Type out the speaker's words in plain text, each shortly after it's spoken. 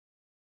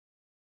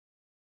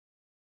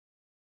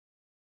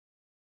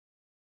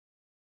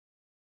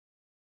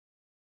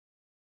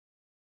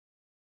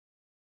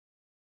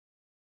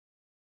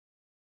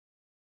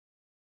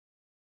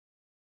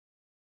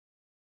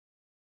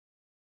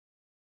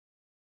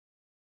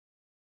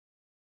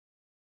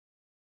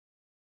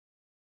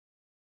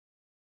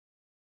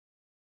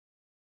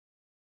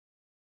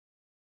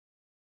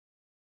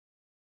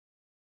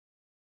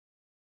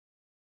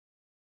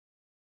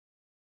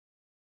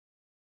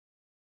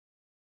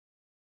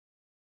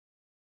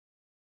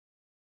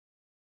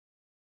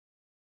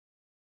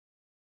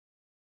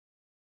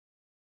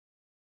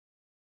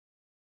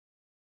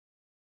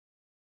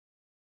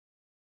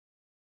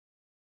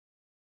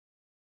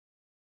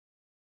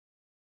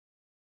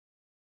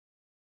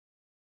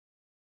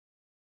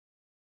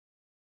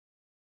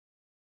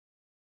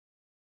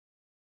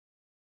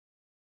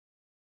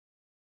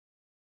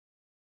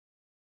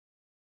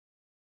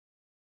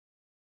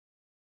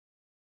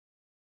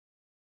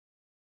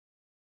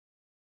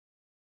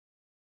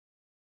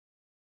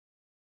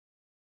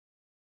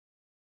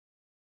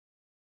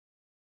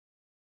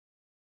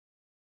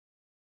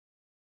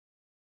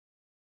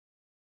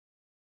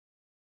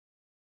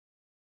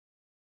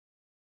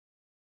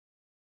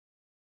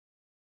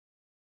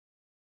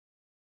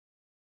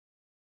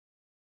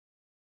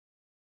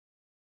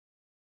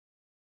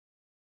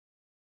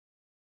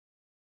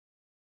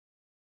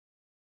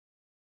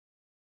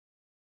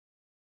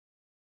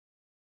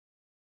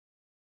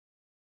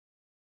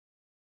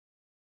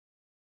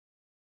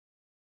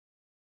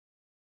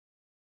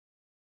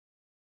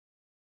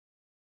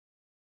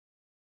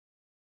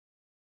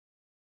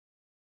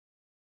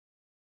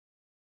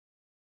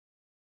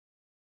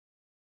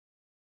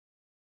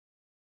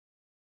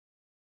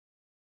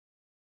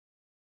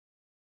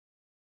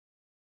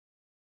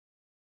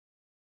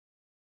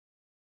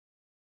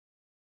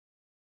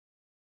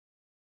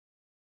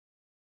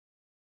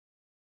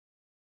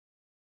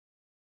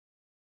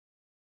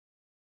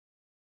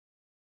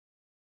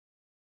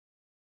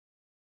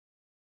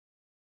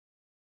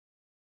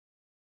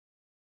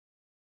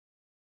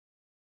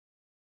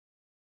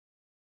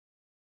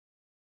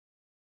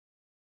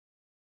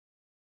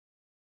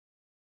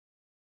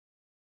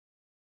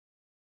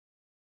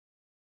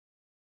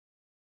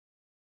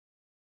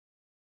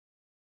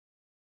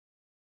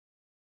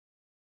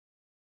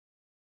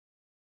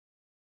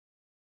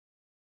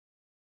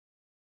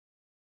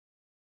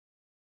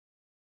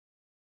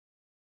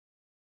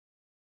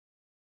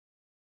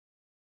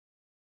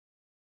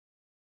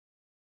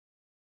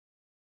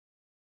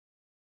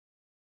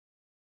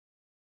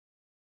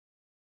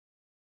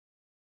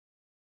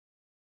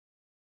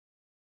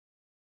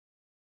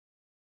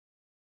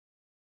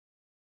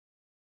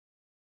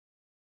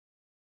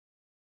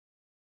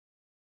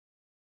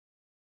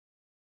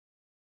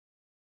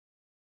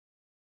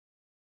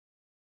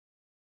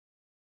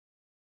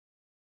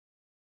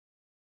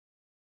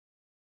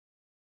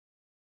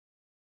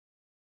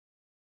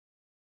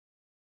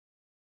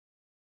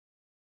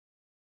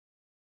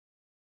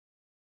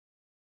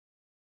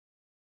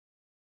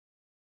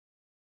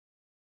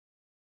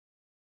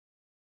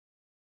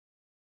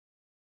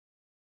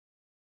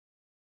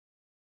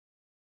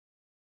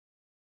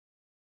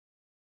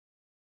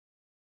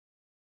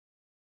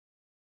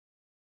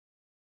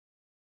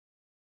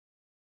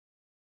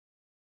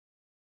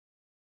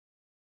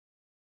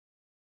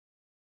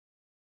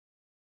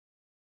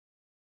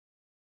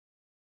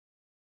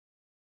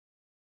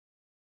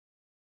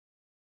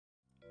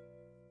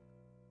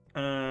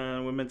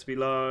And we're meant to be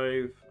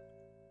live.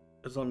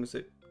 As long as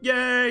it...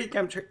 Yay!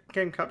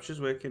 Game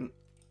capture's working.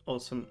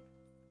 Awesome.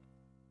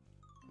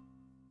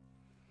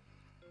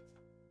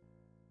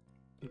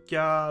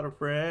 Got a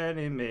friend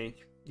in me.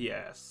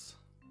 Yes.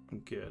 I'm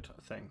good,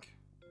 I think.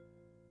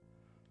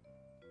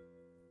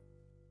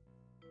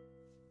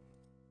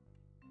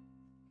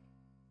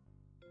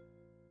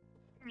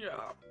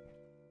 Yeah.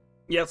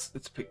 Yes,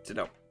 it's picked it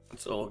up.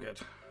 It's all good.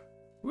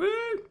 Woo!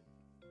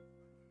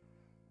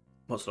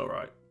 What's not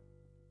right?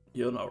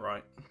 You're not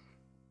right.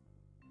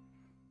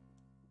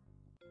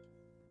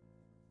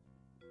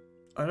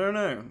 I don't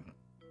know.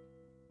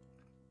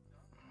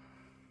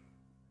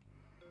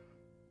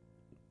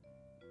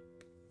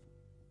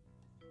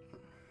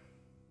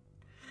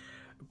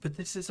 But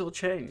this is all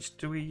changed.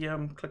 Do we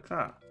click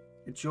that?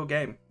 It's your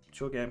game. It's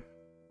your game.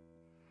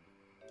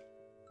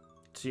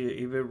 So you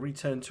either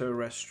return to a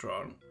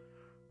restaurant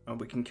and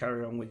we can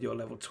carry on with your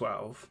level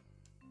 12,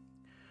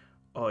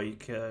 or you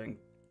can...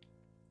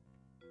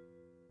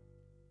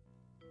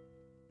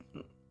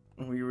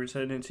 Are we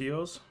returning to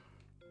yours?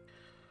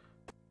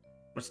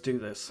 Let's do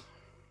this.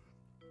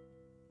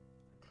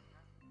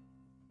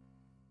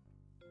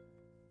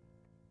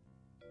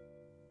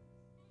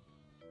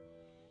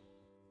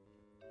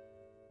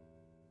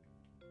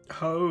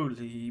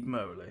 Holy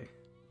moly.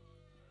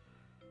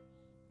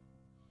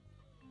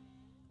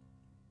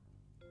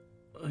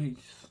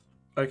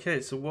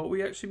 Okay, so what are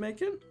we actually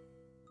making?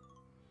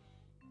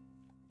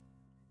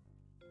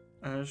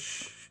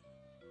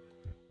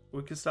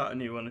 We can start a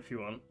new one if you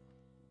want.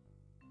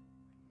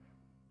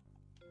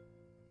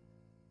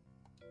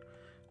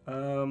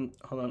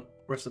 Hold on.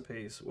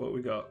 Recipes. What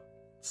we got?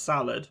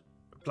 Salad,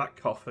 black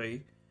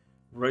coffee,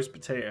 roast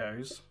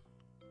potatoes,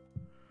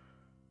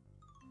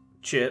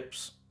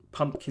 chips,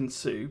 pumpkin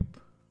soup.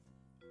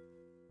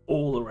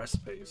 All the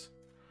recipes.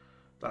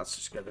 That's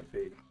just gonna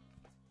be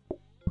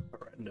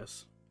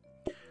horrendous.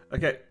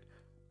 Okay.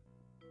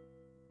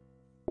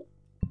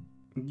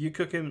 You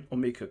cooking or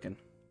me cooking?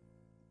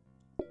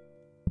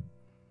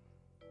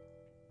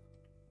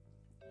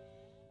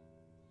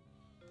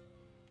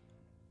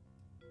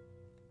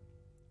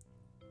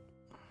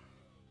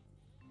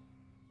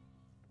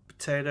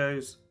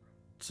 Potatoes.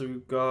 So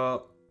we've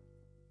got...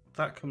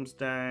 That comes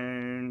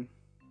down...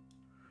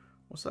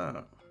 What's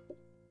that?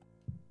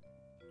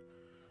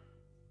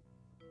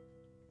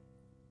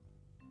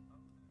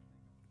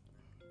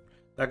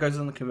 That goes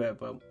on the conveyor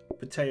belt.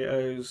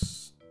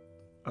 Potatoes,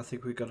 I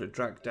think we've got to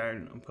drag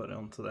down and put it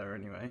onto there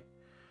anyway.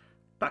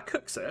 That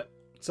cooks it.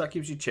 So that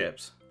gives you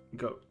chips. You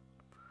got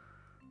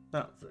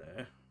that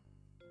there.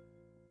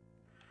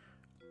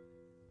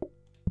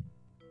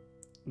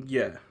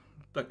 Yeah,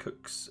 that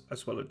cooks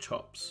as well as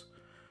chops.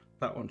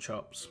 That one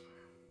chops.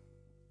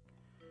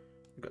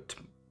 We've got...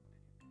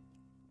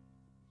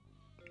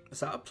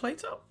 Is that a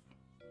plate up?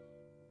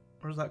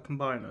 Or is that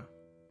combiner?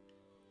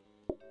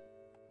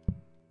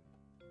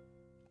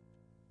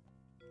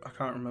 I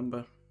can't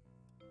remember.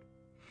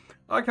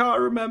 I can't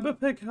remember,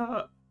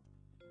 Pigheart.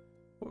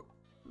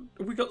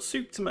 We got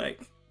soup to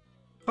make.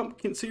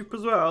 Pumpkin soup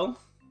as well.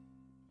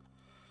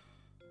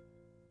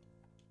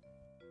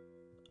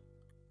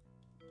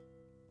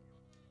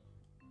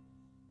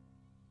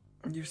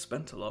 You've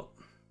spent a lot.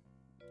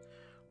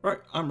 Right,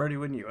 I'm ready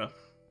when you are.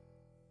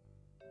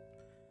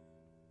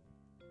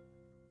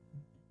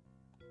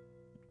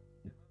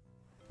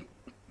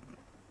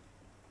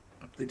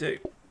 They do.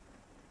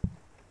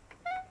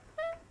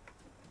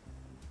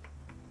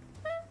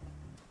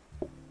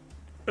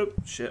 Oh,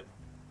 shit.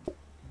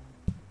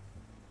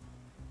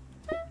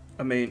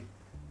 I mean,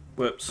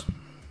 whoops.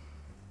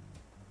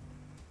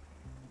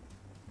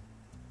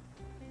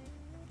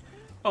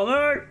 Oh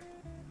no!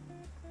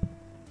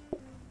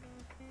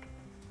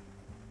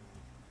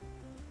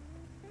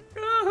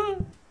 Ah!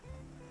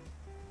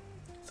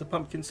 It's a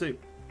pumpkin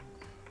soup.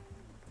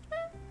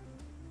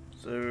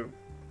 So...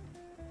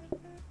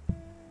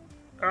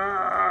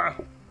 Ah!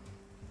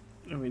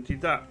 Let me do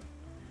that.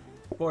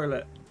 Boil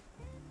it.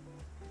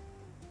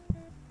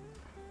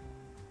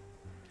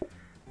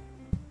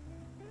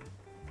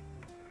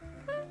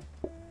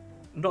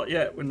 Not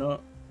yet, we're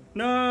not.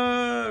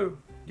 No!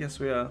 Yes,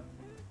 we are.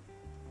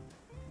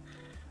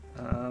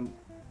 I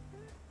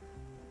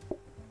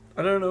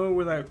don't know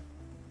without...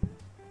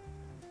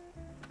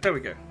 There we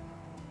go.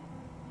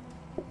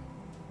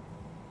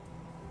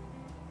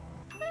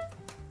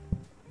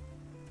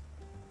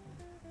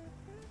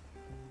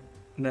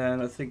 And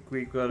then I think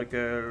we've got to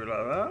go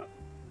like that.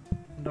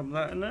 Dump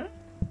that in there.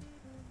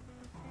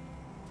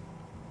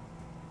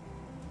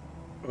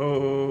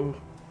 Oh.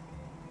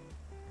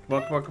 Come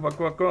on, come on, come on,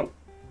 come on, come on.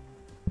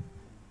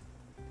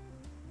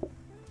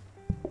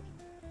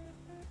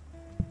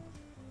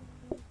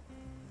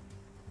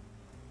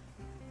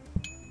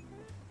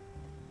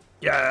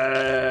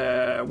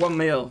 Yeah, one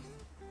meal.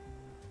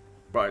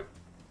 Right.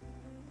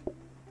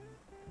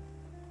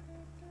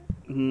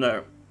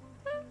 No.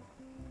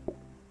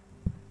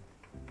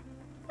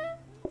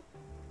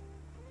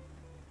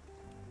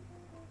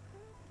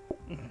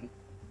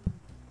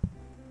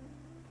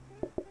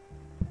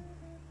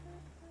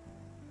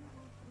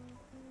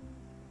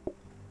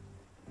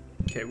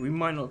 Okay, we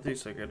might not do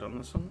so good on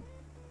this one.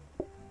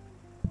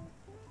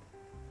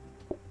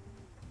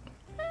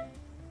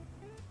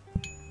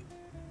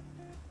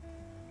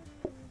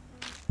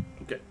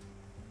 Okay.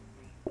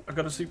 I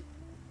gotta see.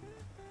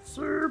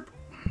 Serp.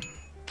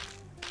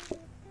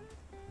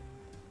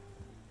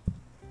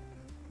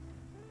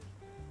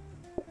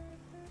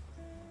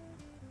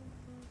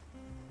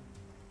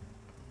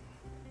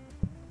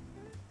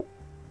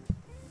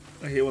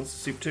 Oh, he wants the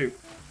soup too.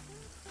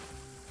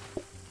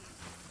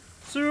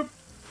 Soup.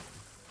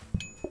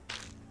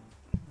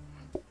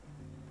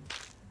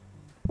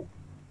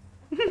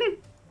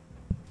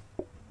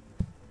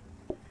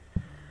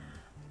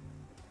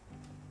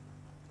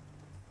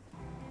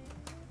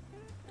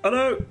 Oh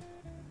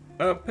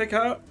no! Pick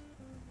up.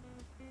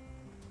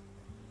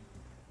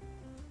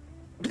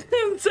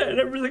 Setting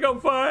everything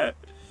on fire.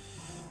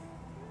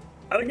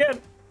 And again.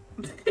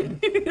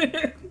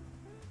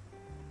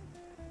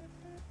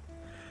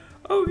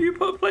 Oh, you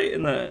put a plate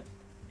in there.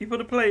 You put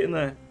a plate in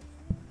there.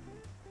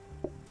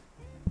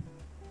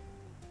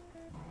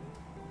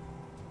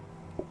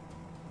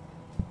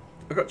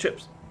 I got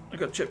chips. I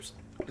got chips.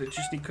 They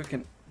just need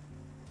cooking.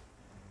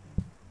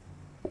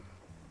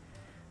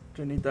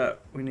 Do we need that?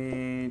 We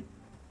need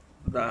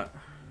that.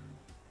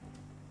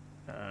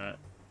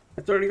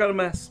 It's already got a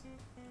mess.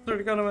 It's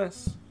already got a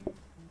mess.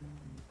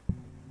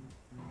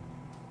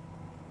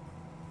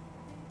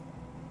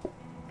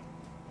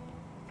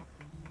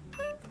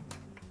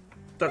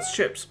 That's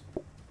chips.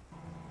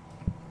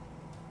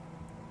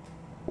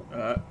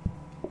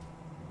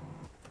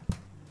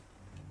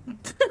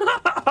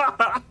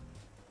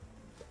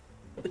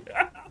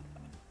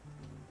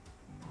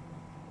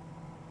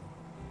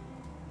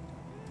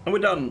 And we're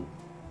done.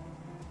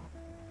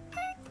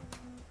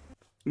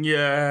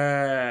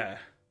 Yeah.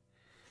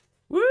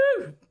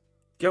 Woo!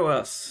 Go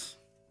us.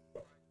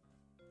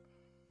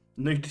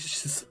 No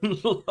dishes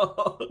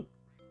unlocked.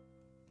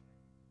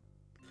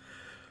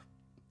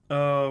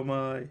 Oh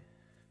my.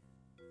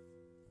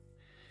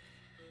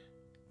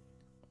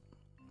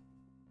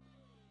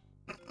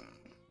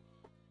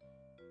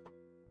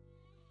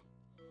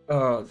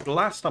 The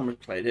last time we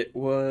played it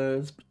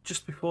was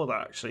just before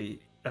that, actually.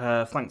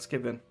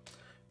 Thanksgiving.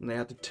 And they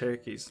had the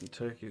turkeys, and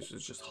turkeys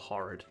was just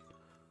horrid.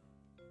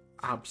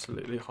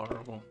 Absolutely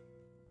horrible.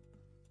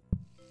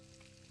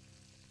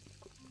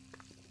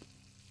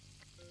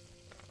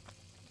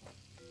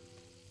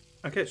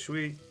 Okay,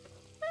 should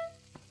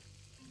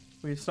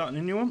we start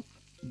a new one?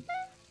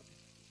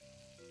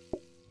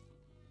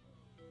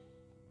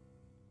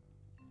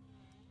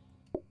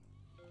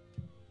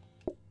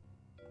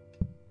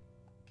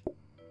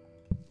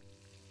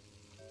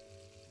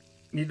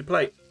 Need the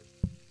plate.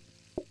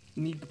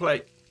 Need the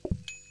plate.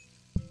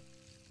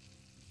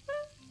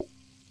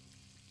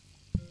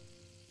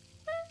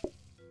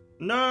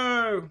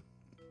 No!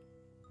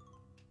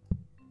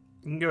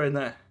 You can go in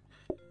there.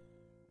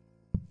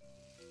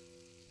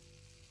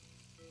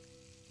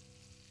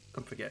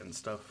 I'm forgetting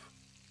stuff.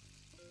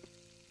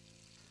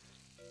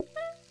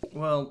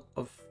 Well,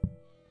 of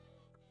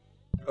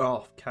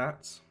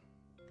cats.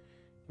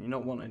 You're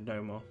not wanted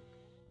no more.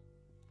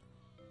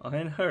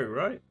 I know,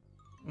 right?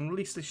 At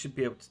least they should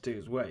be able to do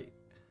is wait.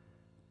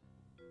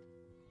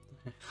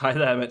 Hi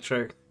there,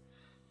 Metro.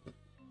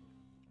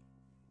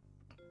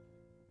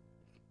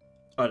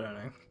 I don't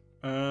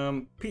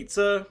know.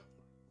 Pizza.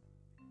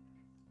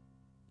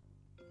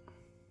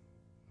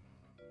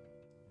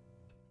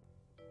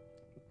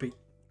 I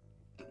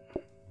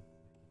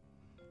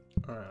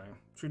don't know.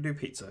 Should we do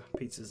pizza?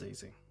 Pizza's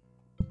easy.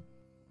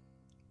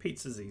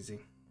 Pizza's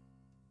easy.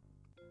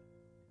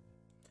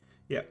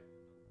 Yeah.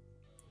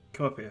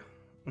 Come up here.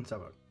 Let's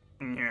have a...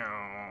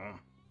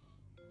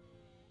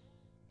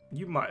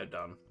 You might have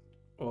done.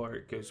 Or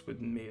it goes with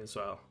me as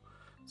well.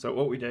 So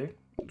what we do,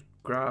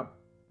 grab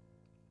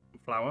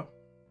flour.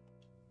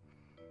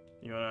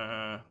 You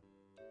wanna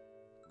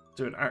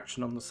do an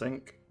action on the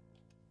sink.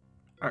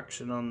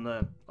 Action on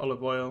the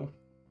olive oil.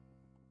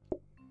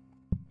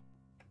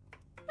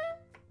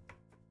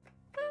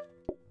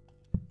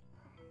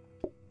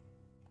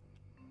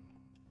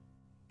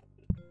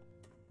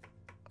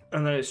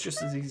 And then it's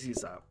just as easy as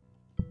that.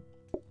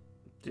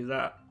 Do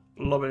that,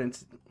 lob it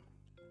into...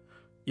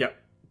 Yep.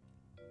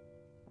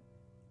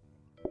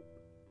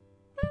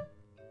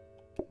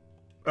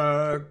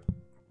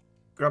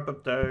 Grab a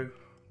dough,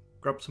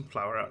 grab some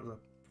flour out of the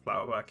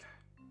flour bag.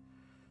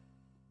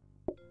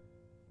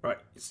 Right,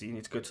 so you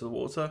need to go to the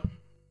water.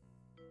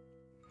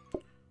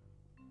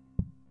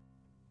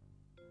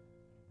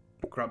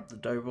 Grab the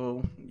dough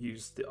ball,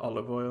 use the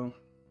olive oil.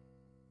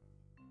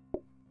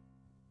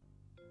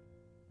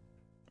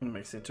 And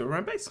mix it into a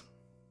round base.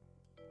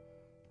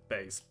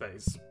 Base,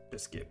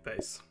 biscuit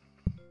base.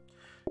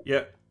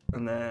 Yep,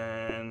 and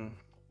then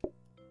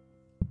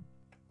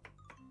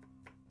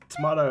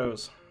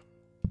tomatoes.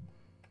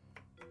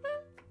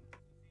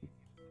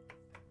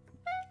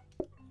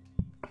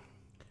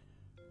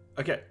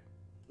 Okay,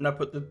 now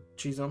put the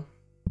cheese on.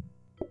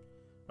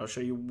 I'll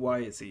show you why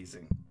it's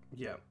easy.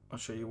 Yeah, I'll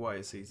show you why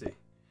it's easy.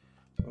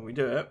 When we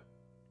do it,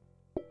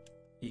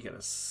 you get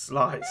a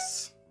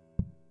slice.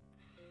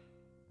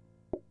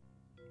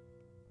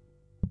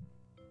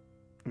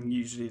 And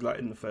usually, like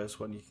in the first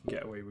one, you can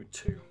get away with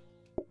 2.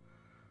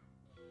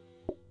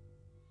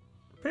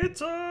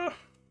 Pizza!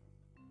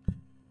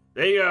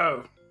 There you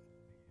go.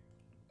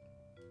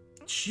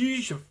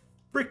 Jeez, your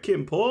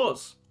freaking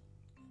paws.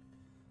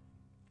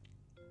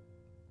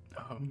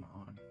 Oh,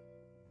 man.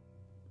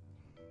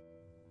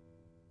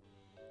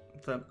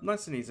 So,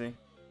 nice and easy.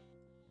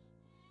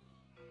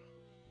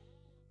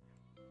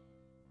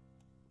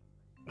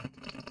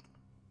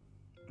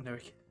 There we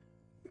go.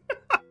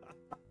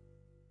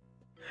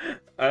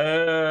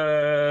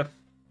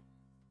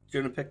 Do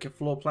you want to pick your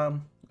floor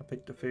plan? I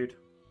picked the food.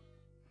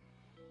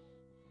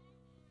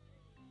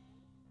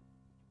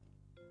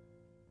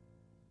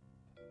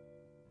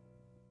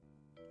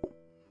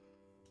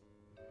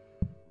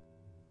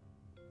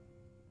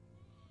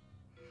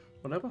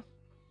 Whatever.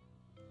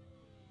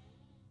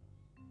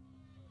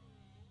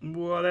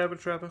 Whatever,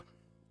 Trevor.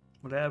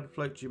 Whatever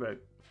floats your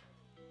boat.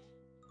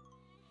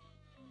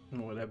 Or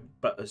whatever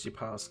butters your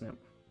parsnip.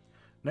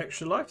 An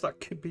extra life,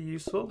 that could be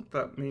useful.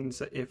 That means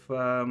that if...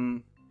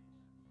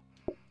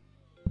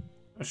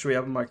 should we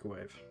have a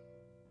microwave?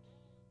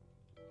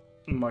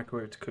 A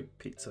microwave to cook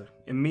pizza.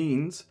 It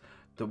means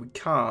that we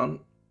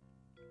can't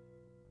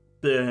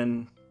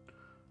burn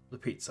the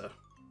pizza.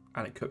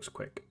 And it cooks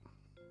quick.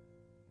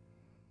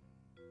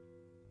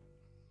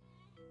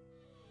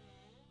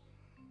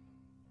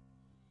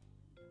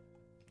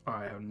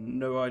 I have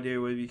no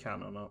idea whether you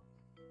can or not.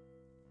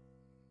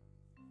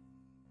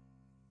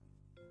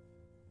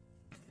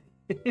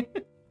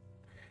 It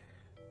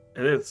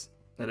is.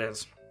 It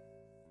is.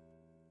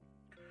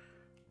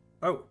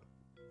 Oh.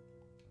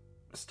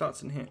 It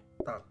starts in here.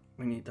 That.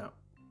 We need that.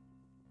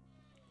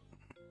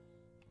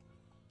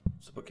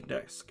 It's a booking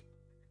desk.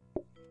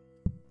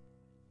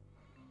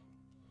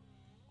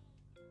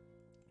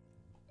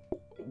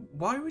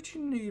 Why would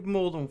you need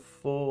more than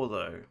 4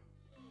 though?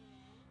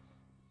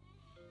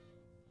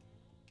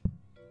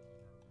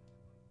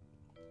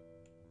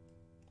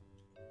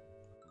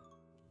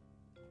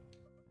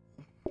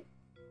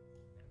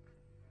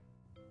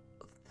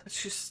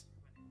 That's just...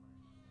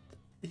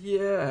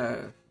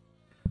 Yeah.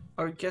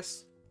 I would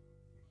guess...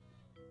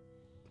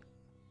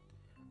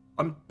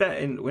 I'm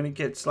betting when it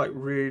gets like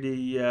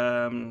really...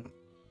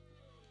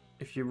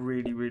 if you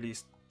really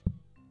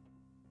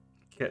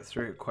get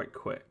through it quite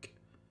quick.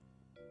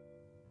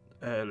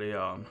 Early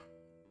on.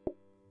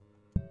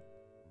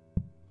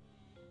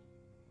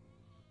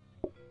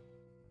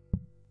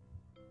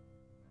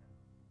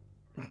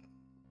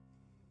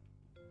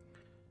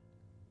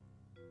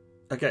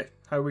 Okay,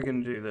 how are we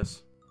going to do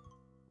this?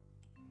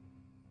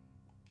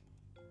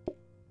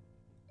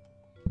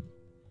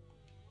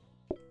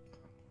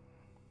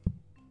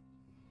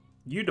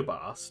 You the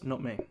boss,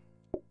 not me.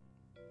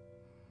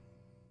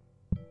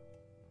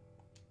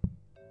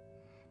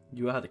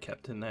 You are the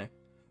captain now.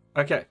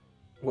 Okay,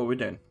 what are we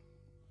doing?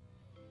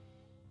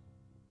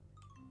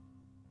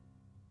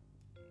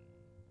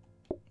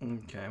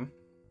 Okay.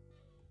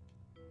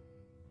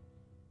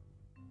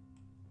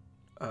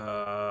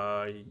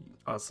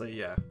 I'll say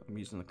yeah, I'm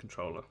using the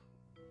controller.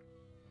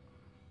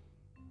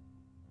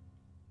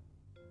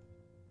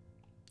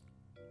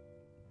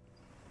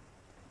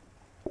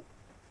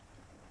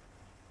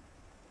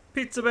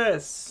 Pizza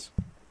Bus!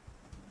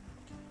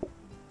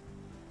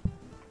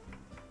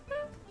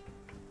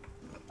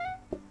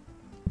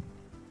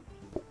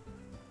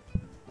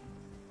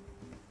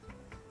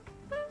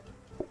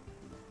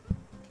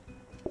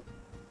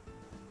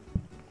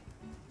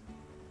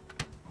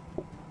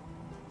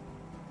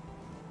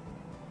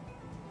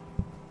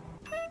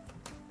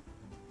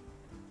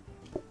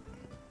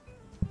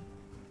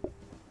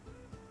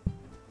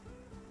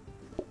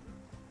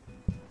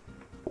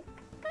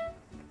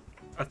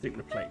 I think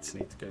the plates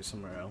need to go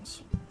somewhere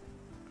else.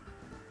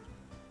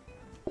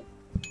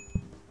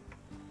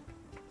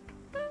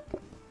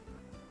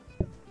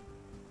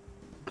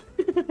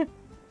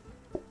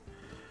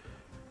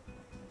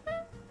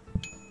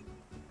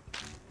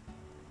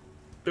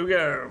 Here we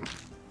go.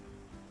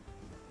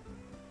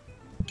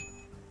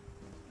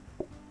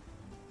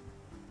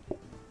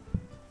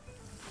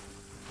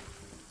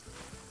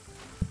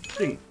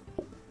 Ding.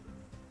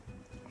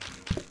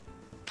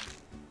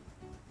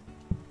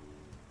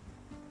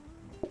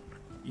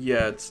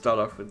 Yeah, it'd start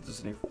off with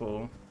Disney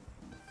 4.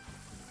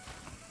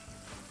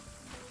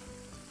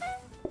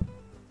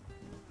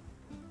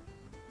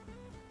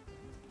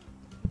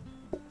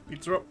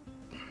 Pizza up.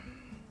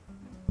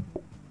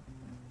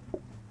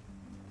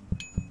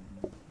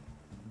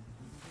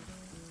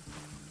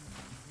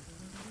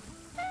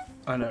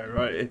 I know,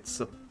 right? It's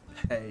a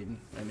pain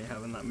only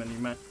having that many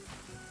men.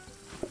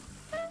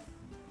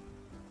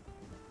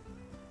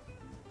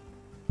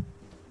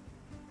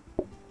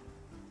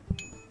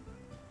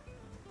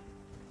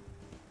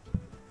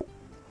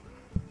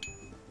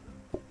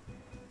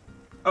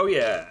 Oh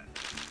yeah,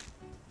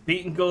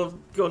 beating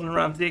Gordon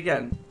Ramsay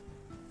again.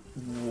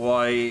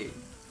 Why?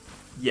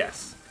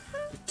 Yes,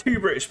 2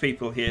 British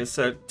people here,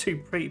 so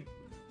two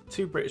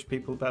British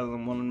people better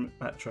than 1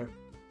 Metro.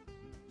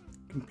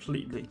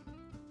 Completely.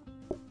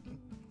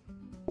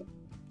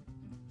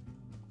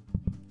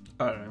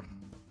 I don't know.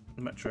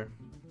 the metro.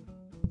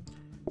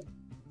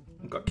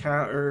 We've got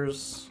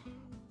counters,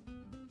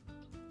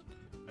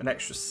 an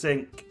extra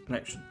sink, an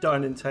extra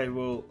dining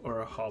table, or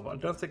a hob. I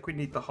don't think we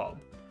need the hob.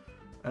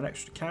 An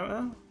extra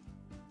counter?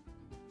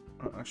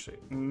 Oh, actually,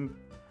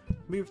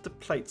 move the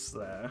plates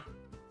there.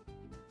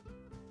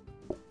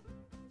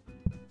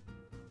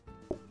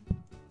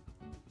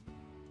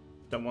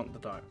 Don't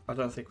want the I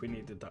don't think we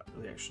need the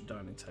extra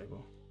dining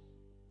table.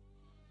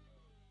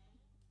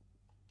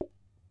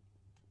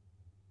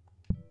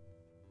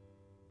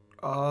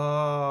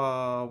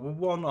 Ah, we're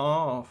one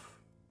off.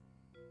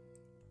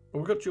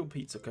 We've got dual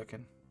pizza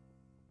cooking.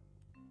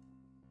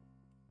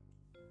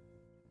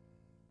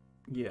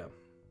 Yeah.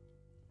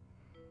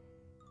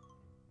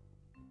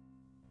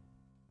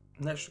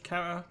 An extra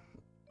counter,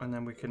 and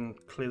then we can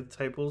clear the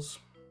tables.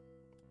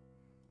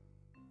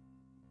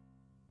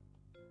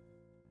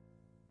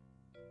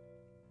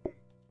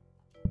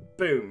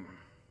 Boom.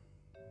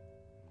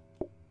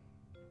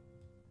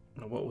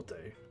 Now what we'll do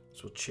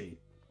is we'll cheat.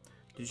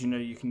 Did you know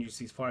you can use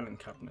these filing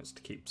cabinets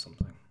to keep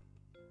something?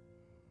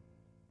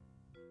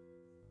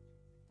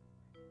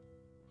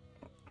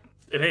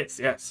 It is,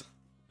 yes.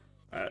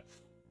 Did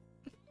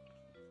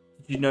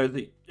you know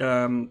that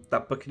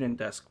that booking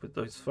desk with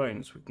those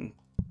phones, we can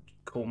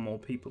call more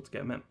people to get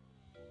them in?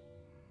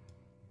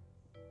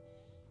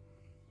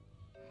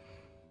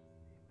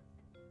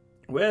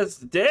 Where's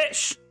the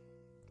dish?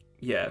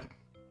 Yeah.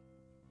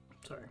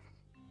 Sorry.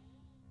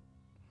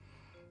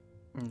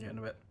 Yeah, in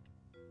a bit.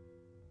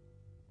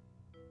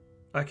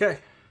 Okay.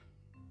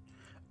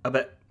 A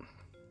bit.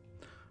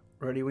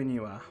 Ready when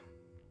you are.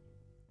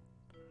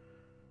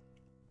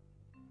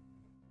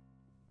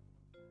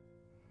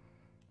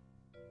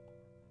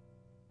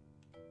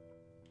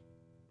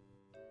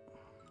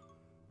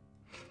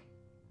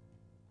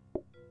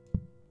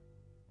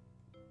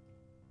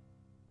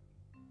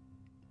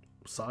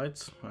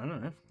 Sides? I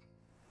don't know.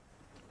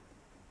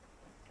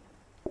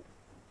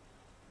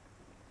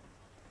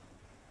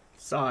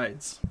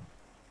 Sides.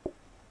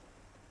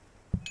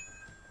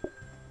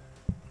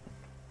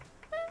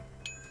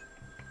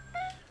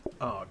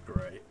 Oh,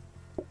 great.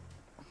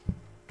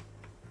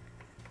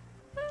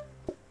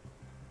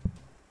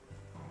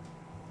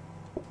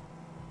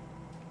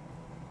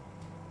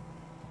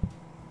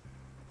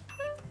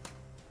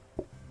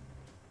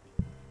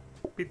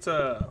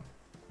 Pizza.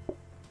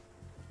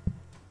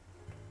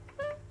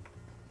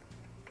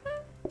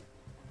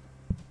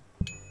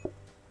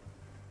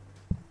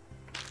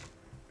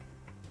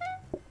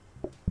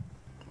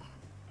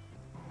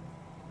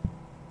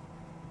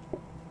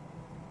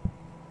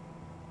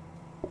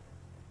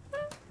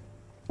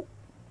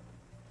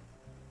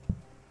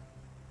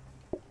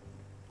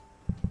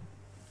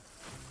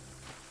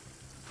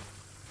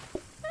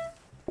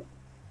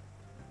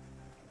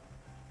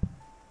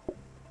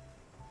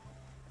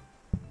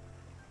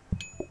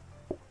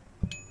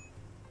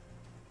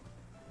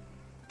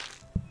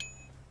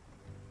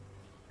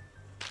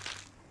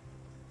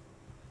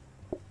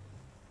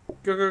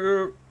 Go, go,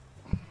 go.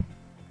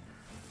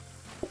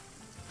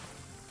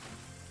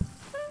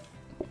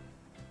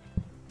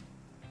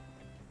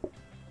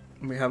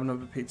 And we have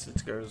another pizza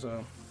to go as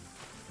well.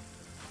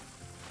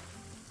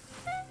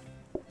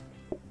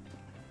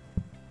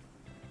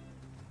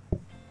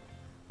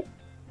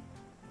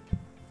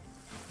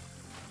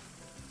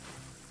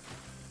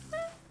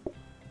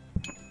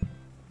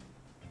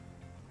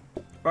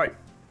 Right.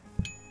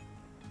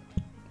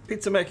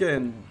 Pizza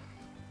making.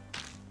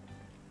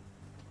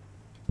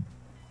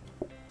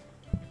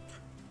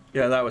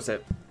 Yeah, that was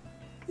it.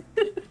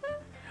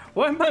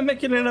 Why am I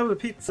making another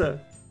pizza?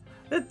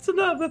 It's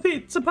another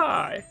pizza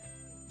pie.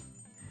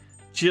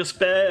 Just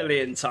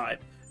barely in time.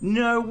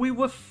 No, we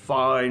were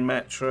fine,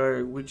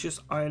 Metro. We're just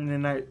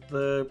ironing out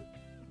the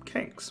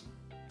kinks.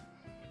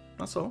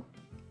 That's all.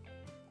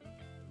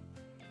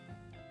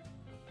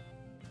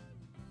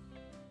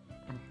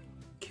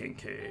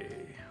 Kinky.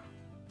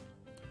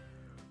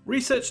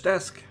 Research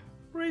desk.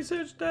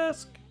 Research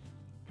desk.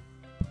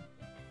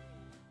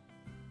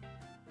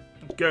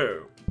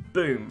 Go.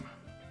 Boom.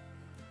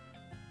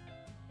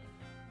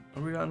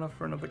 Have we got enough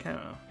for another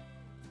counter?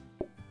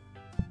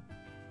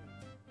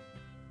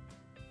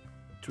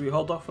 Do we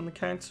hold off on the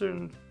counter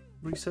and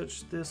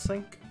research the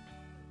sink?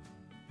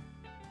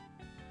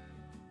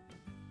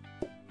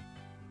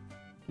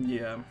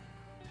 Yeah.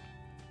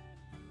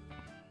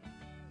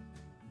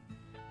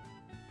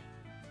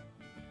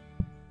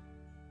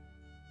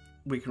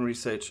 We can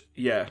research,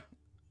 yeah,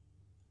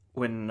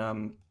 when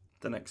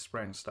the next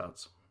spraying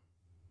starts.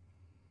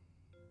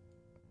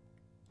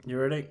 You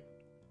ready?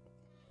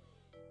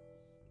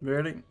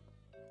 Ready?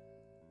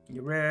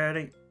 You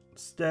ready?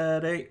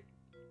 Steady.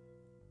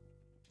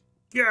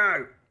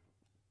 Go!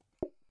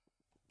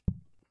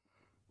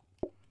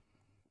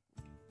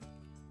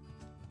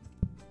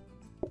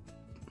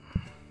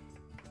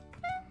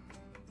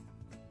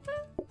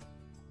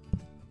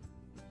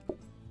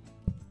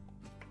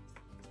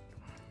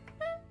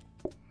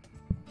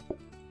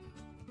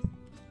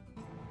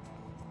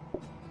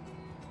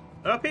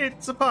 A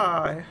pizza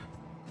pie!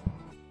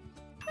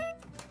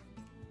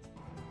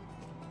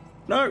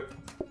 No!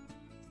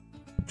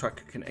 Try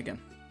cooking it again.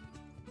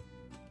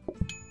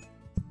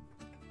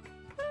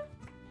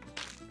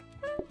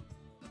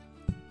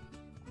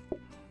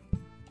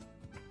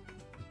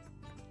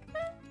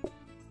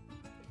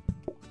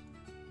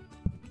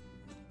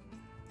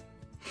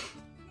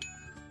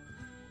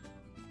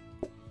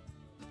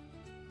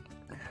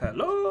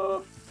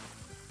 Hello?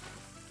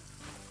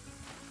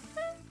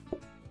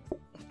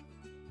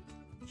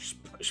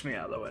 Just push me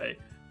out of the way.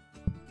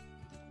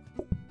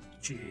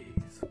 Jeez.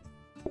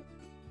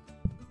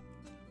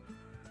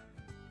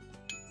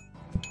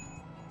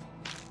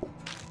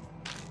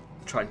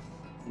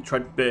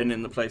 Tried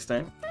burning the place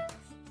down.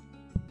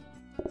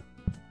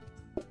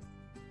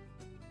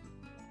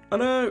 Oh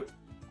no!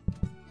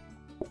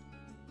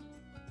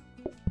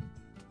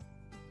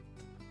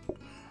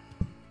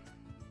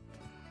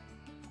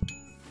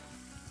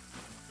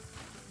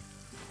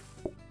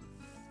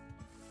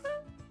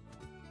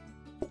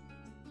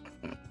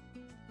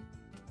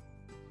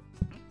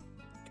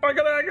 I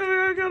got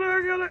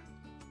it!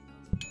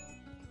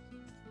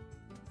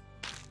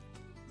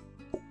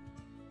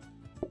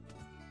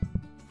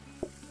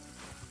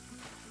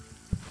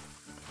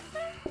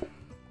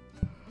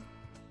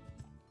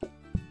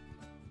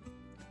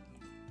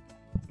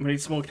 We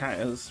need some more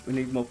counters. We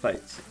need more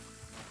plates.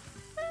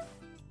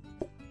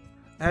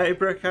 Hey,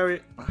 Brooke, how are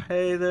you?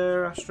 Hey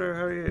there, Astro,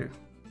 how are you?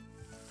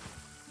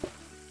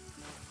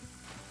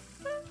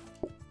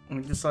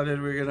 We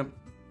decided we were gonna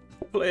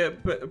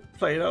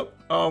play it up.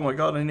 Oh my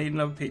god, I need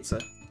another pizza.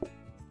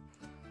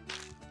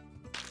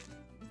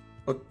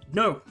 Oh,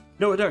 no,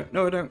 I don't.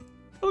 No, I don't.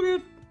 Oh,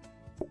 good.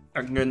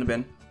 I can go in the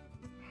bin.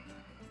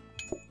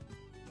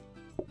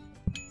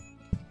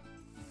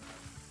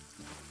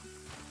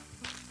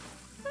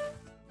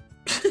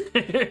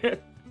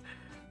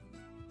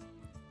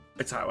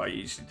 It's how I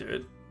usually do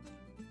it.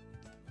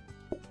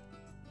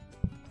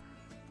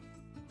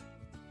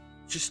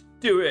 Just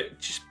do it.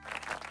 Just.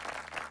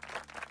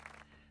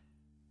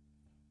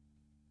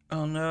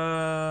 Oh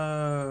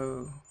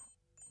no.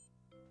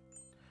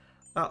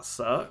 That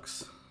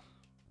sucks.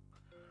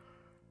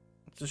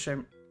 It's a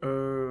shame.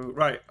 Oh,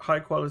 right. High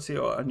quality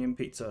or onion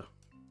pizza?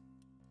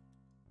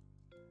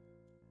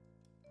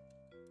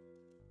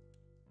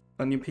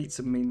 Onion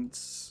pizza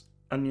means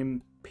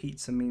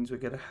we're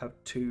gonna have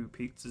 2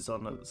 pizzas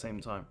on at the same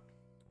time.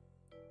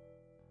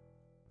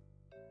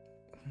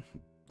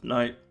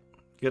 Night.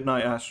 Good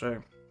night,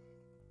 Astro.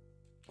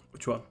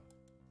 Which one?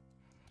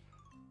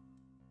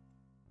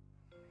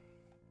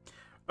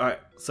 Alright,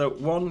 so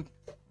one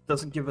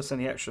doesn't give us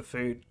any extra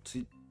food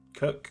to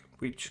cook.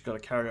 We just gotta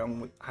carry on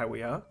with how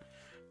we are.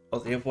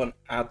 Or the other one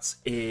adds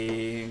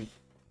in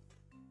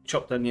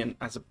chopped onion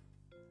as a...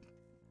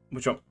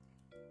 Which one?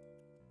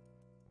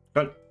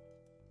 Go on.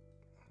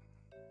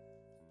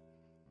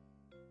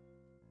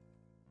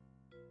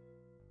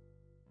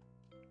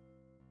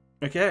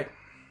 Okay.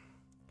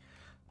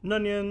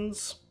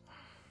 Onions.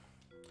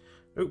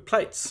 Oh,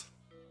 plates.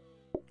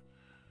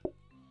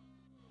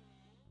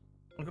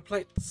 Look at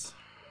plates.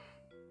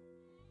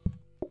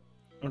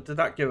 What did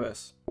that give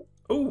us?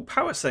 Oh,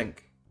 power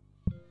sink.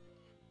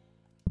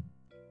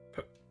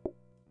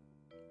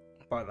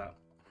 Buy that.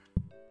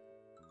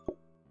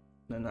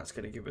 Then that's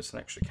going to give us an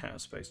extra counter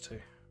space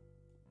too.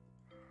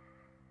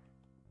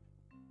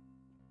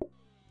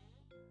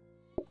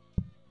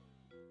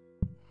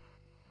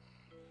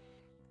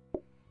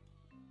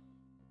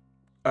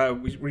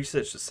 We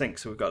researched the sink,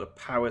 so we've got a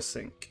power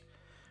sink,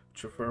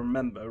 which if I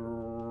remember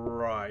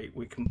right,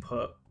 we can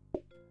put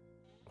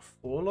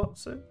 4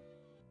 lots in.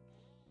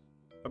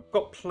 I've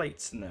got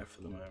plates in there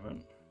for the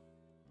moment.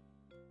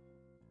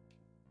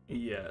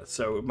 Yeah,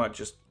 so we might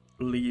just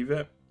leave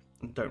it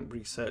and don't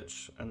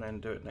research and then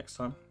do it next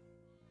time.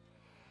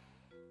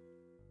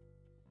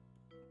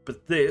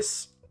 But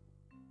this,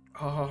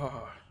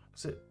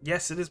 is it?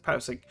 Yes, it is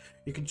power sink.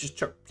 You can just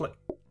chuck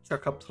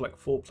up to like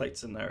 4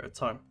 plates in there at a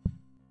time.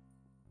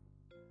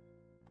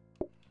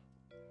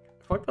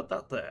 If I put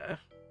that there,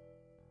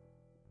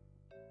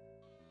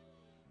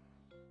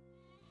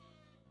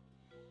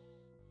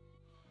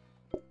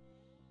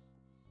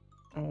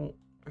 oh,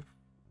 if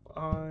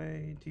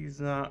I do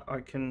that,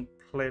 I can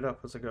play it up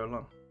as I go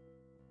along.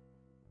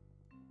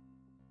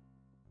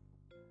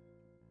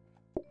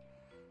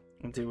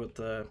 And do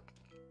the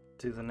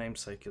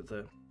namesake of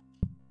the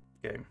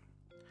game.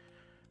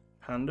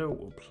 Panda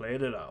will play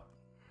it up.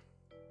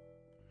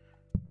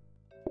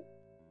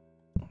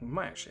 We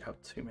might actually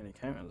have too many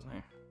counters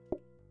now.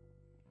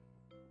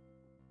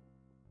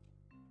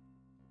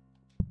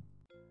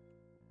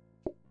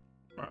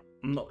 Right,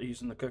 I'm not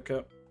using the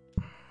cooker.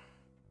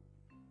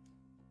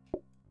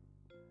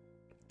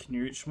 Can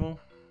you reach more?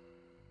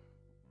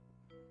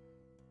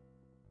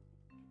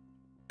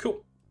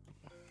 Cool.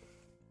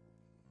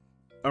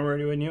 I'm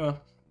ready when you are.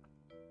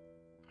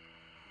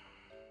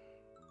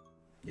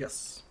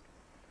 Yes.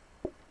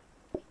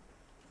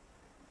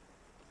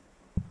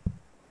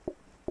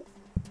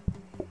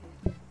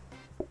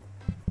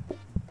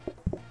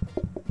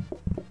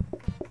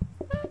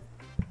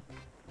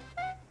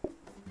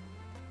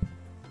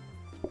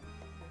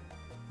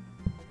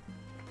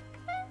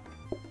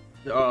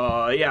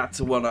 Oh, he had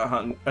to want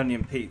a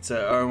onion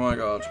pizza. Oh my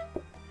god.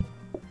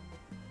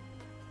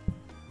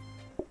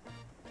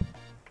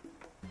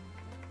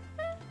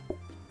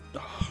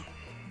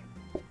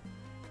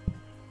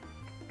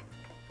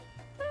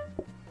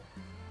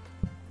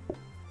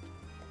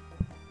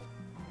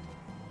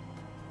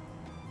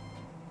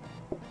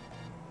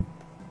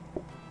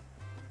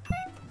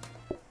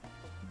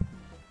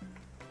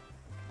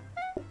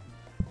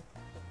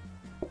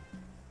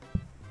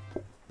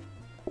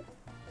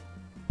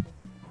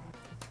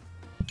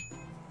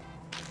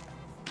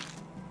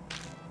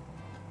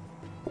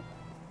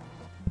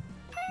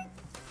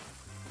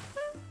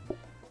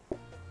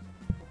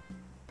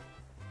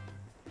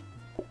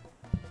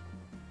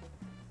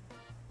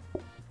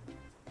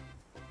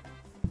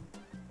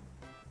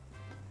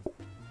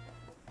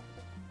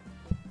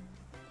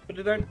 Put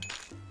it down.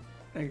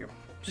 There you go.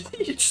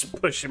 You just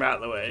push him out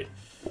of the way.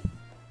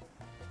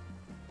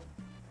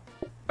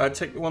 I'd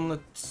take the one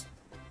that's...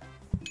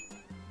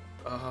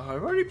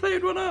 I've already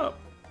played one up.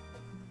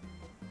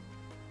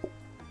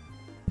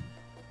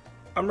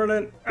 I'm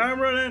running.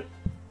 I'm running.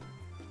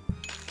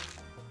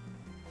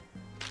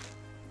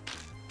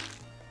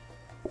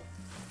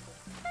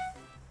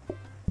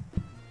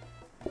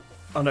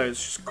 Oh no,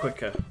 it's just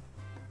quicker.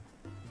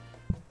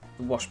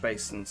 The wash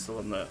basin's still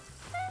in there.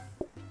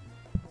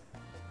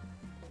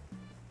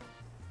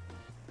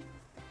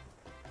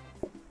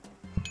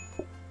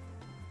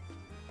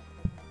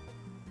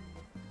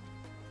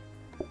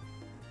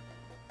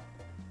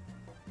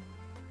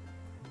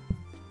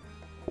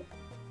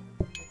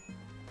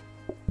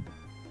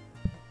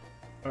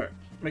 Alright,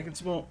 making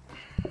some more.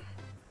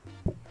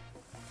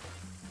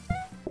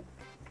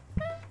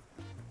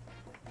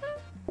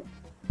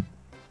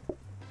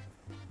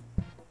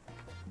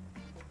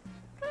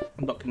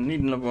 I'm not gonna need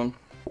another one.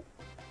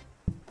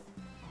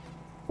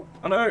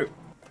 I know!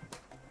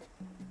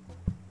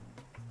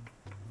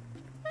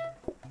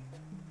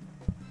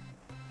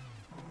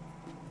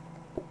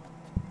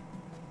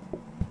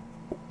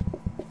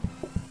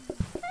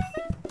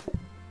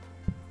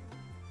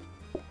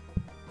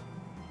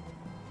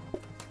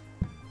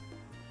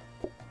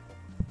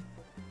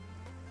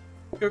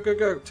 Go, go,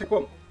 go. Take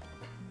one.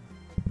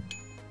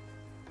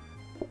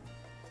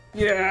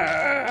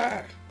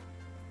 Yeah!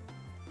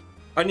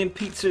 Onion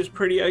pizza is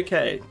pretty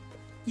okay.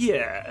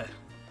 Yeah.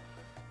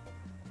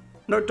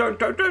 No, don't.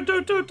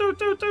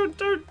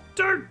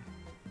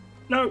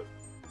 No.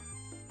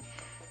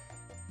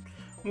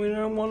 We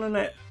don't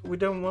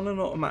want an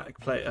automatic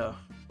plater.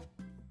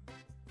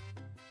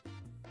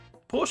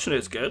 Portion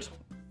is good.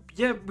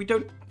 Yeah, we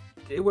don't.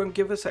 It won't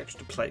give us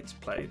extra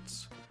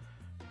plates.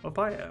 I'll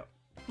buy it.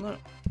 No.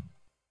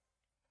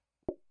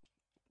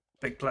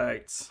 Big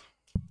plates.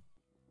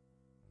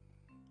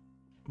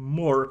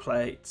 More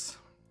plates.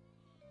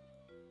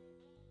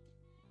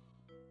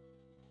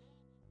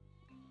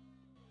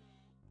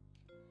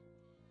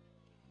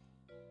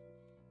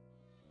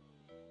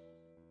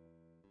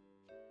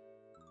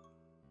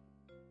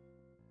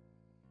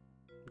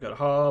 We've got a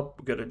hob,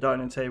 we've got a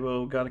dining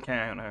table, we've got a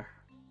counter.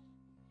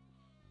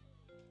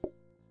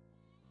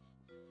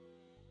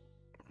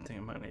 I think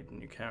I might need a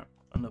new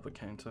another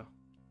counter.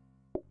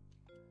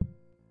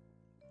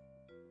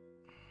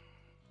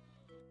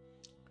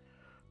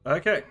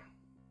 Okay.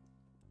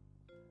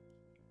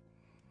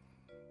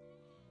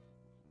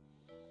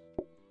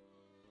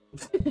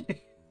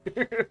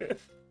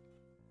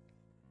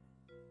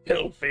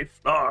 Filthy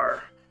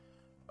floor.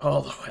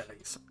 All the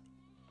wellies.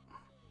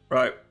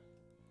 Right.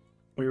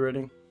 We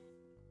ready?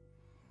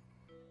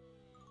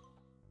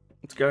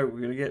 Let's go.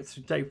 We're gonna get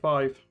through day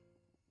 5.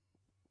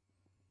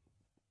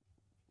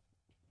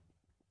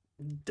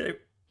 Let's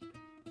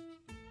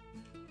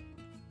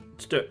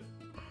do it.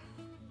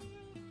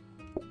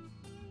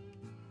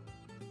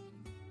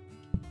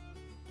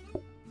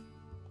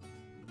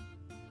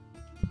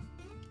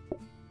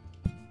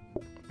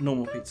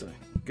 Normal pizza.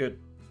 Good.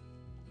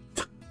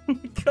 Oh my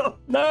god,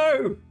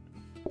 no!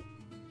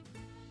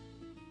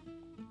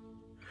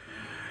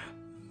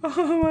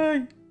 Oh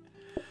my.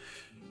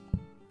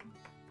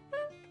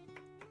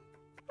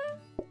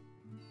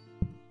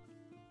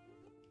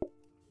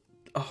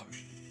 Oh.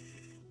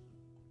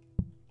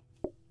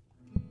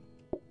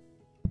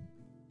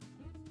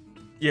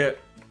 Yeah,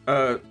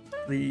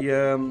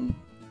 the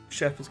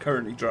chef is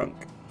currently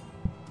drunk.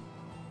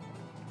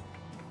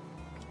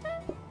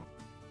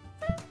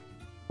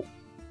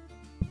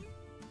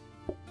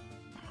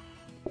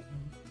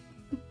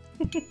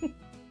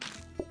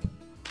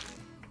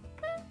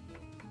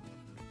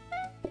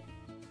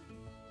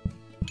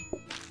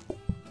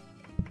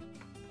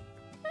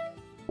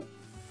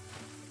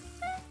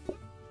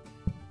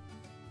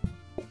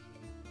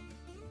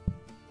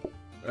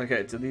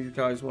 Okay, do these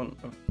guys want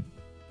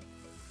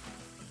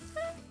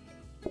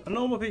a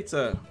normal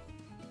pizza?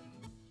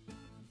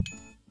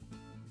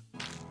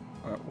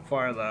 Alright, we'll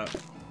fire that.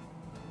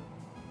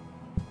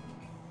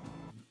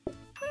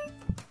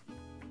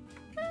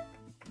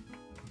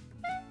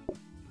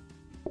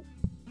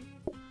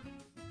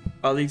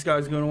 Are these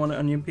guys going to want an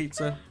onion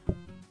pizza?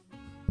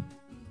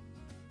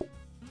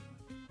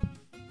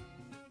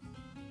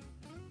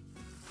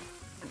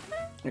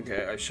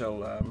 Okay, I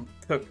shall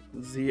cook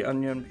the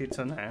onion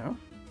pizza now.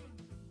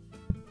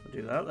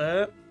 Do that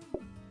there.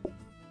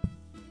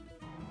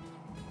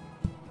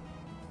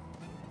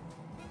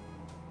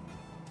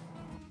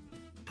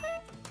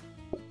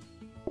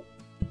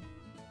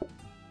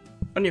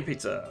 Onion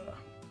pizza.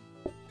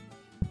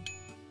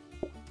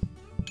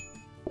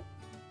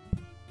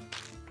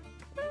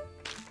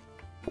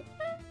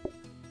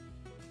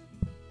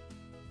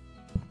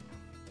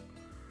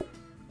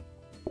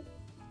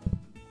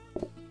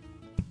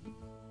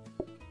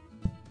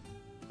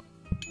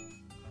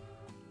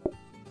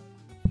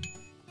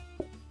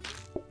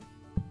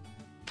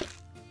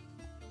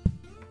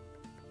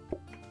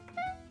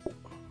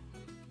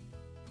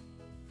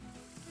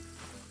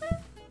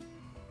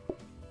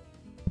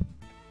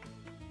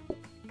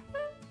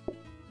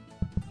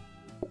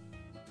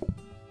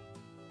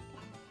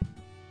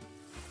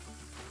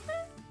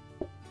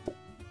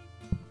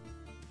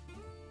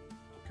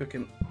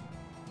 Cooking.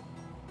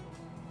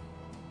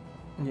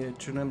 Yeah,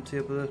 trying to empty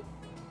up the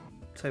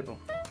table.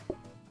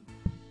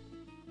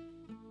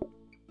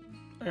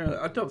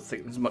 I don't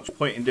think there's much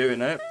point in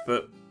doing it,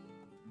 but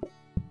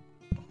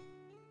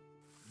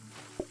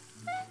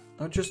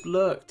I just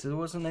looked. There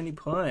wasn't any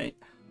point.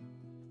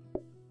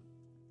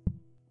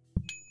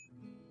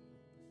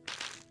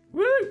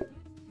 Woo!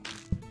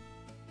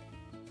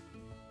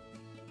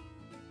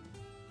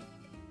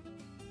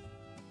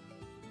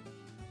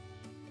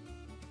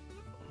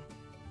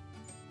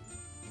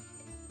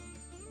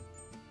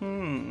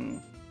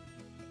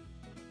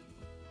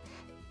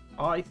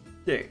 I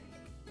think,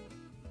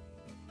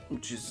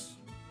 which is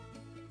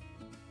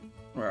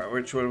right.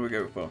 Which one do we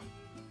go for?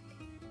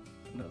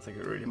 I don't think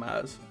it really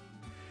matters.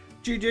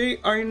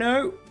 GG, I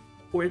know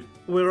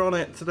we're on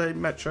it today,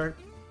 Metro.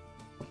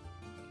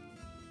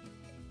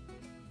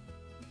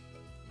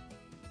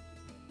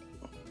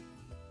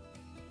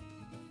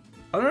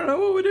 I don't know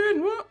what we're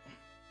doing. What?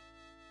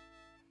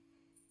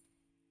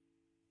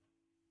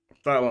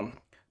 That one.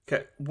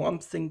 Okay, what I'm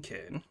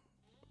thinking.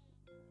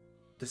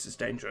 This is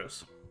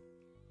dangerous.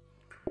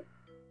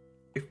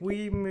 If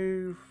we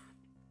move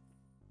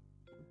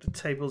the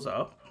tables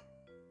up,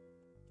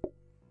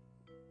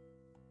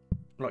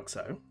 like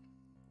so,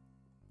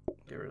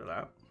 get rid of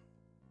that.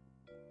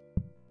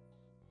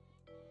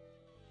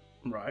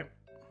 Right.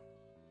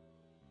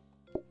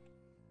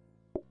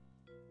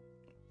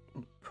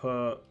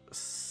 Put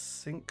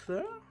sink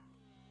there.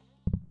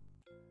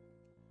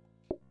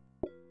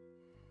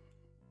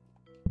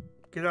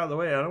 Get out of the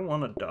way, I don't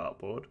want a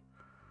dartboard.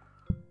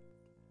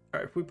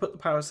 Alright, if we put the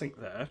power sink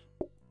there,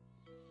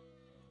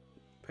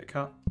 pick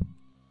up,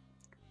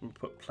 we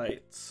put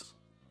plates,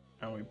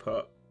 and we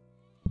put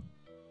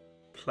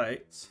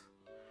plates.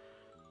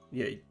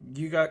 Yeah,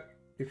 you got,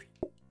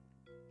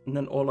 and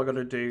then all I've got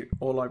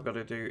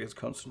to do is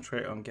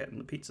concentrate on getting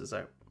the pizzas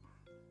out.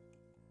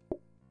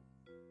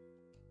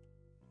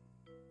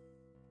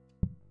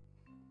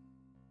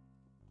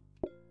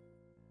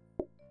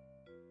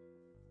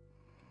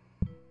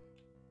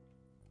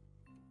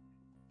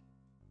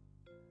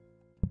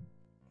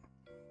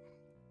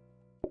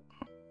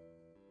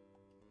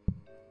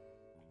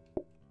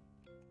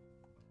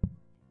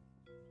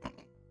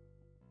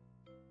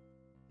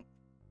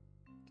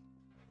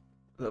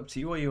 Up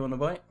to you, what you want to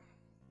buy?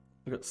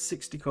 I've got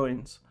 60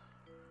 coins.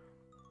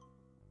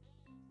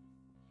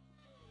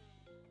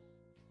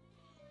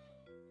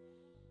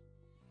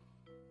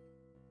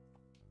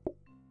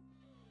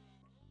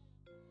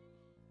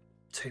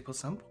 Table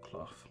sample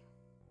cloth.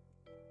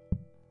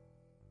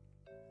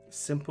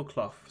 Simple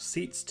cloth.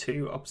 Seats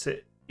 2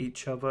 opposite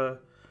each other.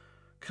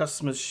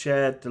 Customers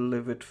share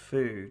delivered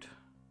food.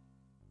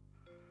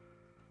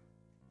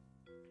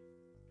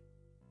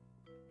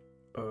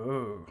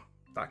 Oh,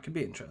 that could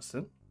be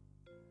interesting.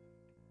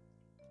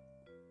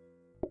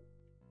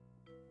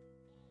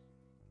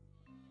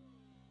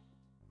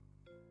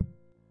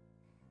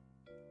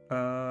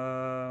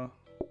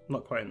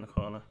 Not quite in the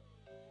corner.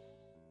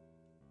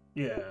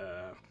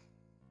 Yeah.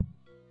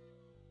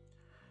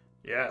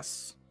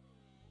 Yes.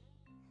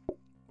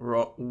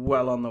 We're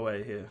well on the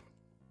way here.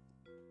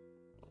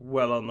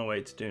 Well on the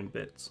way to doing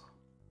bits.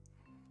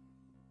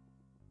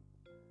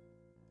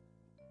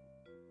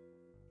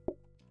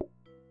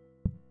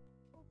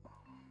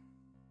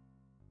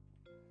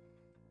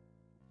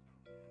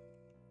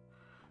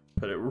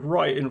 Put it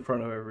right in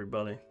front of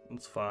everybody.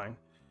 It's fine.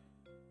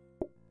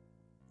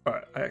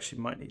 Alright, I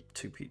actually might need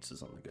 2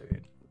 pizzas on the go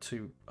here.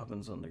 2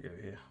 ovens on the go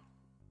here.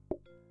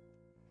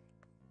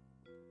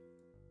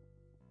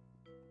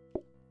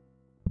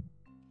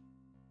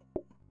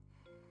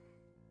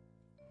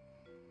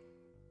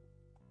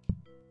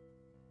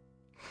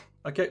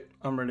 Okay,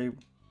 I'm ready.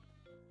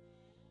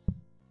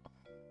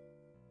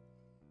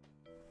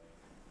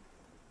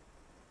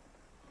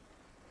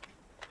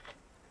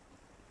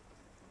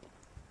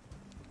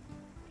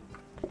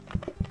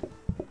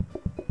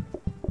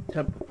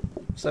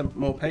 Some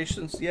more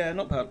patience. Yeah,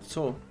 not bad at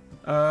all.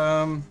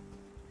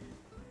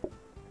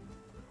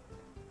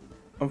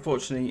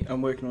 Unfortunately,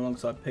 I'm working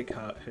alongside Pig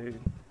Heart, who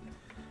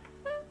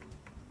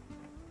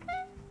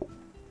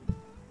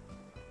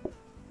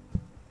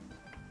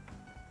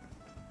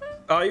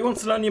Oh, he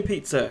wants an onion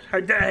pizza. How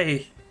dare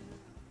he?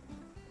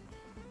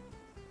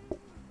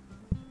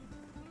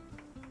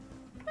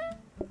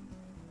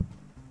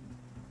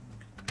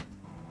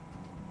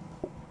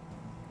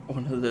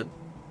 One of the...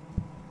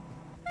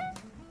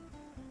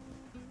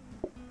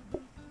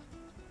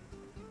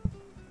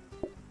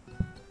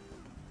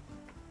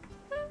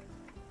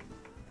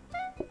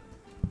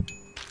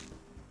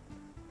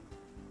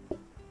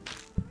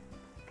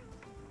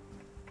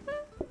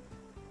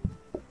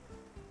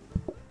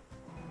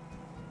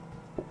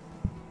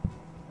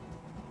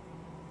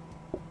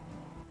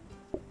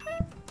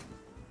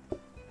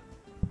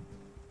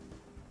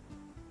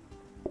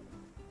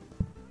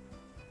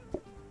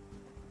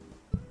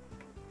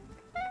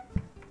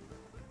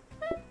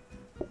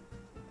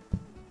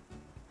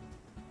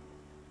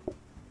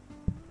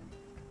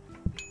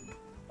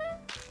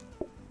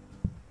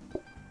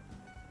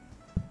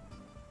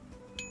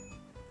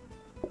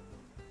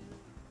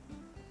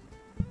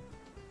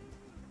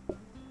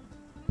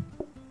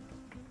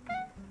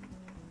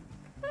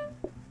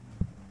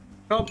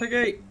 Can't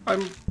Piggy!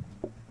 I'm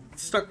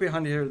stuck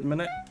behind here at the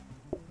minute.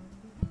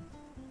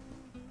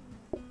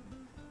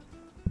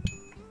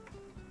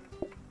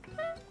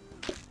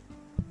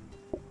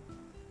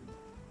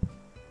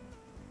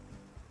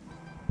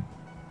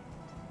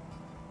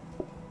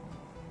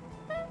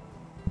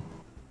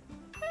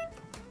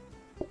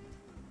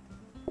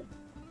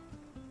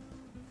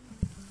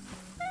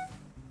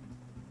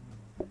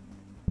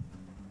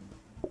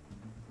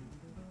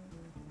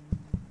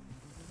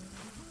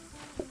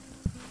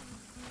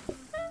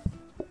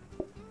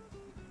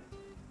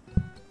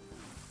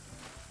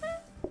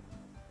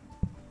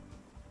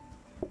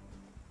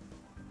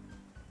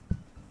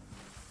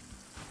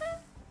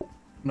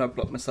 And I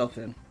blocked myself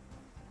in.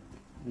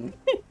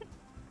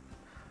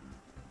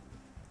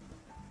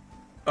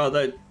 Oh,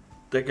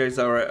 there goes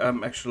our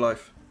extra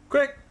life.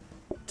 Quick!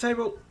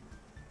 Table!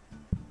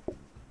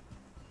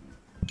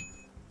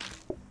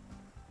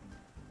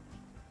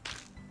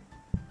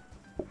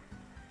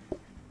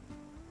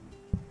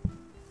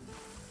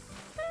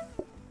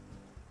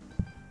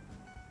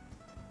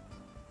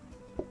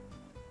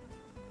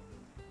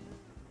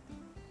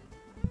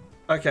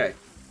 Okay.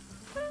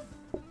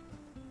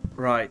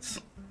 Right.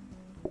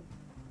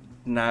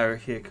 Now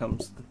here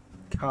comes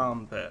the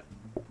calm bit.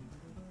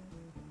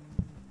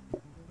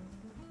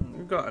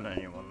 We've got an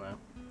onion one now.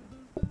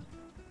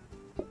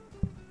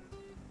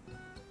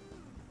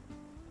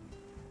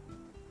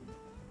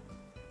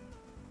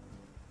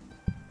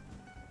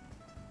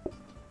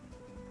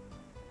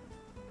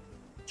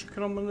 Chuck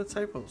it on one of the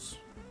tables.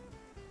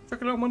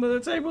 Chuck it on one of the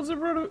tables in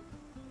front of it.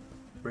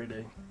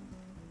 Really?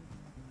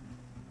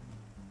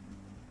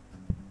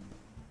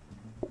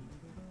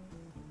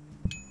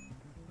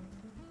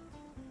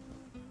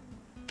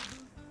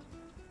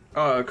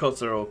 Oh, of course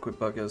they're awkward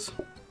buggers.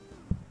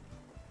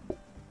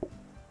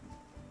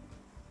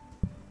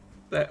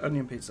 There,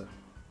 onion pizza.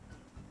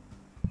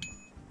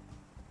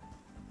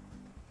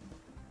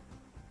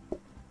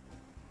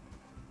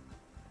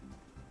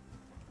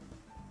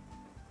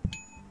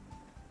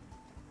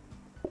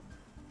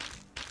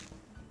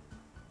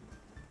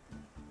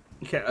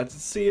 Okay, I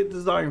see a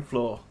design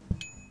flaw.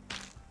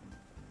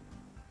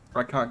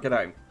 I can't get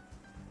out.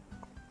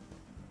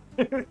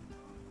 I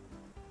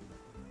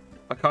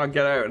can't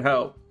get out and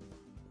help.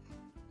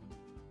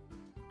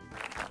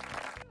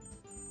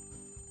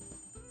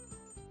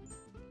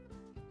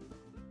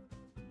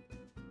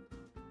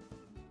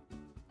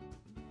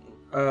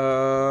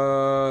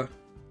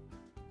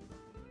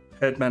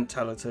 Head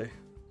mentality.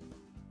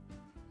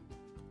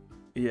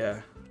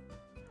 Yeah.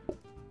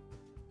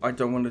 I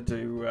don't want to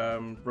do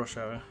rush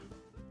hour.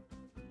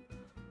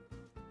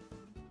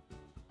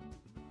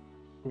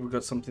 We've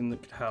got something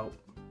that could help.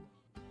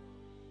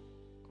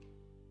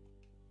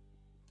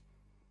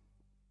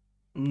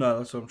 No,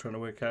 that's what I'm trying to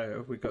work out.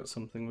 Have we got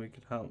something we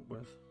could help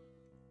with?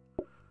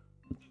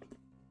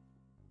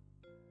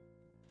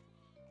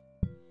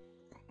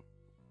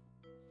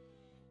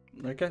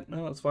 Okay,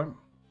 no, that's fine.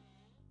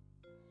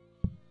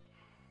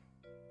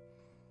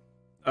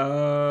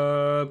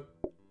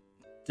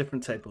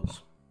 Different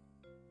tables.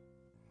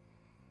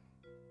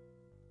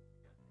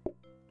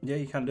 Yeah,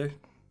 you can do.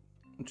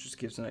 It just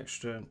gives an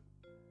extra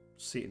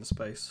seating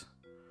space.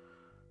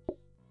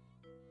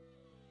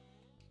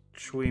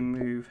 Should we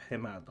move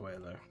him out of the way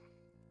though?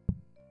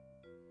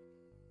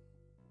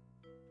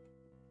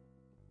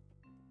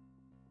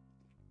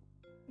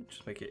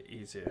 Just make it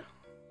easier.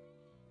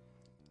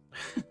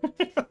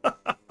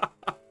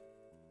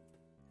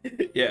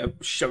 Yeah,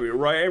 shove it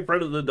right in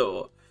front of the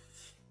door.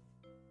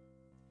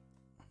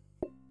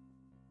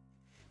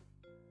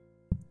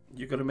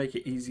 You've got to make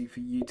it easy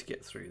for you to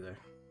get through though.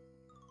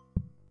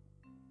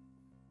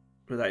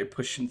 Without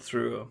pushing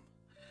through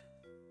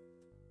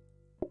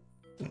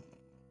them.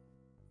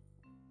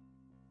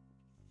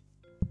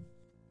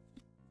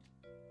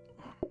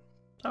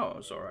 Oh, it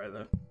was alright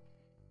then.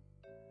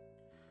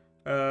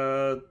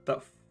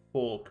 That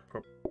fork.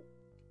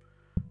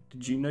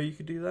 Did you know you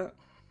could do that?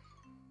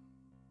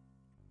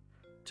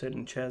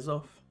 Turning chairs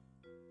off.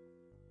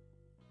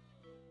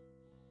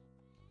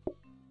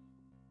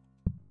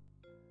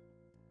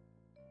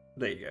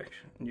 There you go.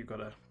 And you've got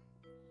to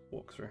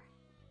walk through.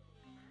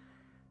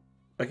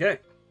 Okay.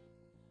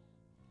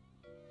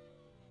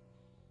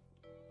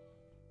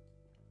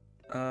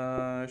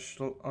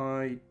 Shall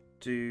I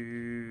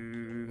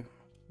do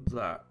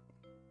that?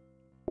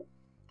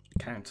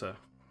 Counter.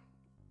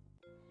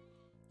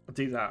 I'll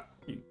do that.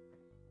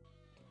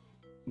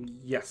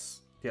 Yes.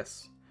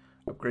 Yes.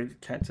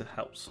 Upgraded counter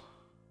helps.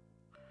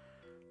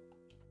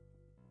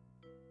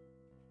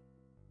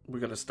 We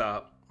gotta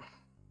start.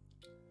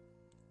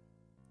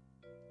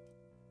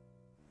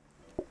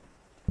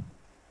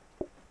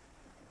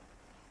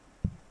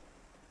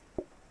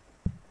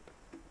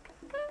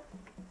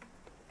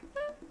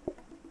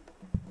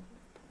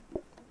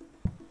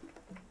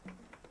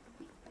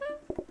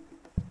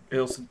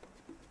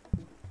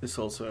 This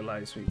also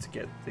allows me to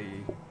get the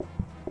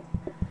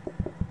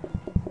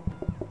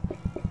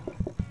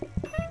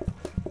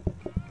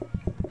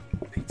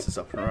pizzas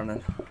up and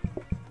running.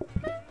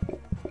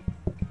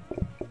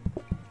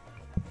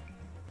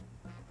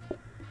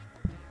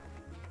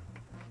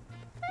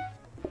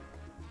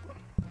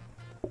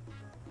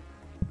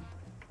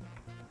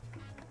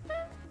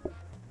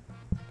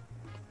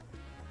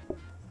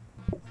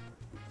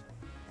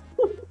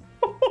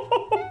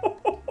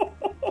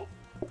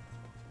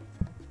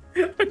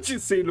 I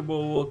just seen them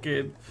all walk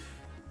in.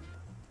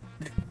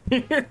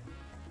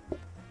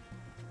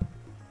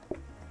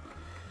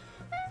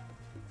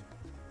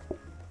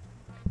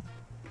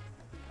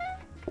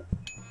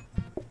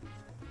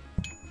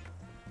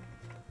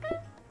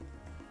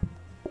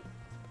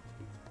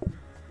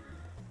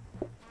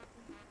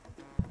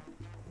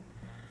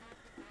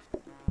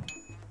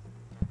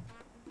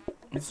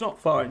 It's not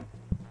fine.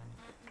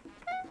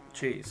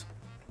 Cheese.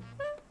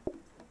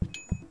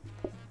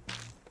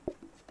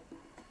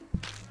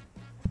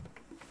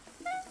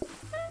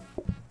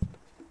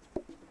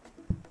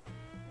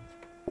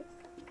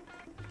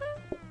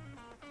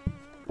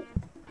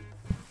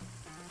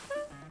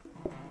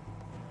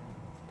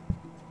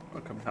 I'll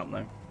come help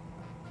now.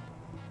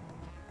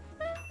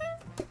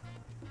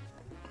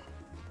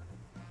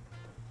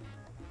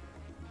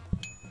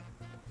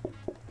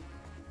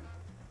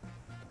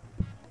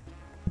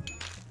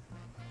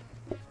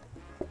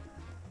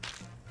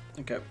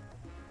 Okay.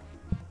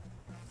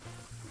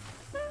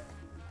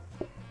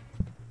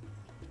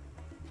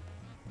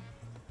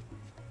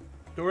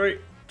 Dory,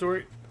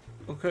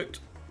 all cooked.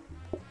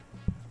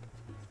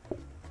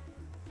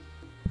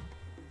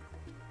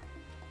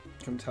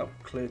 Come to help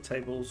clear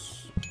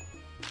tables.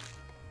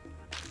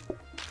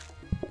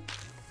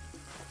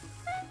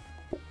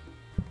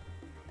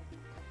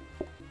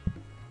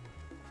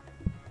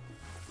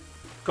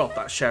 God,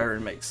 that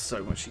sharing makes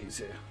so much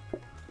easier.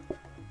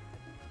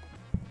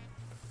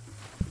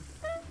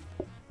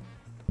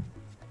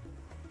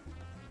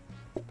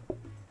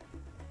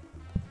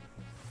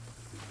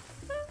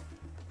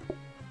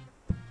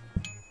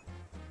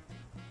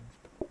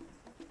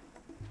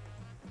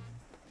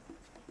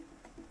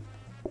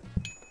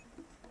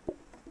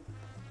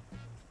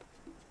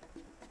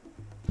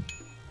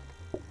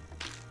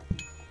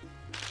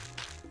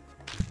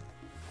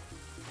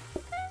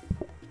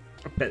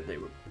 I bet they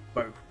would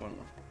both want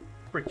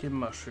a freaking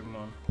mushroom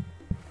one.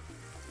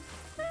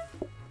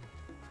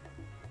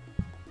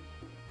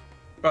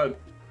 Oh,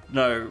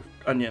 no,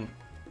 onion.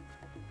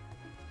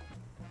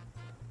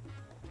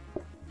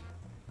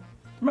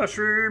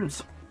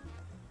 Mushrooms!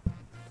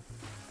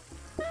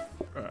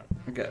 Right,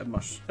 I get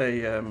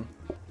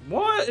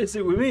what is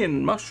it with me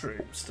and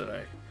mushrooms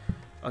today?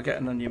 I'll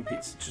get an onion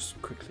pizza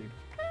just quickly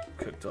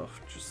cooked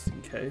off, just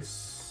in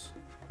case.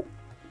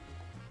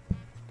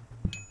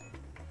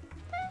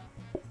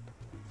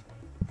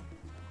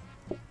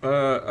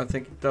 I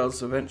think it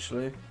does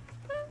eventually.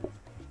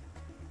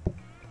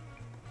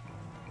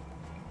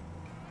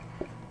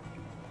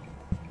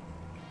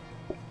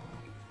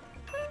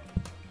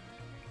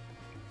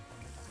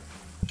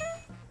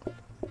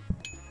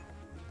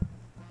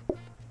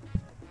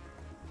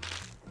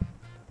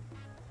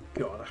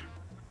 God,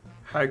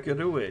 how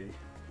good are we?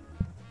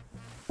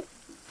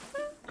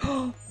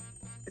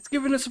 It's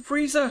giving us a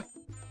freezer!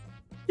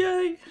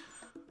 Yay!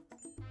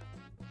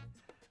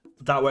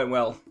 That went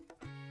well.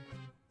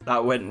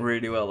 That went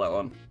really well, that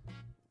one.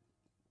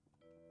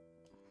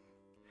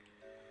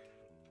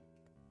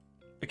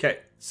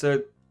 Okay,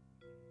 so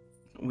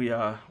we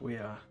are.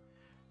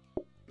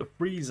 The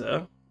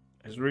freezer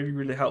is really,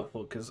 really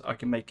helpful because I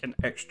can make an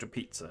extra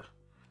pizza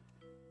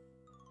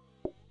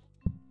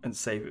and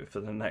save it for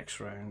the next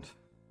round.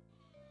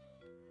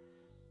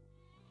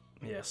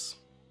 Yes.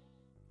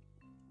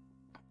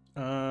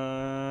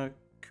 Can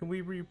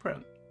we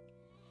reprint?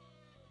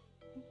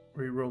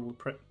 Reroll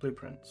the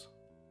blueprints.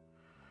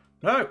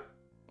 No!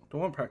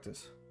 Don't want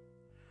practice.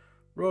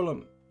 Roll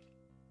them.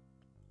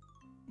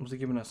 What's he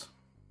giving us?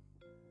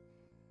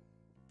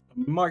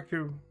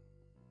 Micro...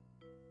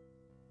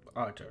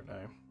 I don't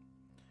know.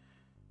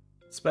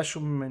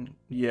 Special menu...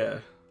 Yeah.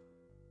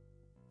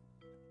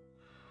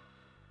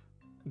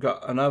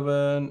 Got an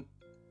oven.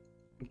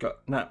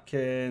 Got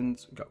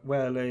napkins. Got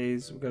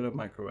wellies. We've got a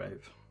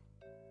microwave.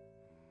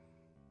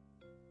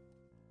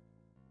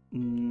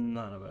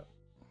 None of it.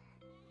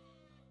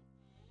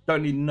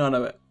 Don't need none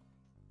of it.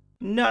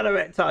 None of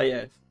it, tell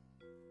you.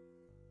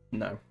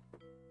 No.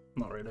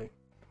 Not really.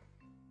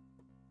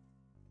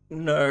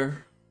 No.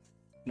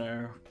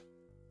 No.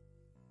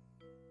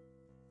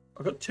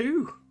 I've got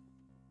two.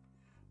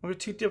 I've got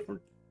two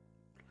different...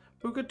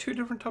 We've got two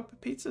different type of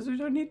pizzas. We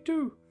don't need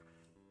two.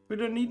 We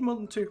don't need more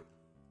than two.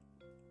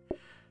 The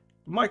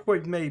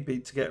microwave may be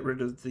to get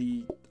rid of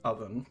the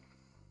oven.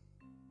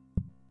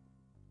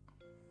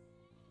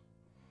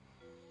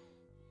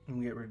 And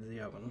we get rid of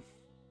the oven.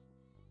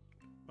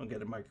 I'll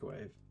get a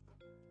microwave.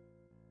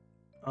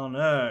 Oh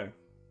no.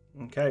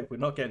 Okay, we're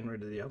not getting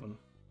rid of the oven.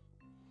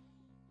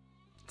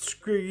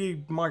 Screw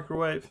you,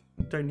 microwave.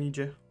 Don't need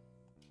you.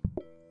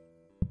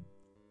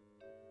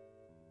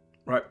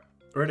 Right,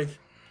 ready?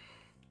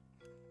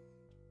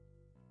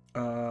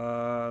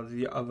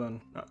 The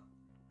oven.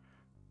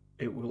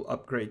 It will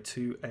upgrade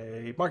to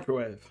a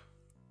microwave.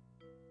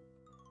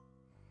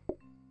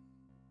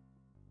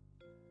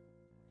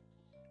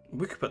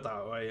 We could put that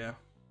away, yeah.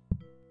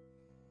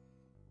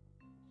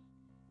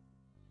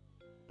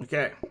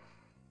 Okay.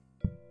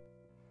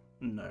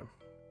 No.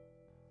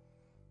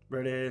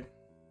 Ready?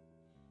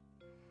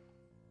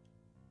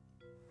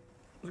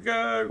 Let's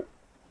go!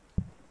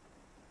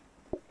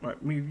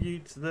 Right, move you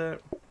to there.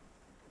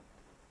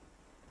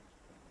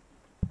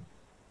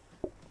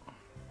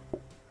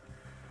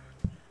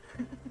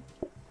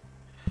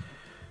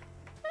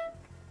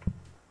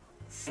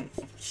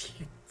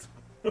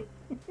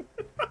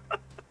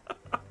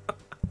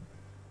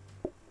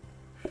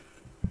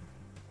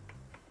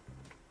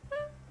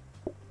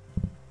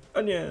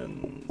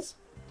 Onions.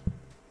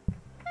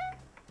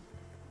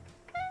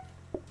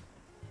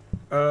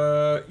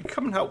 You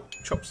come and help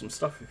chop some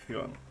stuff if you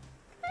want.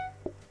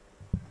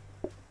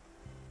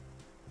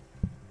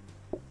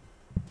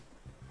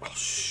 Oh,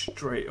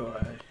 straight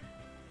away.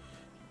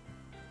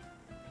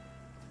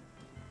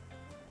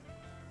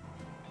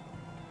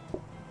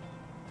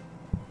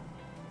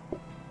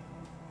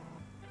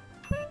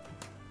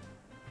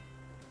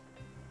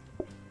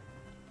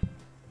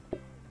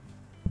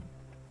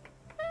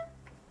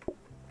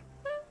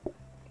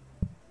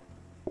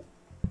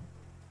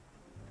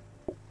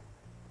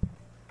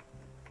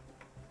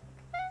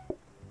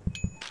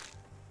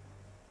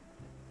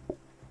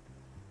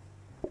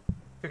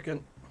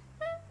 Cooking.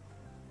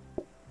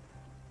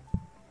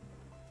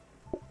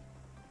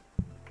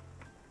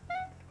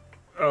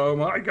 Oh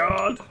my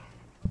god!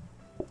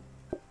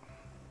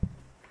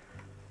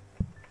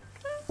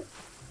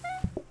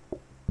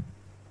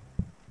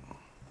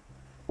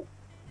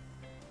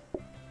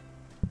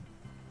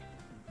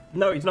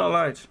 No, he's not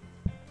allowed.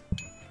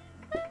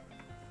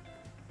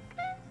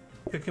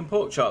 Cooking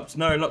pork chops?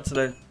 No, not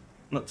today.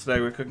 Not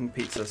today, we're cooking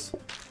pizzas.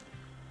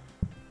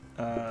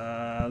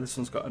 This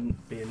one's got to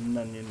be an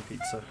onion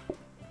pizza.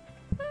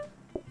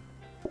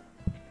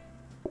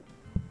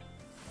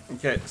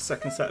 Okay, the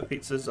second set of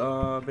pizzas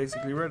are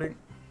basically ready.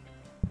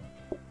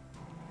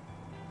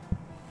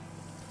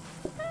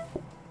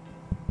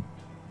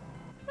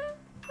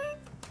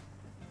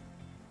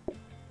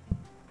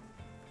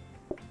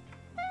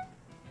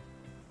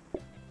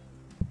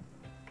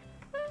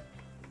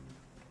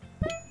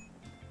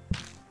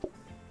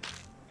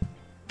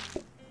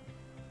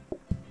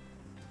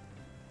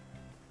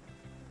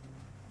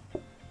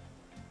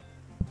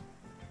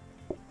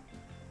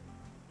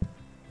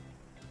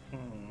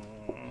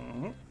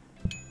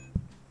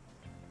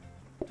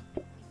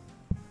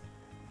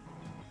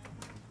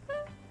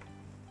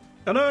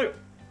 Oh no!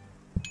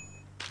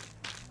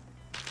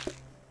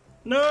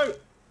 No!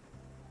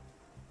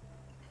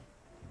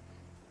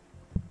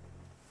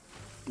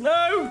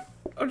 No!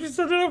 I've just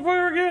set it on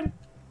fire again!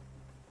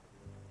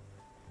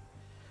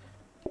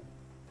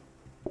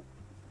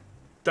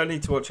 Don't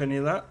need to watch any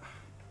of that.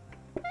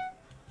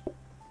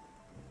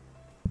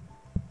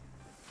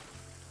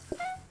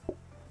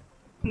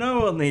 No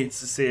one needs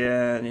to see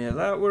any of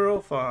that, we're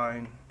all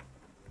fine.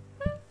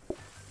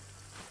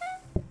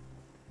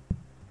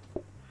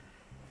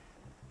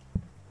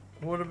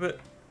 What a bit...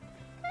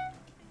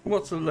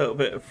 What's a little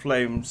bit of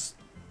flames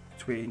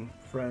between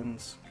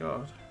friends?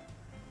 God.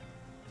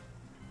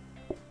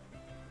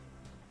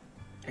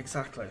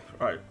 Exactly.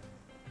 Right.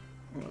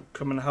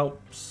 Come and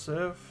help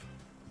serve.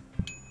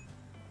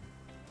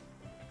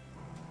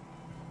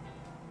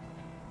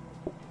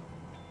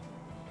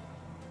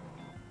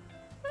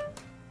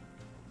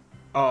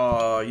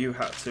 Oh, you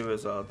had to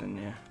as well, didn't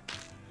you?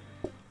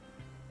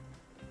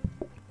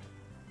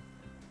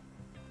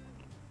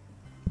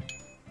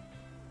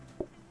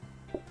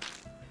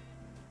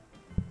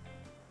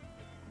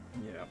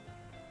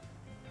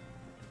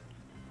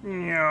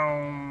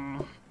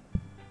 Meow.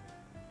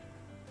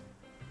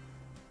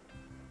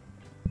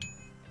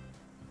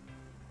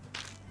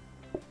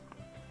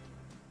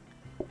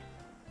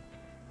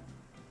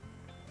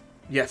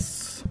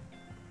 Yes.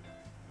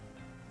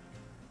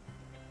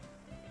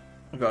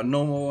 I got a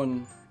normal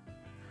one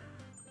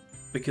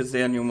because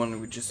the onion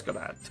one we just got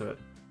to add to it.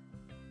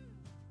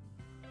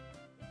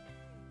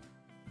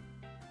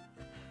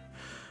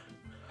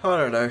 I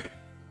don't know.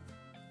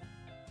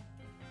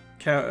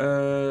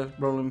 Counter,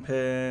 rolling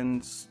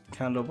pins,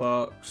 candle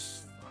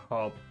box,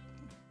 hob.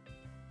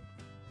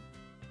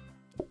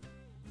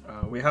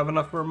 We have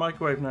enough for a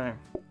microwave now.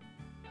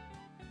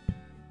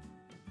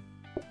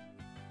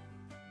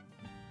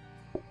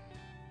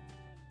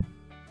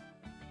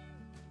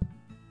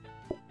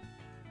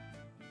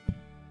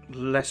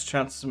 Less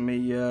chance of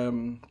me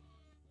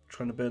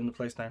trying to burn the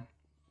place down.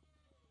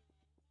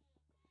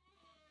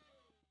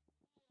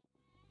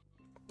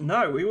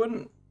 No, we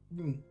wouldn't.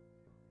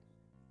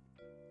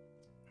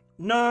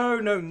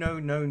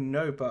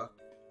 No, Buck.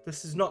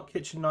 This is not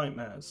Kitchen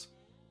Nightmares.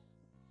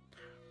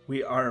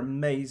 We are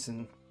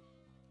amazing.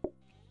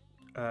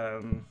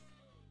 No.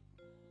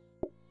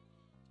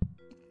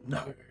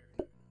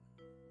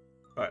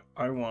 Right,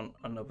 I want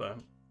another.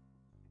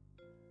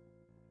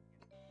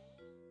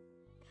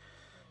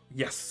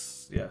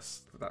 Yes,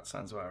 that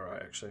sounds about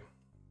right, actually.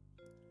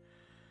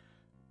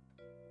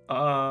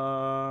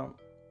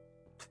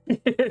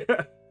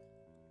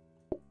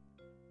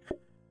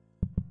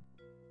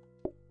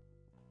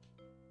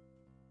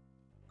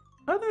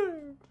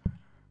 Hello.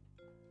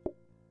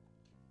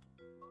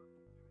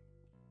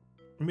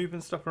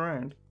 Moving stuff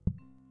around.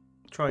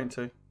 Trying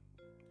to.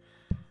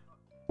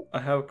 I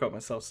have got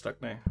myself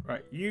stuck now.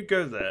 Right, you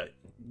go there.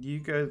 You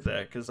go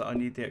there, because I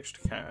need the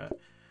extra carrot.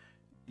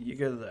 You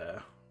go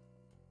there.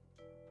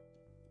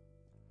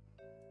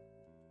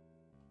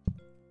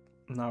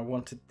 No, I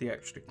wanted the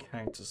extra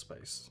counter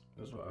space,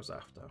 is what I was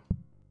after.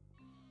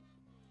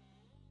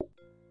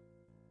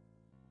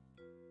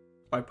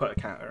 I put a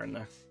counter in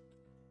there.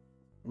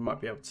 We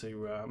might be able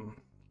to,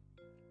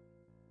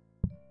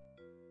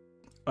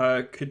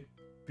 could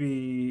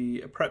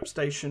be a prep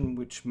station,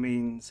 which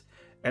means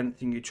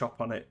anything you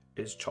chop on it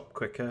is chopped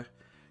quicker.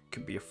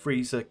 Could be a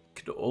freezer.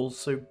 Could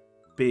also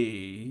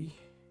be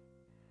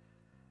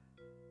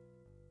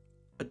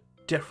a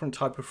different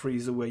type of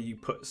freezer where you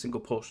put single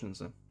portions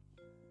in.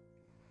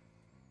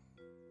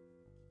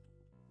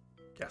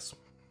 Yes.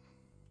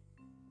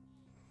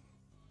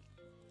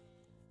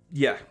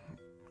 Yeah,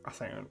 I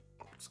think it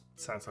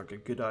sounds like a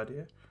good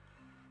idea.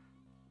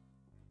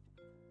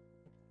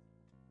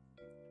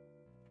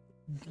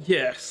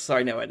 Yes,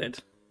 I know I did.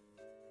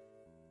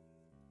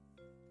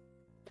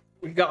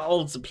 We got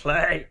all to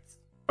play.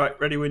 Right,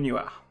 ready when you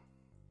are.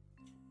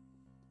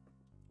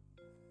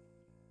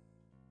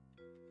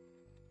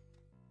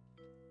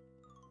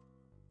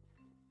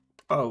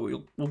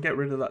 Oh, we'll get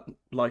rid of that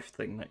life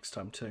thing next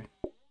time too.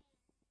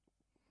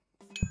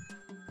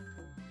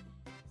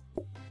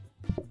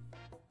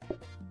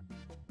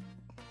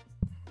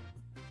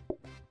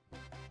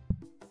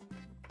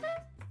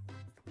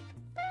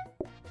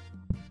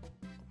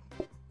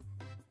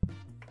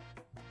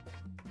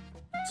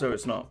 So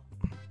it's not.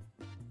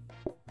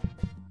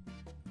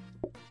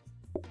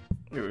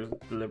 It was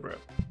deliberate.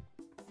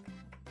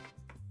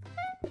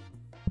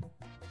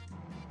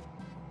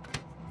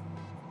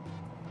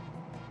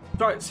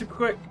 Right, super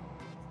quick.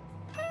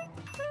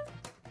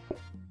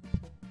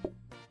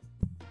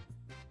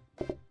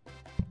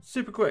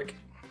 Super quick.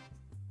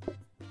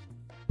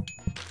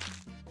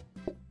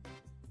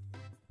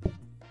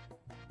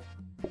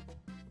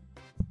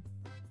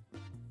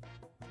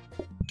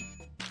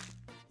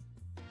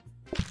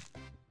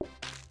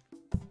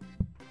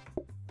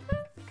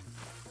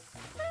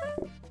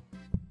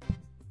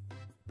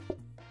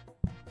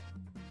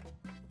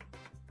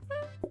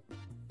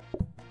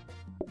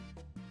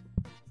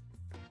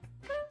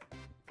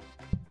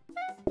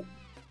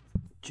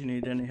 Do you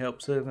need any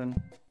help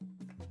serving?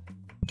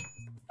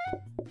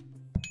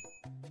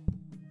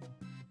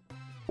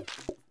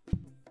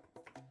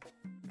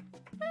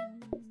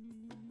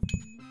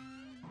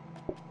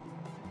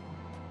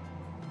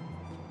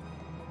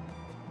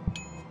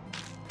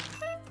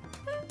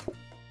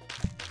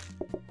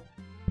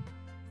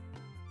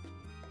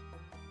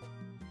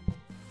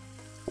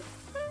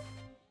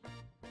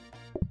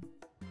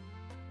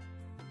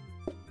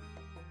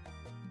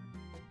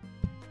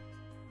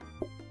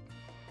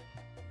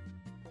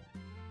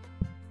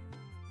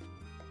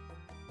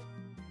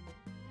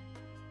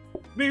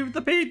 Move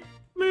the plate!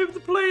 Move the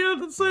plate out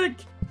of the sink!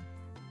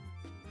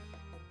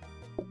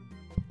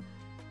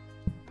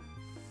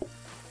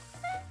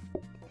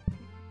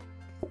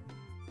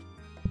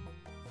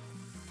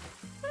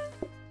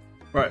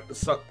 Right,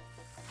 so...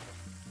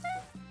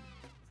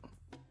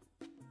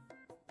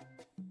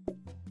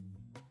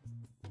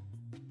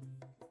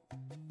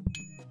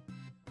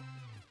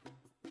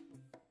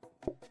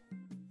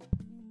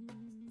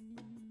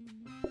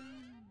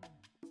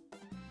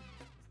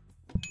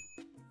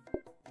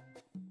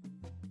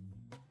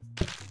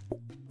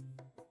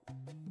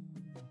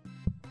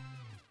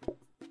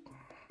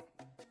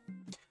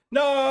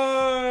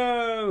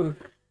 No!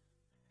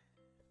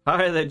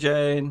 Hi there,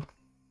 Jane.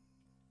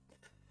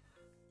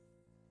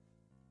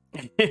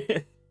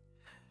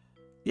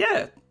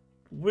 Yeah,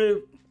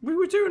 we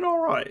were doing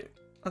all right.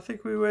 I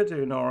think we were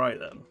doing all right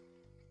then.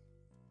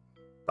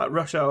 That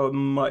rush hour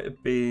might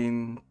have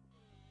been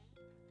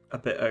a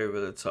bit over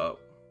the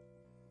top.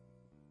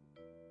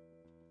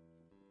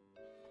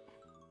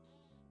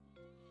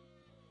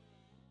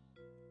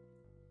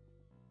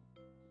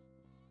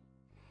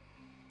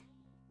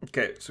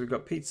 Okay, so we've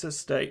got pizza,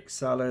 steak,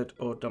 salad,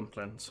 or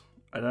dumplings.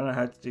 I don't know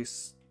how to do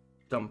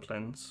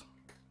dumplings.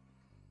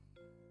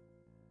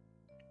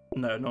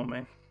 No, not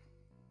me.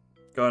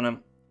 Go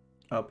on,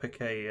 I'll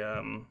pick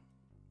a,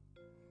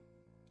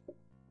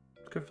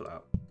 go for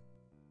that.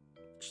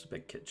 Just a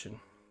big kitchen.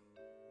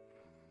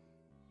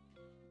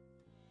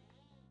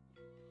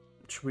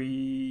 Should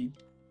we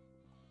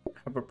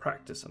have a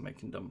practice at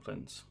making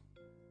dumplings?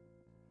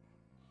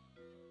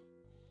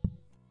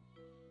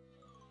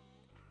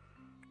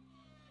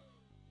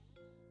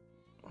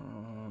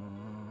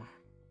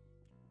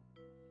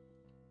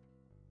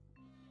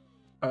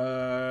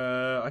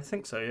 I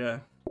think so, yeah.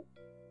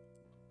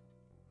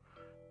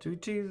 Do we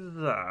do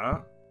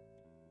that?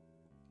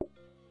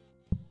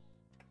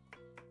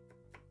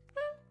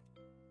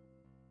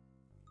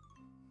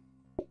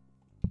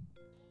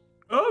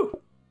 Oh!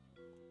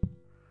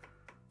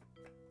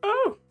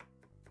 Oh!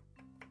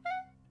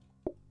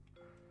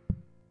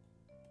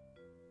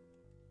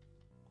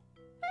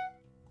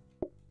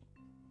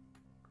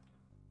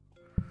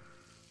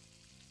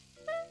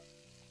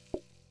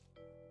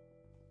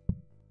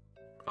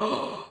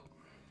 Oh!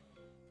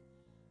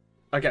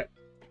 Okay.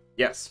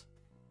 Yes.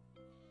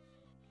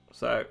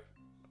 So,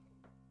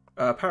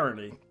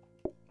 apparently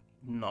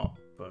not,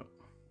 but...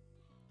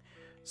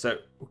 So,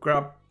 we'll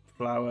grab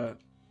flour,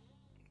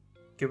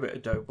 give it a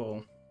dough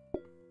ball,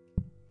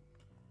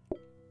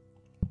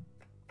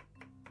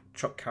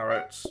 chop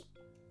carrots,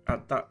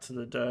 add that to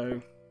the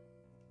dough,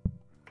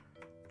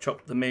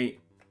 chop the meat,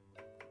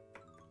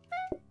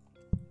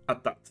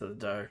 add that to the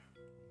dough,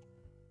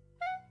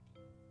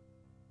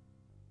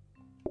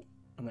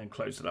 and then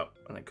close it up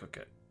and then cook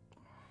it.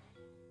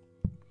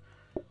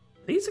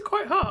 These are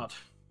quite hard.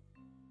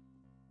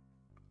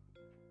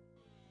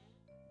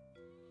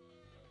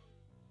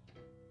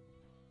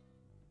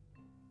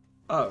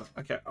 Oh,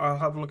 okay. I'll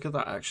have a look at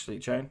that actually,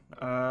 Jane.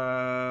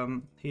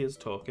 He is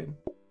talking.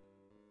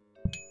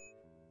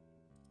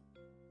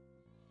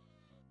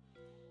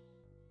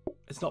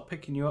 It's not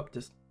picking you up.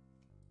 Just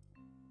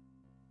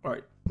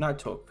right now.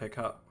 Talk. Pick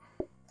up.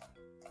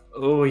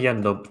 Oh, you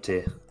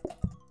numpty.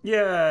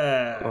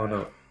 Yeah. Oh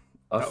no,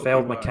 I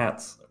failed my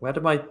cats. Where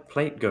did my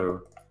plate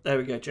go? There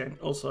we go, Jane.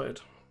 All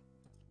sorted.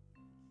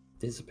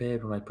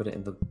 Disappeared when I put it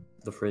in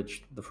the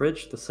fridge. The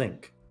fridge? The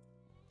sink?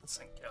 The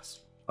sink, yes.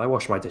 I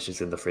wash my dishes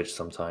in the fridge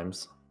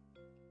sometimes.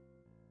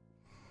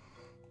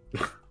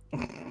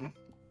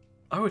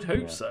 I would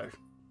hope so.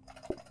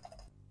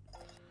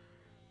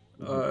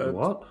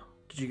 What?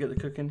 Did you get the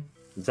cooking?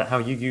 Is that how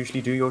you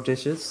usually do your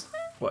dishes?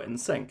 What, in the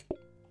sink?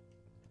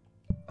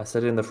 I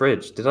said in the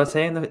fridge. Did I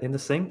say in the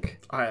sink?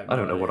 I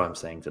don't know what I'm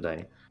saying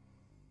today.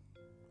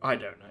 I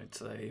don't know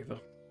today either.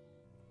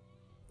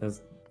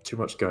 There's too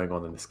much going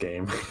on in this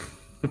game.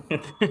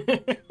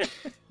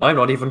 I'm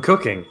not even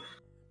cooking.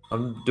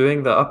 I'm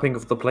doing the upping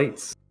of the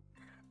plates.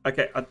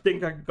 Okay, I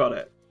think I got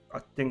it.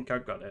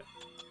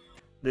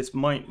 This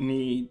might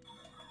need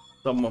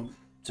someone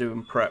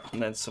doing prep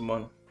and then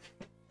someone...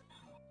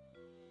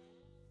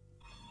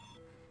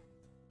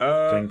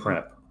 Doing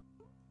prep.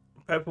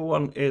 Purple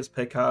one is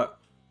pick out,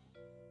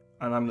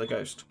 and I'm the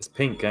ghost. It's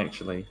pink,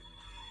 actually.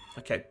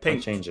 Okay, pink.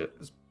 I'll change it.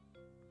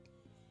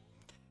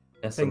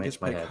 Pink is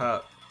pick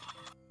out.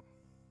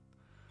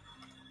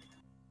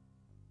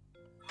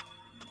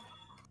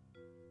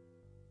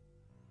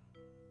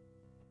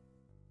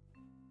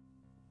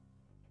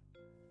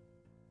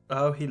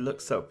 Oh, he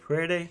looks so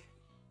pretty.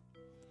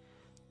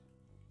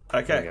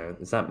 Okay. There we go.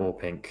 Is that more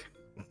pink?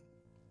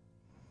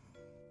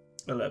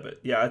 A little bit.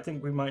 Yeah, I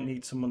think we might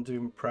need someone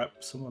doing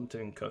prep, someone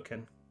doing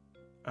cooking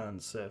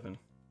and serving.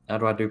 How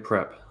do I do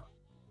prep?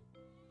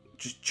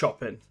 Just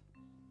chopping.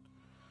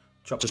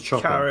 Just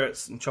chopping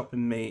carrots and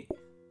chopping meat.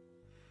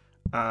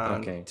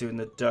 And doing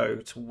the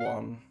dough to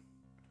one.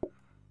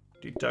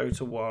 Do dough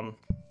to one.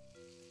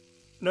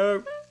 No.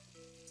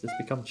 Does this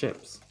become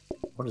chips?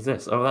 What is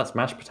this? Oh, that's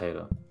mashed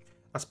potato.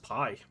 That's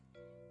pie.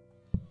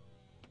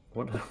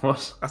 What?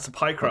 That's a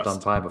pie crust. I've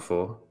done pie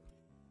before.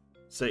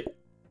 See,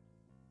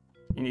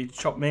 you need to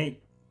chop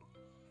meat.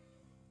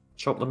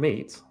 Chop the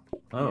meat?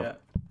 Oh. Yeah.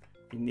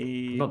 You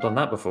need... I've not done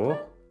that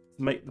before.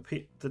 Make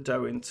the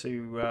dough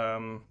into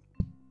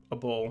a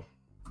ball.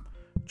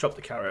 Chop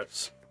the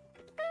carrots.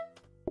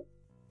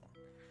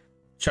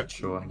 Chuck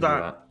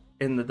that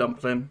in the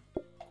dumpling.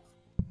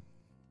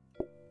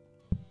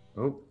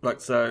 Oh.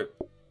 Like so.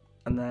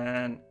 And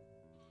then...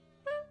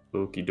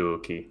 Okie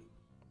dokie.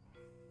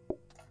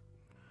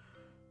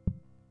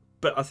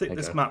 But I think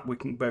this map we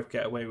can both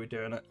get away with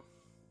doing it.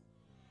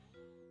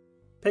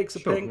 Pigs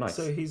are pink, nice.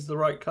 So he's the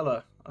right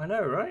colour. I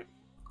know, right?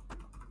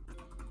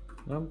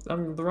 I'm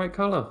the right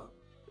colour.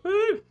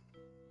 Woo!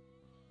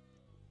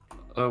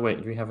 Oh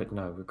wait, do we have it?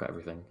 No, we've got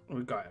everything.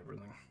 We've got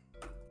everything.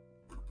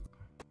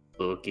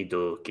 Okie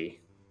dokie.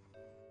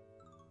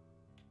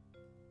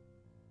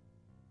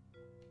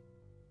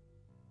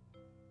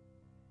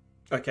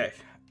 Okay,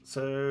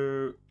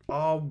 so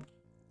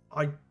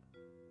I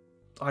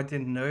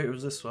didn't know it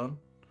was this one.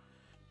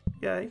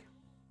 Yay!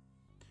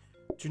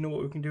 Do you know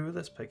what we can do with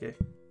this, Piggy?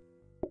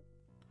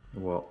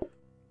 What?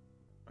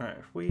 Alright,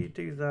 if we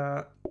do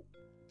that,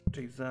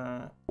 do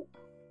that,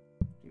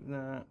 do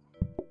that,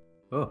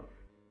 Oh.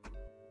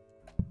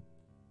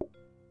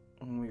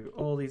 and move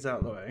all these out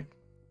of the way.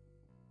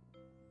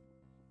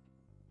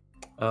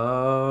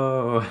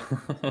 Oh.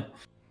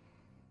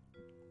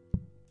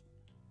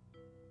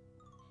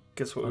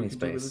 Guess what Funny we can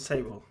do with the space.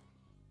 table?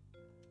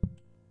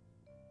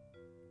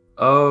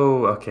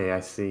 Oh, okay,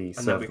 I see.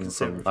 And then we Serve can them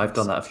sit from... with I've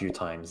done this. that a few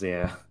times,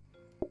 yeah.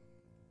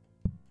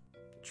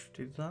 Should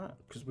we do that?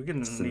 Because we're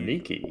going to need...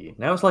 Sneaky.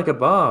 Now it's like a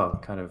bar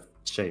kind of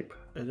shape.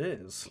 It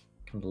is.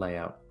 Kind of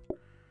layout.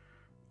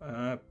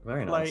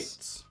 Very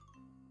Plates.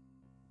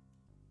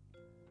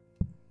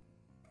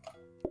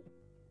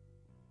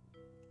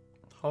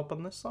 Hob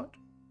on this side?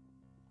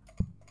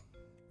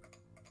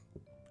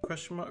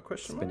 Question mark,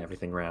 question Spin mark?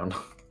 everything round.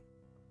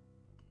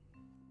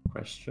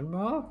 Question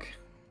mark?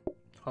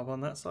 Hob on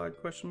that side,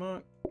 question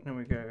mark? There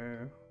we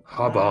go.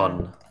 Hob There.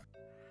 on.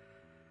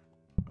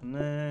 And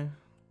there.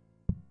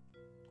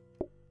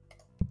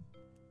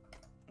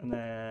 And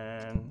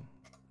then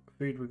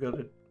food we got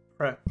to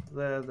prep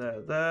there,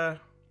 there, there.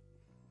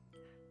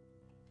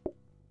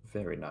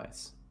 Very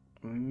nice.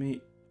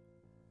 Meat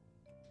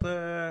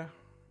there.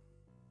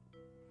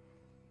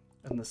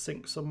 And the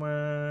sink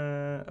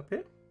somewhere up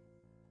here.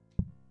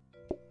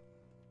 What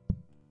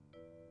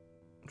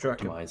do you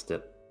reckon? Optimized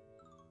it.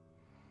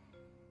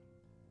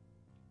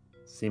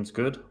 Seems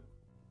good.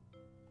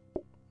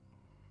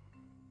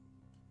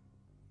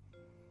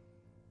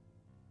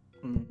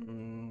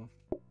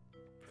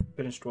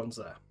 Finished ones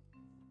there.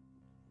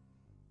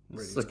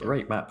 Really This is a good.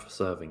 great map for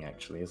serving,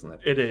 actually, isn't it?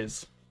 It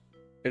is.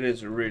 It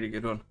is a really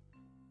good one.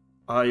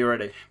 Are you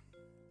ready?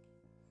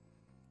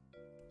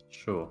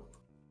 Sure.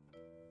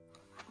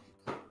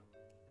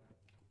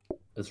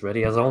 As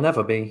ready as I'll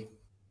never be.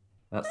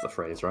 That's the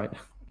phrase, right?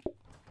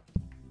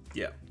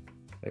 Yeah.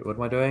 Wait, what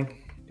am I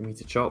doing? Do me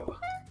to chop?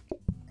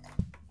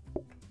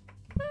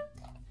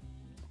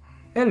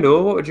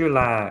 Hello, what would you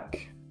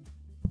like?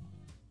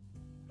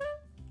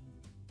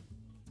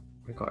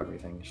 We got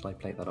everything. Shall I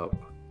plate that up?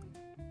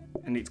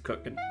 It needs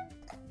cooking.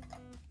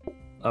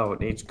 Oh, it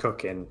needs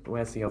cooking.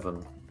 Where's the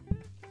oven?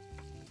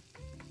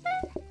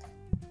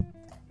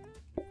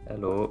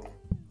 Hello.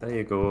 There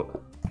you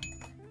go.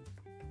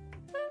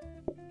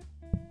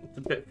 It's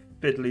a bit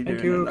fiddly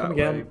Thank doing you, it that come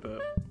way, again.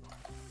 but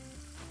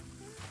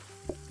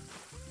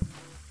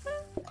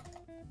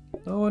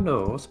Oh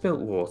no, spilt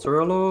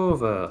water all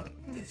over.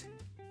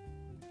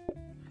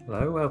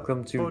 Hello,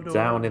 welcome to Oh, no.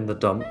 Down in the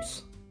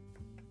Dumps.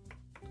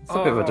 It's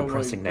a bit of a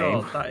depressing my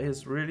name. God, that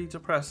is really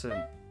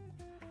depressing.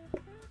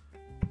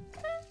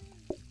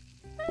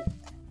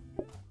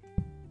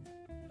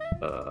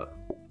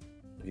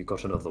 Have you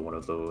got another one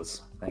of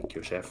those? Thank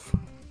you, chef.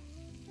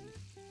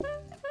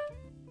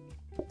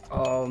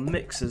 Oh,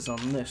 mixes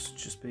on this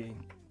just be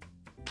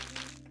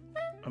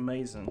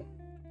amazing.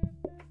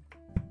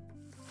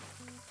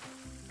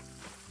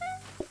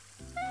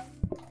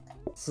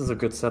 This is a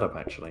good setup,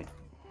 actually.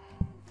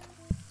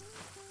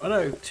 I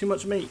know, too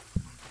much meat.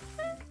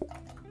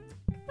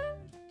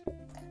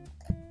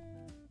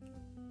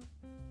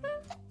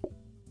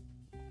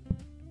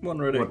 One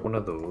ready. Want one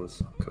of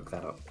those. Cook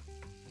that up.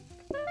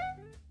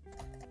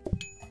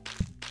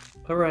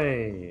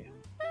 Hooray!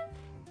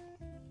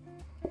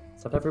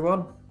 Is that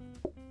everyone?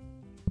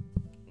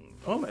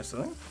 Almost,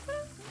 I think.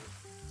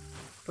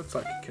 Looks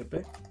like it could be.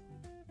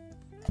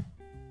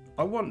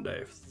 I wonder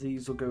if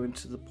these will go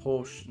into the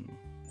portion.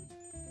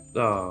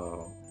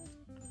 Oh.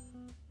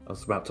 I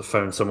was about to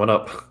phone someone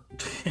up.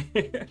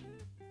 We've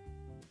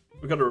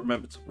got to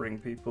remember to bring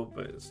people,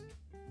 but it's...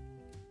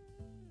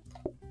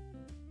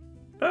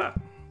 Ah!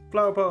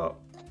 Flower pot!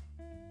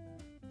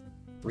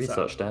 What's that?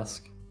 Research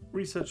desk.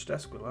 Research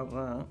desk will have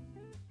that.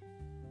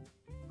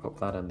 Pop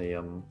that in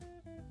the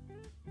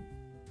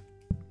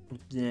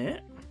Yeah.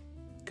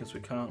 Because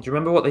we can't... Do you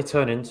remember what they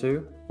turn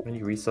into when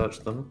you research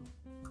them?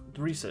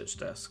 The research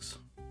desks.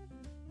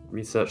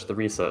 Research the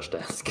research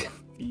desk.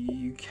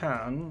 You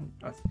can.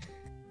 I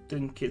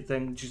think it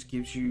then just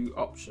gives you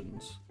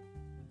options.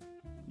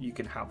 You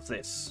can have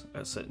this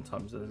at certain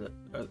times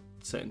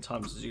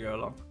as you go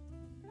along.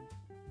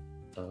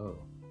 Oh.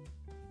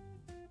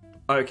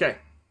 Okay.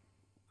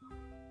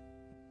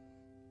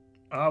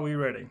 Are we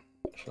ready?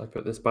 Shall I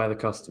put this by the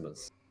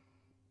customers?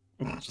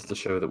 Just to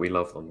show that we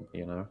love them,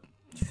 you know?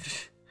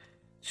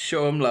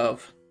 Show 'em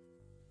love.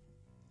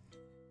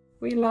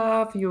 We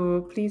love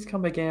you. Please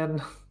come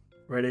again.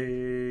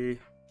 Ready.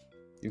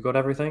 You got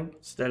everything?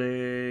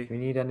 Steady. Do we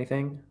need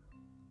anything?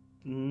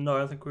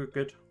 No, I think we're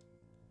good.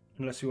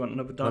 Unless you want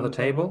another dining Another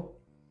table?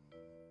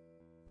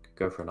 Could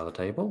go for another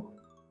table.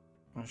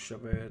 I'll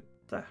shove it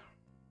there.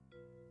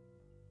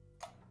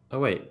 Oh,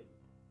 wait.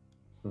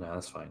 No,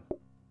 that's fine.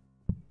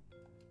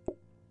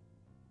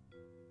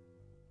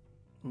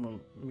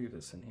 We'll move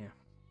this in here.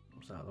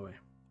 It's out of the way.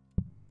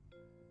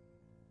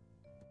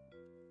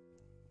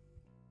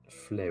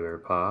 Flower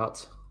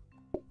part.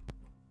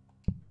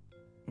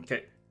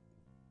 Okay.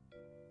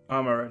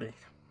 I'm ready.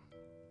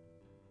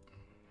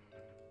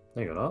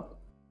 No, you're not.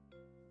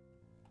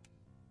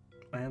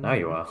 I am Now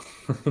you are.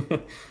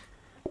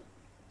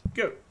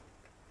 Go.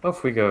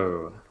 Off we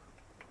go.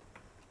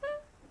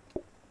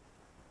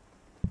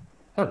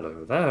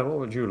 Hello there, what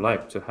would you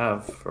like to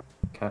have for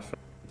a cafe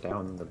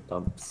down the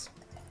dumps?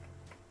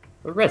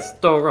 A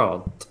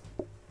restaurant!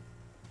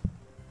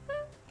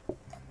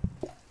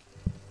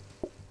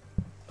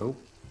 Oh.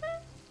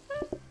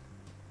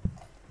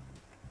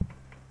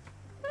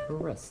 A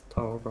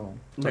restaurant.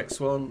 Next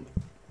one,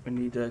 we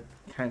need a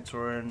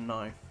counter and a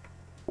knife.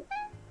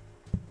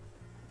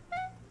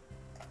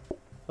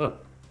 Oh,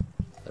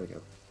 there we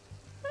go.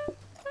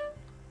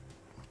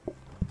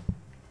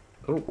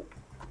 Oh,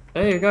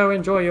 there you go,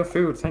 enjoy your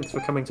food. Thanks for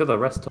coming to the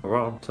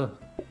restaurant.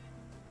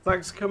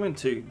 Thanks for coming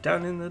to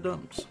Down in the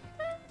Dumps.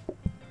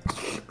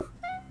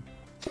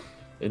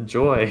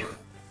 Enjoy.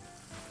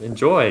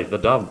 Enjoy the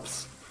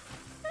dumps.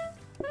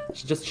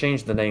 Should just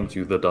change the name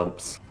to the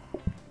dumps.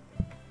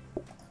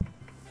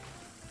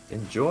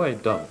 Enjoy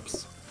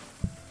dumps.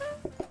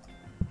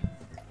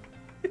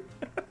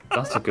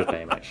 That's a good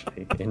name,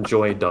 actually.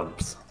 Enjoy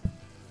dumps.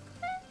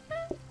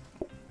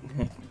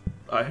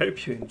 I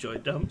hope you enjoy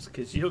dumps,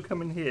 because you're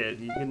coming here.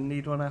 You're going to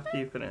need one after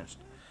you've finished.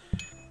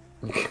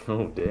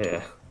 Oh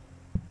dear.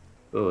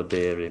 Oh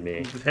dearie me.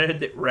 We've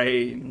heard it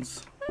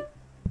rains.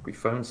 We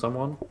phone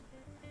someone?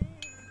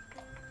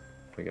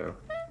 Here we go.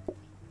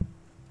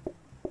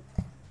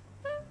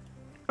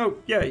 Oh,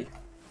 yay.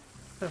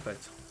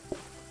 Perfect.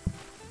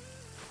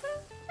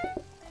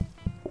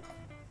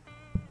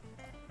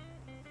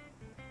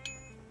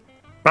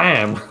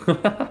 BAM!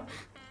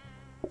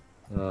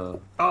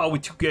 Oh, we're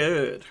too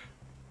good.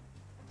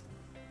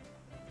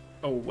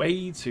 Oh,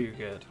 way too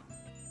good.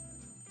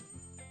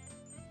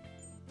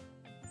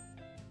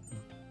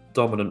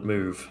 Dominant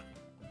move.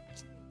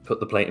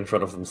 Put the plate in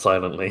front of them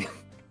silently.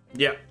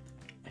 Yeah.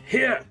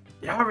 Here,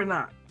 you're having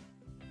that.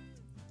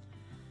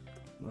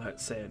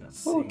 Without saying a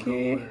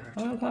single word.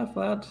 I'll have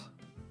that.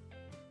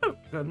 Oh,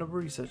 got another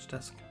research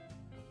desk.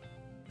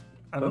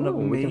 And Oh, another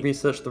we meat. can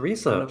research the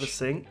Another research.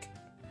 sink.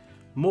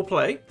 More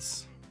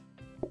plates.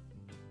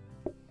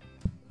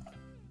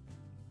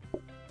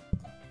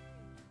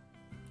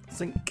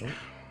 Sink.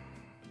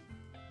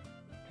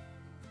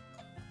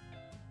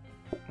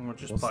 And we'll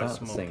just What's buy that?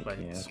 some more Sink.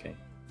 plates. Yeah, okay.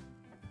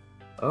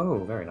 Oh,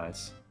 very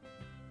nice.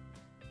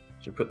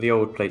 Should put the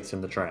old plates in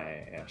the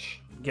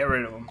trash. Get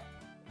rid of them.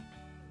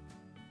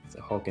 It's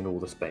hogging all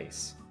the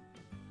space.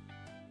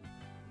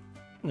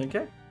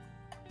 Okay.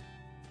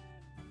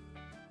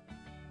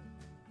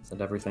 Is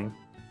that everything?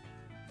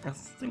 I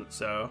think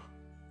so.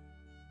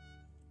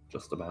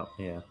 Just about,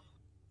 yeah.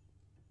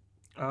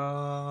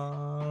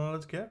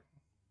 Let's go.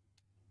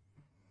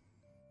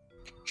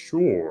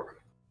 Sure.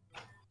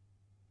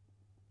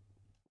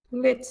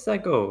 Let's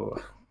go.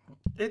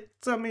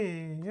 It's a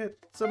me.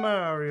 It's a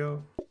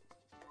Mario.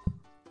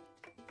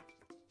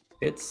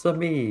 It's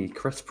me,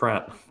 Chris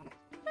Pratt.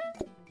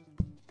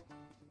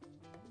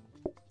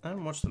 I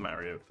haven't watched the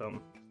Mario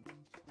film.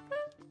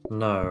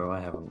 No, I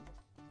haven't.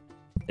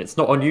 It's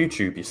not on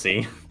YouTube, you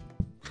see.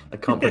 I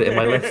can't put it in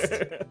my list.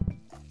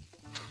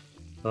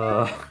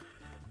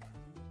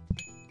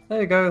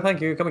 There you go,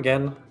 thank you, come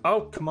again.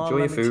 Oh, come on. Enjoy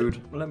your food.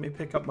 Let me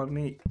pick up my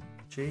meat.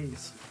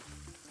 Jeez.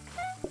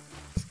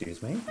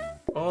 Excuse me?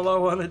 All I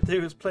want to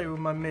do is play with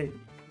my meat.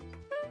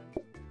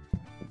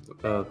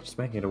 Just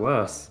making it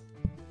worse.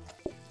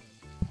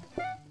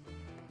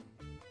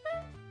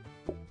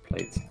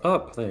 Plates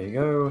up, there you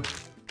go.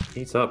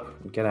 Eat up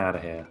and get out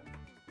of here.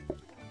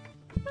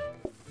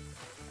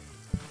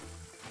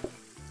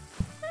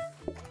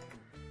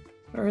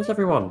 Where is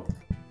everyone?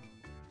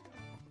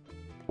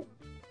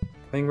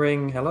 Ring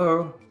ring,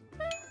 hello?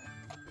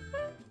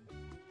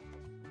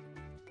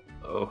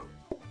 Oh.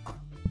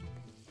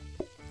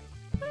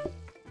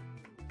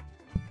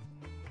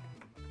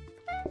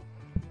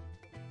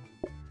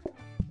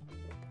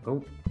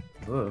 Oh,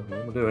 what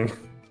am I doing?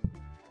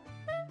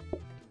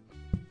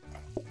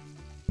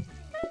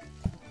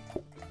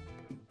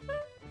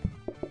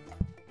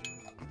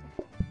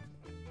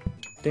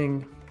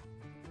 Ding.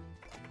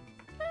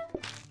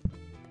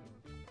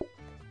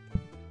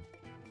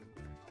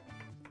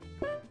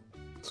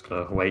 Just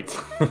gonna wait.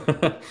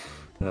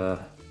 Oh,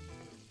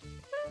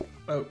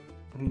 I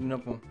need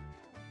another one.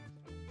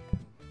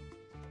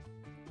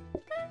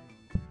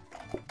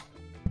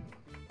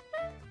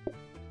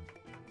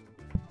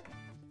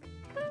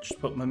 Just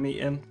put my meat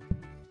in.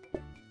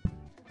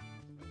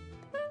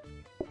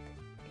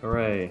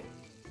 Hooray.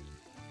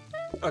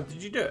 Oh,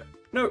 did you do it?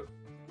 No.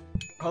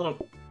 Hold on.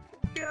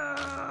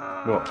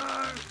 Yeah. What?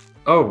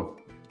 Oh!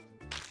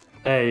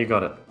 Hey, you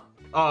got it.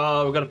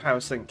 Oh, we've got a power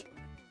sink.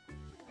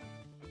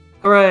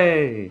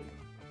 Hooray!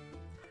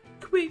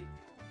 Can we...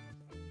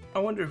 I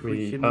wonder if we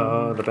We can...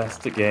 are the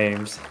best at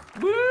games.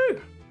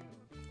 Woo!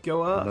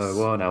 Go us. No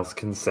one else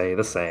can say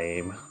the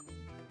same.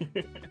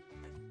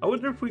 I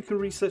wonder if we can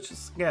research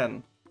this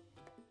again.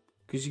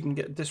 Because you can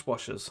get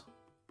dishwashers.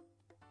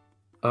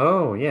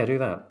 Oh, yeah, do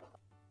that.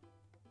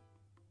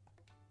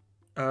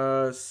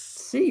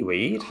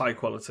 Seaweed? High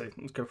quality.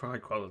 Let's go for high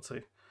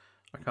quality.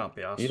 I can't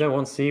be asked. You don't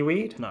want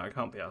seaweed? No, I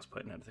can't be asked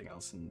putting anything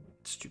else in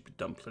stupid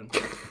dumpling.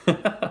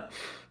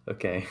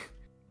 Okay.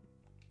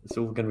 It's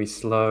all going to be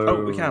slow.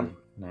 Oh, we can.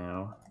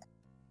 Now.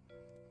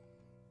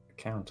 A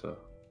counter.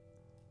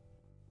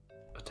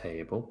 A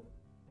table.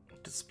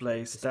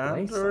 Display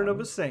stand or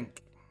another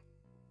sink?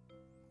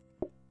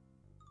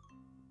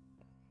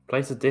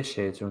 Place a dish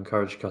here to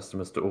encourage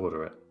customers to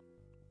order it.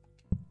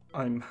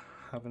 I'm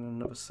having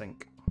another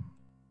sink.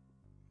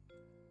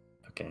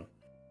 Okay.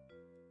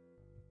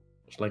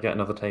 Shall I get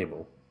another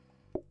table?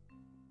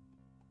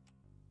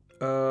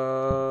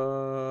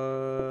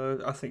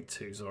 I think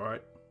 2's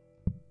alright.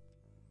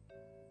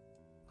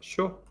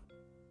 Sure.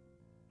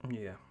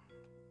 Yeah.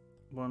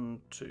 1,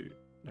 2,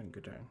 then go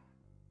down.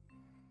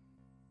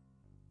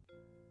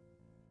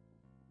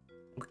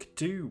 We could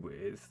do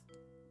with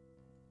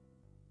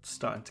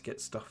starting to get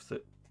stuff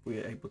that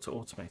we're able to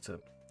automate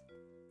it.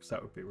 Because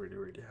that would be really,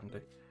 really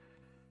handy.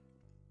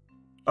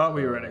 Are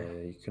we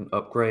ready? You can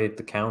upgrade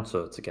the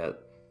counter to get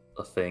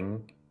a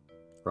thing,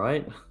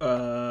 right?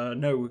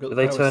 No, we've got Do the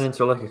they powers. turn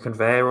into like a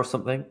conveyor or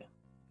something?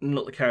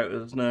 Not the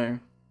counters, no.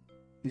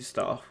 You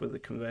start off with the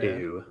conveyor.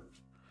 Ew.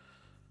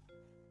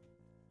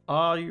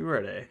 Are you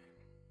ready?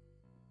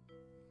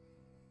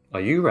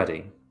 Are you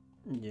ready?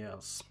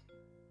 Yes.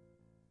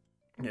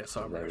 Yes,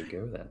 I'm There ready. we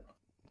go then.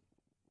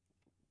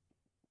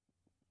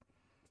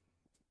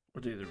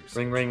 We'll do the research.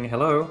 Ring ring,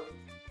 hello?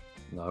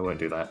 No, I won't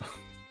do that.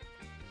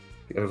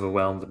 Be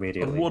overwhelmed A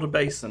immediately. water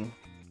basin.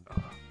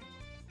 Oh,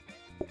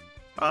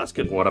 that's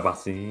good. Water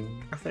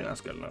basin. I think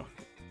that's good enough.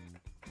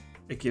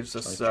 It gives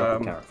us I'll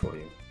chop a carrot for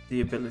you.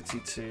 the ability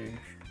to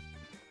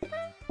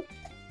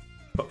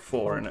put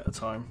 4 in at a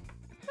time.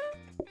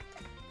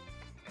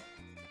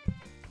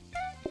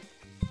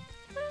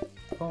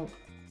 Oh.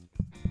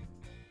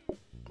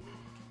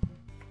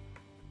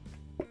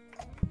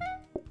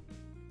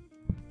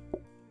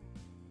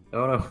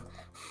 Oh no.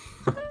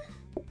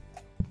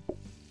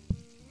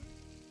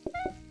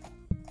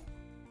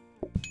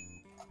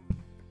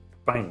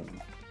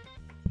 Bang.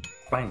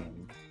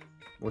 Bang.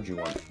 What do you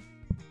want?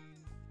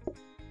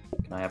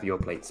 Can I have your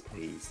plates,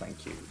 please?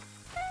 Thank you.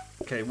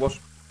 Okay, wash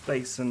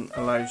basin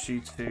allows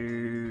you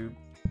to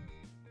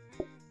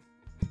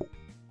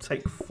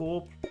take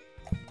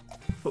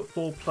put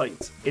 4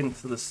 plates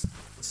into the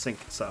sink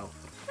itself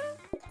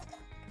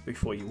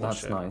before you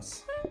wash That's it.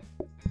 nice.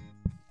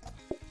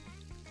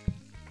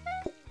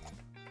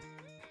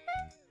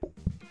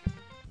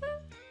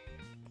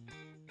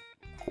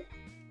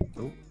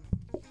 Oh.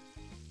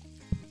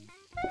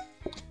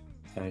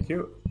 Thank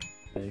you.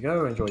 There you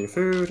go. Enjoy your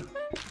food.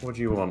 What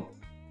do you want?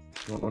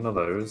 You want one of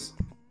those?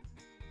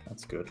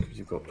 That's good because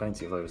you've got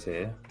plenty of those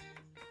here.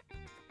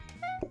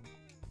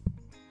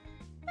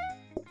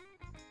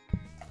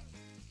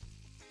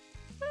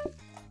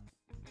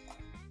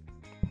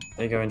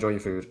 There you go. Enjoy your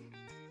food.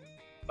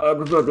 Blah,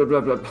 blah, blah,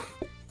 blah, blah.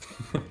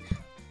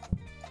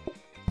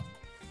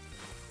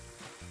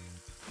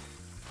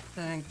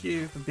 Thank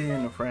you for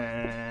being a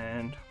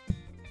friend.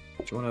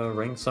 Do you want to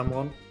ring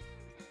someone?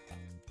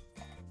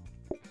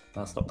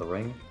 That's not the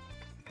ring.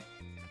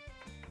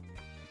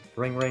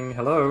 Ring, ring,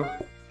 hello?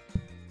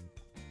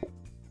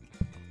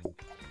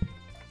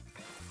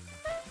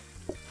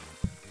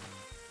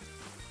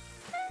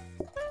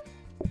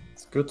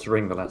 It's good to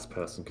ring the last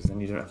person because then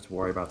you don't have to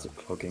worry about it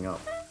clogging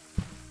up.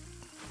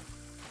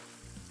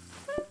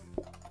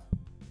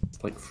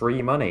 It's like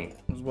free money.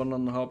 There's one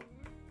on the hob.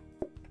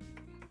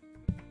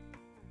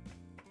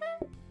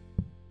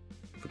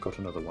 Forgot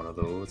another one of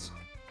those.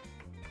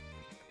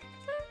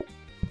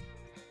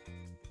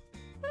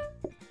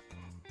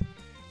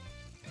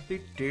 Have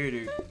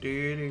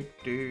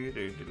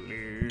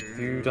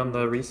you done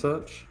the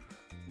research?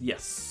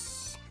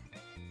 Yes.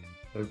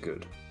 Oh,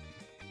 good.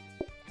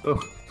 Oh,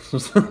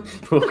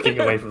 walking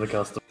away from the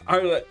customer. I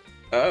was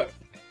like,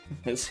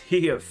 has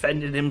he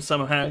offended him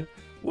somehow?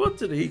 What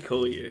did he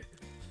call you?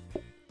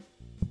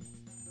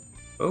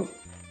 Oh.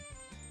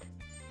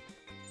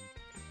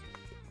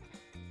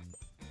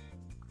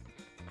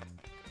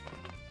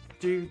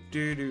 Do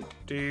do do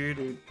do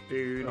do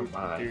do Oh,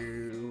 my.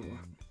 do.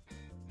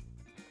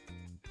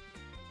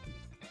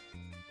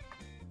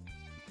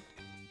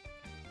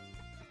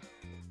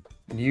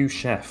 New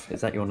chef, is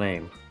that your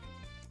name?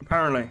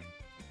 Apparently.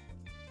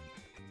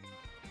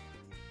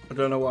 I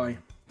don't know why.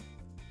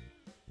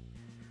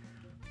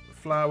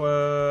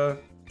 Flour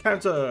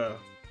counter.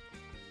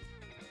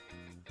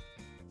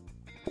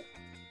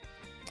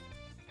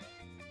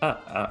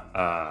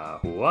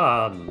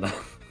 One.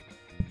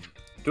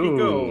 Two.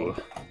 Go.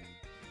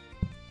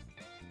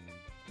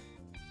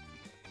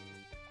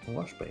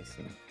 Wash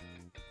basin.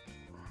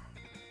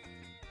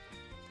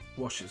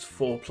 Washes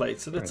 4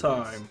 plates at a Very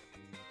nice. time.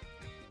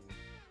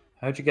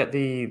 How'd you get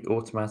the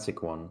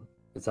automatic one?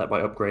 Is that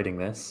by upgrading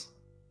this?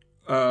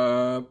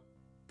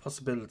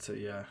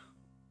 Possibility, yeah.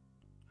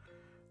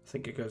 I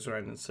think it goes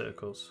around in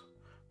circles.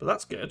 But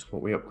that's good. What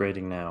are we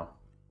upgrading now?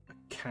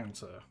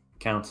 Counter.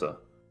 Counter.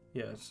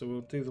 Yeah, so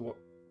we'll do the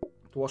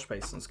wash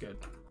basin's good.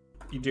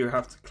 You do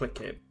have to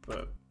click it,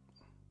 but...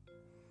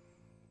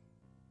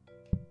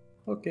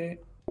 Okay.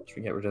 Should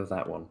we get rid of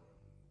that one?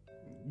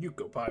 You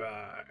go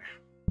bye-bye.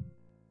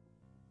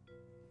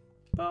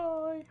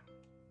 Bye.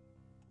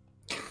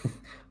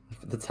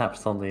 The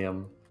taps on the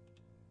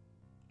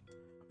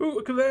Ooh,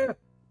 a conveyor!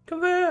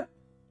 Conveyor!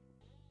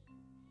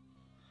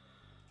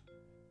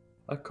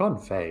 a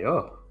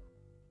conveyor.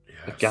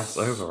 A gas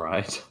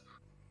override.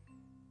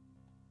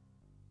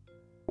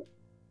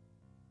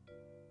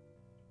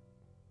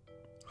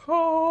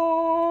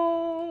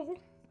 Oh.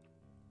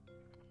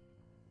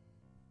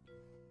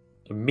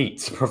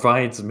 Meat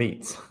provides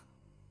meat.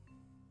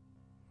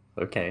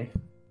 Okay.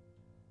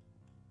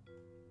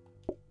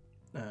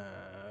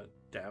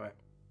 Damn it.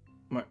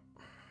 Right.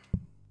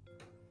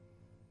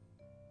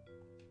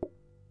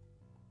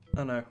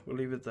 Oh no, we'll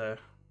leave it there.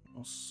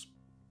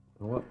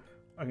 What?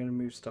 I'm gonna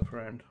move stuff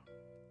around.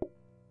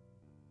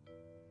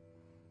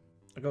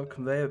 I got a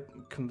conveyor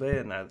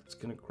now that's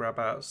gonna grab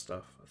out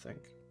stuff, I think.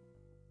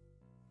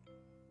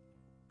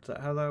 Is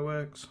that how that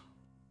works?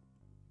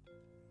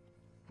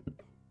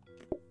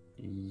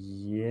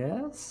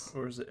 Yes?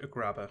 Or is it a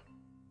grabber?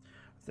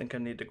 I think I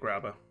need a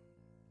grabber.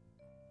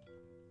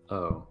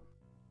 Oh.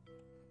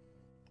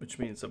 Which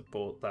means I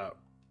bought that.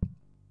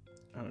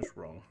 I was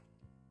wrong.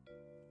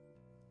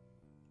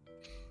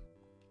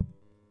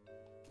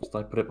 Just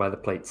I put it by the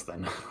plates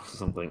then, or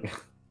something.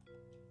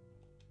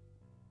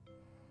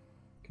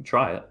 Can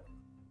try it.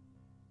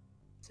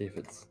 See if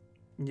it's...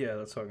 Yeah,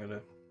 that's what I'm gonna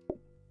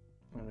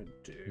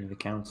do. Need a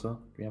counter? Do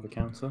we have a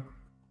counter?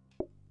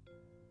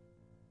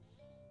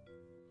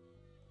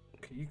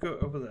 Okay, you go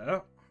over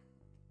there.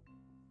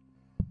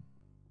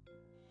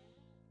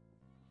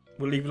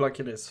 We'll leave it like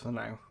it is for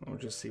now. We'll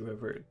just see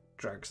whether it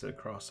drags it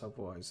across,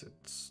 otherwise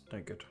it's no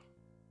good.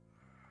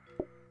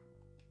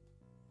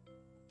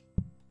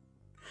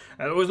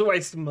 And it was a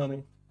waste of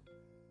money.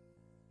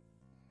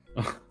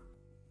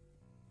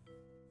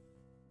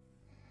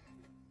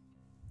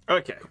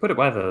 Okay. Put it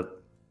by the...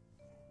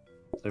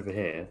 over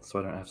here, so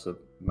I don't have to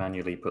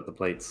manually put the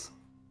plates...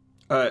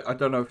 I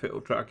don't know if it'll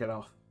drag it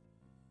off.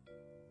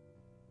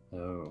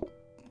 Oh.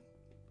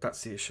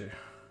 That's the issue.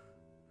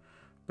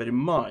 But it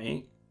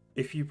might,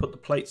 if you put the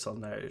plates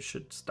on there, it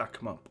should stack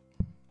them up.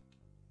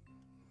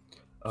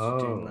 So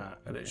doing that,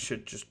 and it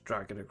should just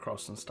drag it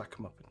across and stack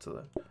them up into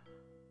there.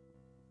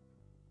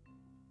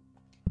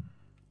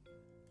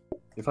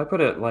 If I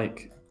put it,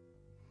 like,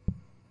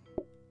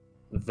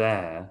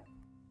 there,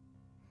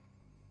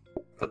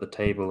 put the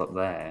table up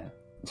there,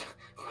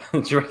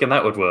 do you reckon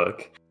that would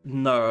work?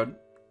 No,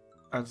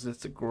 as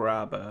it's a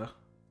grabber.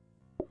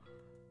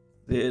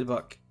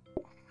 Like,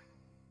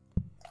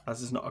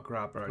 as it's not a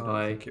grabber, I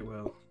don't think it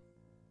will.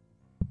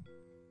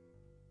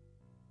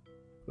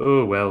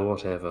 Oh, well,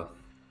 whatever.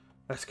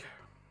 Let's go.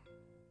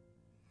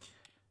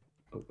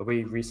 Are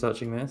we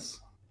researching this?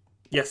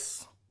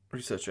 Yes,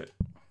 research it.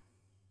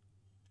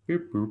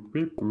 Boop, boop,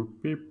 beep, boop,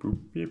 beep, boop,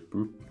 beep,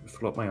 boop.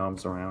 Flop my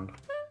arms around.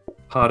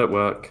 Hard at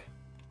work.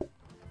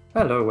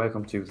 Hello,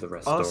 welcome to the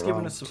restaurant. Oh, it's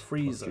giving us a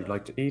freezer. What would you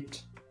like to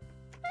eat?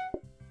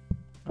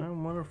 I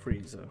don't want a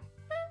freezer.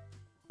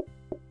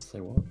 Say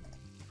what?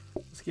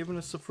 It's giving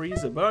us a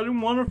freezer, but I didn't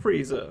want a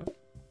freezer.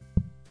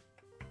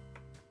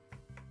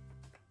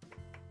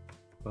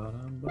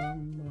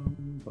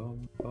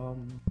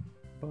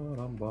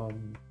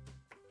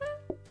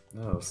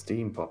 Oh,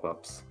 Steam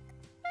pop-ups.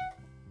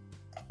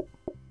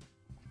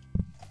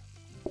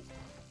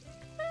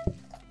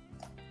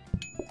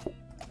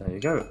 There you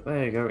go.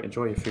 There you go.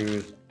 Enjoy your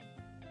food.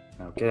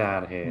 Now get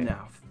out of here.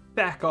 Now,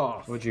 back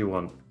off. What do you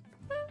want?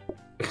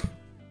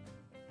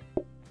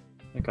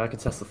 Okay, I can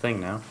test the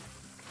thing now.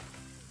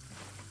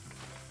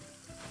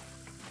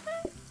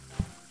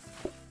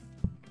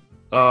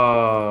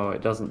 Oh,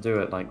 it doesn't do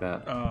it like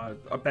that. I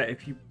bet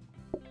if you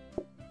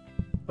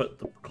put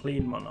the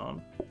clean one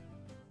on.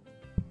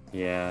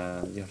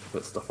 Yeah, you have to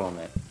put stuff on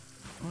it.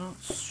 Well,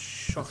 that's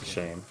shocking. That's a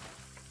shame.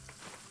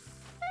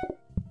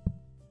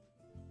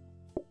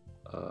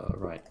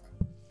 Right.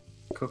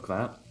 Cook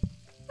that.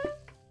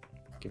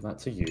 Give that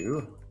to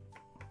you.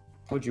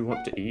 What do you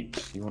want to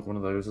eat? You want one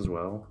of those as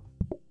well?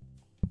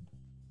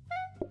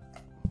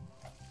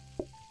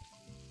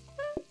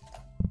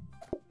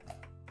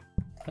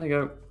 There you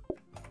go.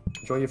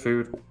 Enjoy your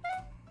food.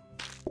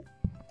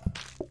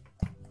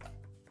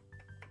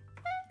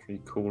 Should we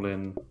call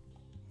in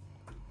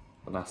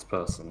the last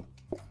person?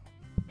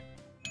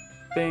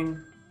 Bing!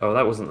 Oh,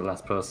 that wasn't the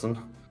last person.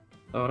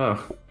 Oh no.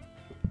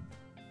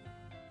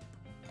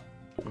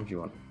 What do you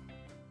want?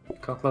 A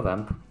couple of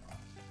them.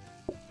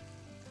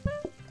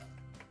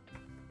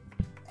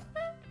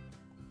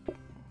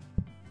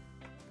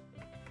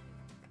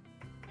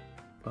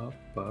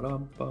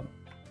 Ba-ba-dum-bum.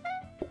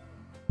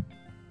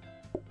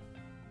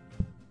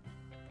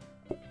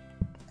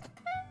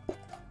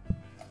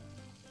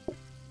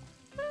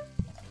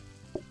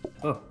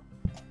 Oh.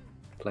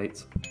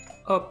 Plate.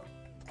 Up.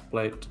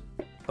 Plate.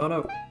 Oh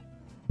no.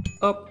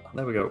 Up.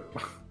 There we go.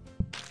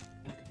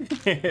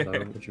 Hello,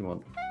 what do you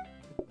want?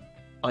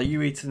 Are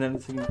you eating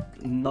anything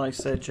nice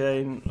there,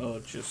 Jane, or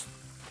just...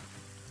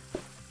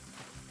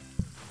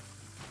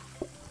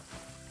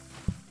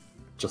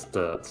 Just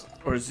dirt.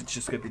 Or is it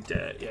just going to be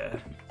dirt? Yeah,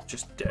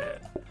 just dirt.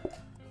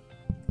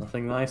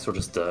 Nothing nice or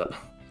just dirt?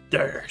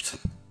 Dirt.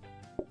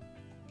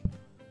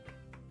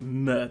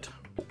 Mud.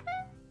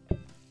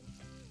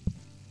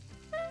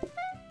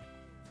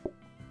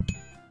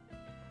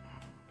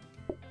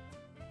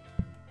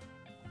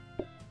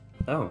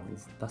 Oh,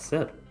 that's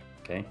it.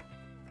 Okay.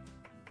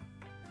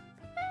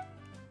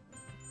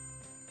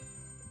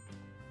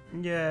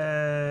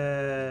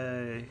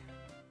 Yay!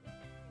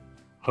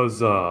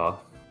 Huzzah!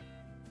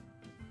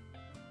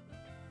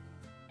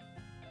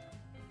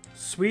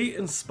 Sweet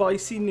and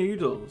spicy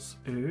noodles.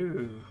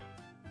 Ooh.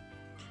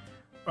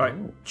 Right,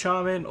 Oh.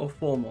 charming or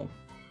formal?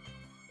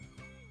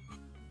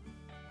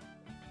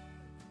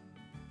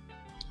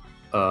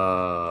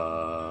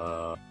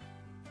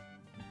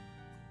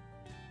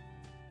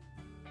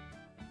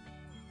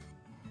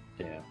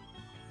 Yeah.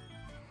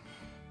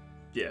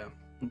 Yeah,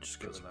 I'm just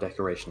go Put with some that.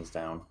 decorations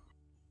down.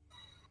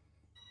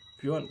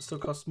 If you want, it still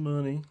costs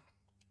money.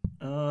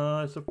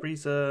 It's a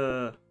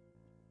freezer.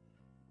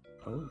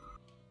 Oh.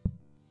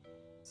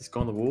 Does this go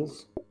on the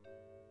walls?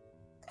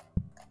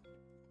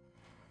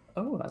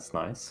 Oh, that's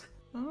nice.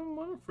 I don't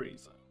want a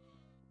freezer.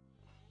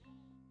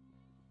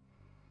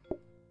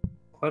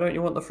 Why don't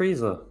you want the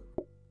freezer?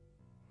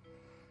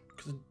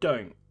 Because I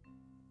don't.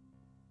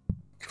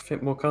 Could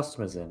fit more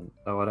customers in.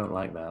 Oh, I don't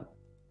like that.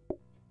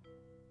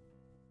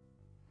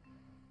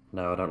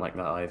 No, I don't like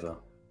that either.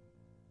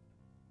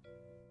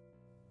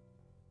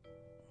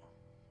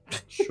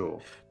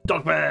 Sure.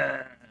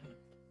 Dogman!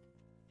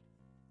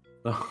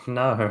 Oh,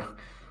 no.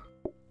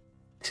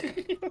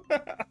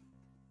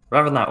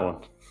 Rather than that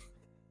one.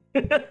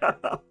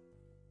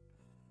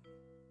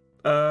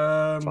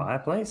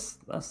 Fireplace?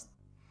 That's...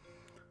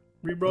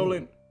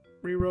 Re-rolling.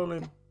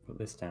 Re-rolling. Put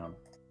this down.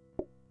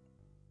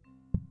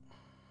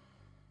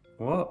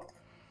 What?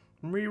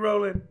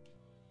 Re-rolling.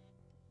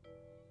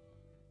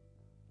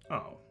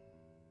 Oh.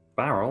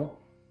 Barrel?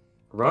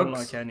 Don't Rugs?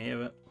 like any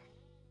of it.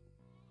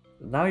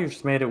 Now you've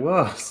just made it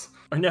worse.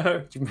 I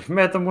know. You've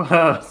made them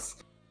worse.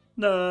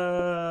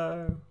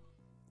 No.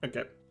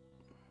 Okay.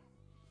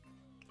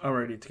 I'm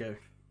ready to go.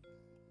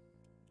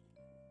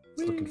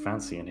 It's looking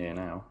fancy in here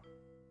now.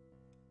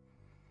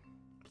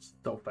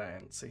 So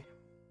fancy.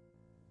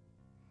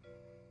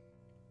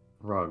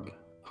 Rug.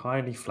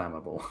 Highly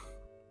flammable.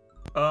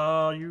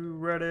 Are you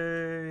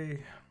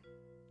ready?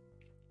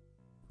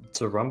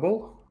 To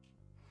rumble?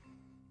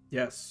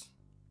 Yes.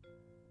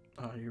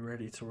 Are you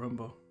ready to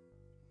rumble?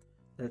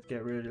 Let's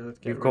get ready. Let's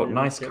get You've ready. got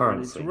nice let's get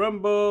currency. Ready to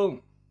rumble.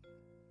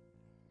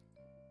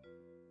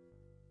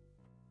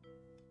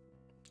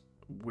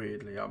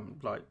 Weirdly, I'm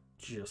like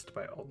just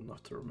about old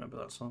enough to remember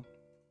that song.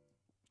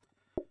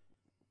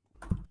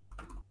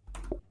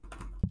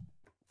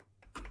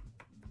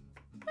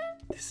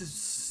 This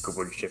is Good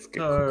one, chef.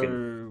 Get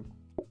so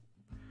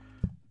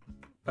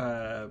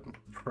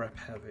prep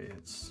heavy.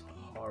 It's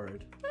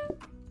horrid.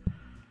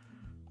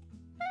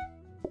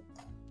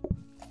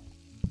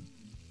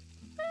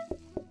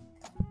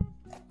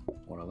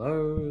 One of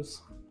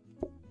those.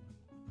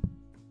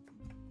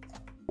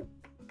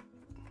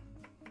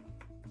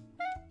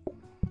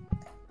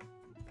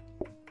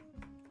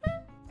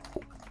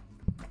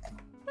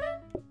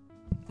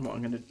 What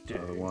I'm gonna do?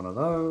 Another one of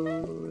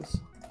those.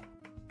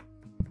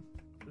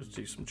 Let's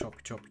do some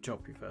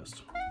choppy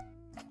first.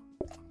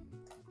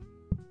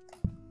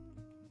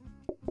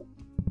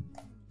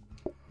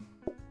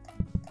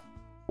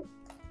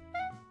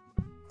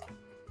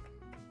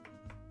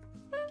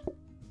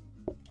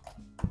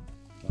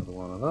 Another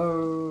one of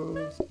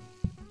those.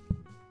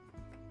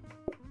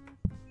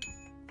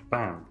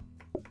 Bam.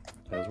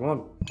 There's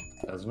one.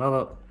 There's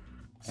another.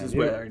 This And is you.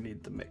 where I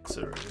need the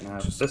mixer. And Now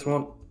just this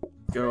one.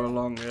 go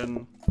along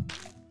and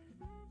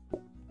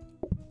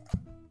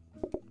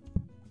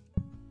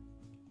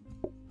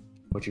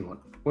What do you want?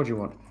 What do you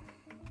want?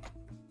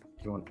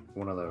 You want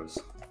one of those?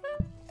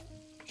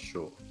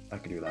 Sure, I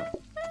can do that.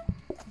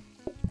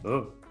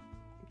 Oh.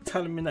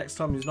 telling me next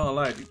time he's not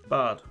allowed. He's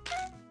bad.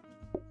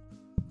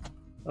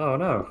 Oh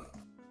no.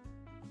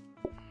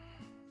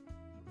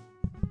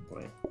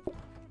 Wait.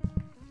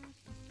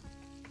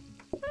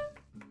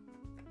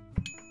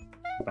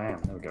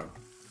 Bam, there we go.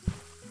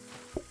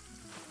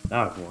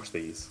 Now I can watch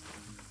these.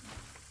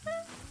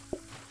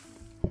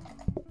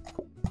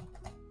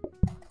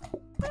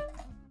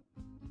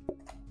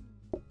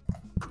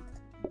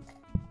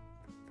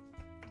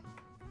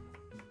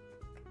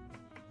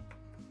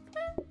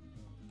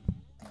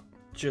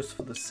 Just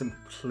for the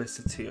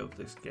simplicity of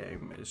this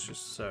game, it's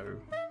just so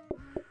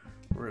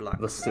The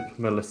relaxing.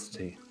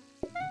 simplicity.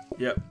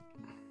 Yep.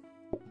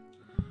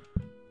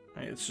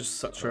 It's just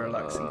such a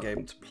relaxing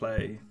game to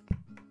play.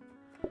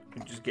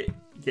 You just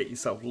get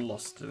yourself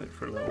lost in it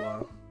for a little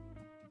while.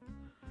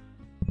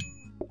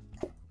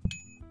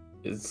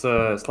 It's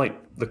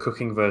like the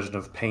cooking version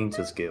of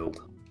Painter's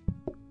Guild.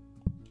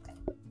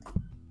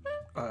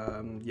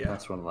 Yeah.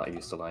 That's one that I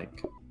used to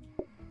like.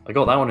 I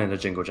got that one in a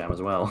Jingle Jam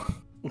as well.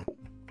 Do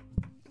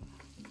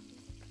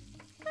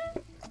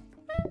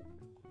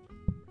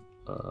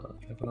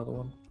you have another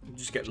one? You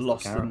just get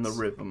lost in the carrots.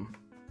 rhythm.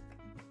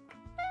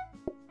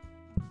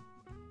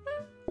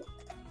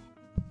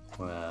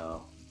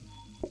 Well.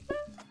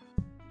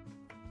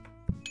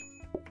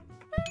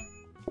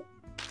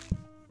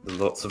 There's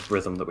lots of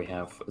rhythm that we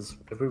have.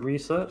 Have we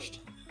researched?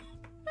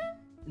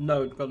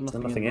 No, got There's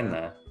nothing, nothing in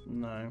there.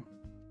 No.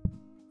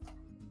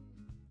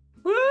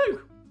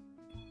 Woo!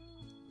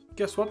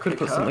 Guess what? Could have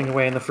put Picard? something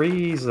away in the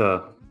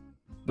freezer,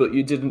 but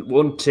you didn't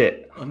want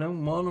it. I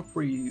don't want a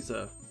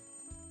freezer.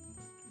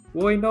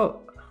 Why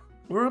not?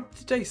 We're up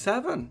to day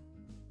 7.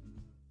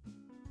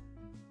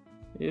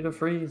 You need a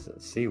freezer.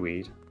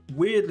 Seaweed.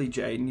 Weirdly,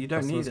 Jane, you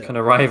don't need it. Can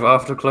arrive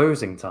after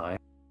closing time.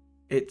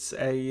 It's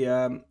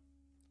a.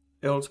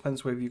 It all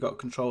depends whether you've got a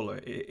controller.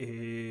 It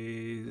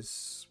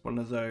is one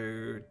of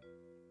those.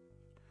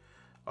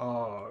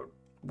 Oh,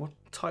 what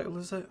title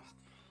is it?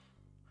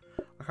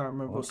 I can't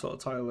remember what sort of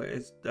title it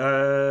is.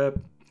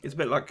 It's a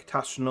bit like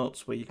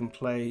Astronauts, where you can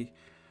play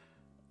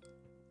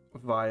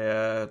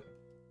via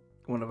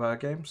one of our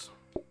games.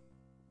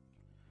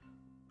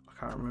 I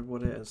can't remember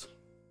what it is.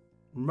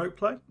 Remote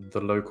play? The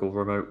local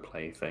remote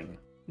play thing.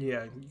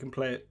 Yeah, you can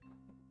play it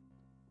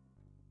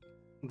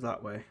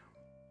that way.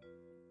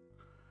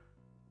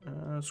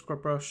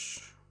 Scrub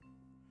brush.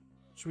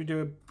 Should we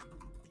do a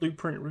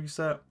blueprint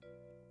reset?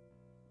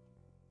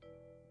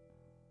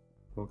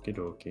 Okie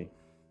dokie.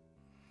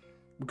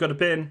 We've got a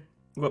bin,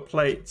 we've got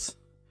plates,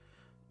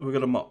 we've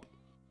got a mop.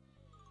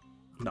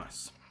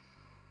 Nice.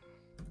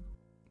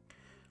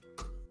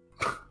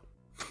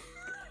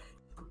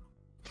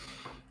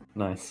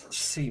 Nice.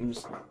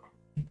 Seems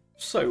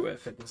so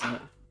worth it, doesn't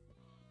it?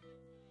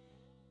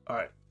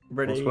 Alright,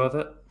 ready? What's worth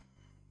it?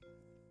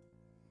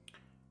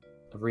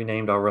 I've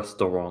renamed our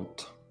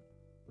restaurant.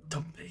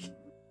 Dumpy.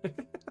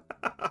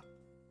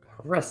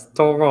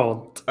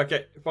 Restaurant.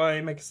 Okay, if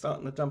I make a start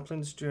on the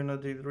dumplings, do you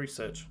want to do the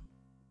research?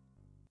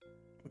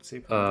 Let's see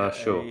if I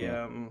can sure, get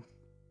yeah.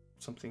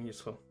 something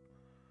useful.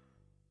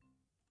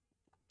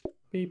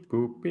 Beep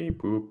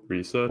boop,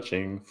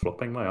 researching,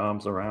 flopping my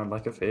arms around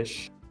like a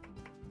fish.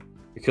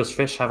 Because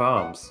fish have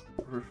arms,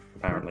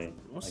 apparently.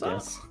 What's I that?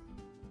 guess.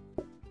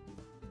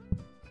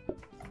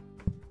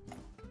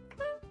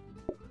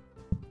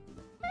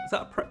 Is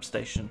that a prep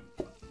station?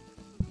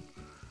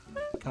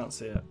 Can't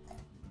see it.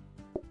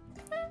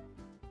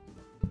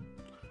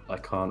 I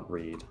can't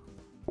read.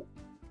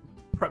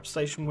 Prep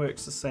station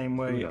works the same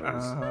way Who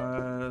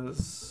knows?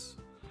 as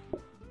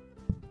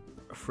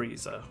a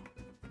freezer.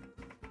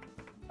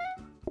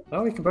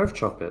 Oh, we can both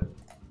chop it.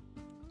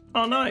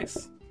 Oh,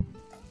 nice.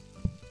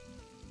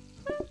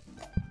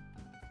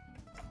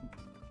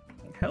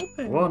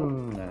 Helping.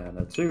 1 and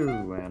a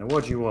 2 and a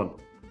what do you want?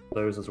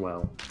 Those as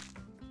well.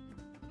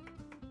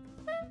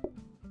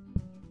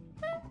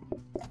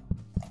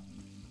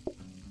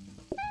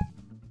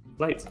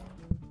 Plate.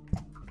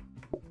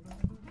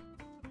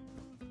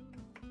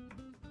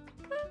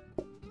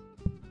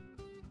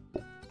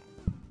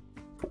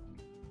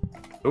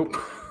 Oh,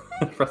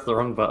 pressed the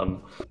wrong button.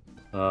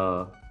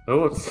 Oh,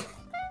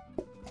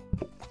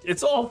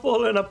 It's all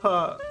falling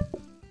apart.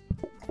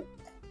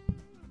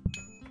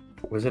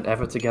 was it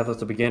ever together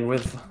to begin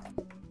with?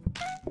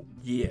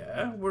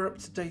 Yeah, we're up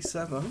to day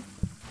 7.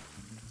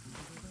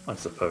 I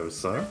suppose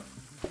so.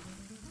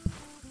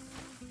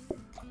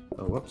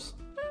 Oh, whoops.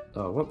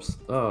 Oh, whoops.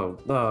 Oh,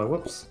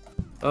 whoops.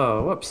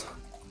 Oh, whoops.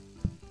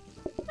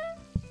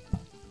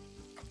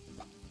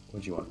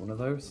 What do you want? One of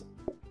those?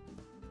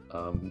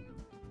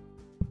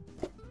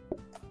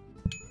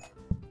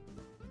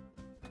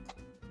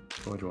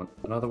 What do you want?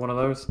 Another one of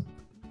those?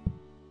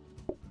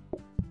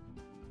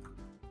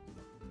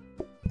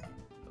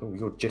 Oh,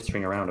 you're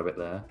jittering around a bit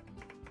there.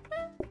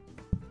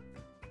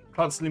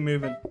 Constantly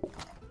moving.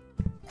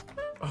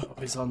 Oh,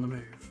 he's on the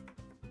move.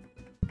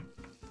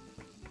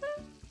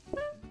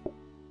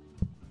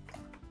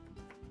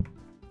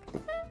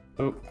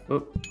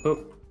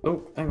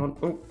 Oh, hang on.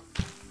 Oh.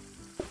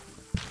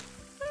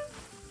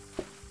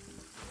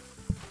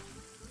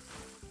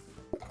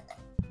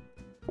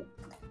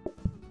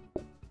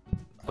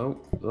 Oh,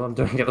 I'm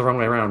doing it the wrong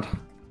way around.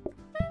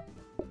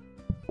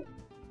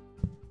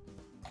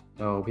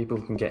 Oh,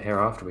 people can get here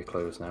after we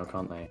close now,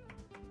 can't they?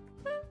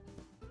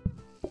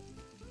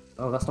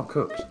 Oh, that's not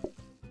cooked.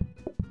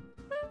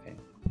 Okay.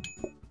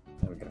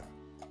 There we go.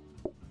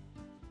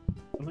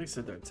 At least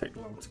they don't take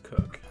long to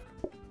cook.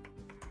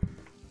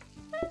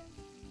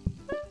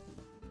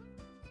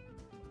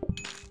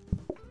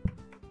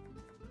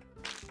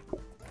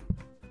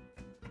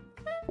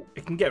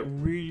 It can get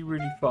really,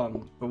 really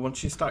fun, but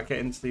once you start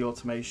getting into the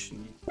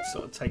automation, you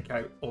sort of take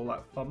out all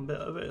that fun bit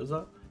of it, is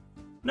that?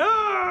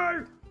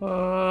 No!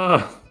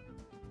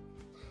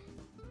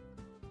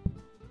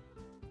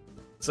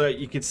 So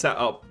you could set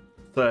up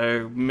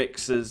the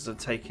mixers are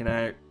taken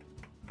out.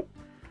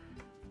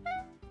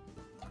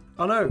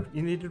 Oh no,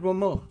 you needed one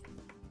more.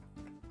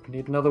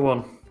 Need another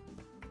one.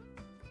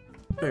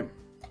 Boom.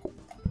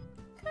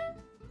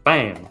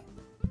 Bam!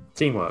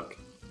 Teamwork.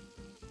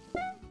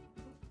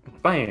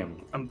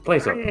 Bam! And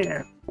Place up.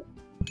 bam.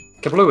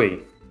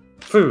 Kablooey!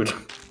 Food!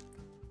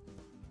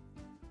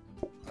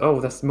 Oh,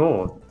 there's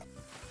more.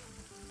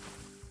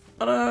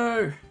 Oh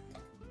no!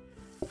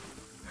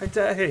 How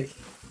dare he?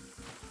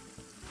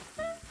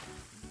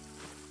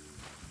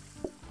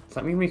 Does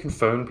that mean we can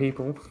phone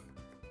people?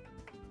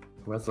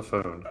 Where's the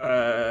phone?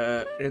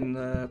 In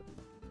the...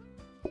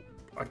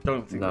 I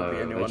don't think there'll be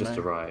No, anyone they just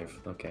now. arrive.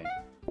 Okay.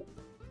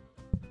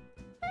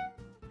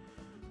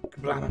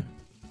 Kablam.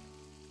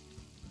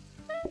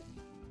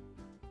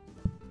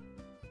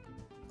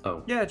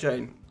 Oh. Yeah,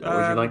 Jane. What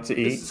would you like to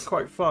eat? This is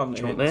quite fun.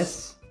 Do you want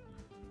this?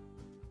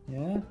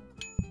 Yeah?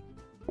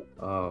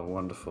 Oh,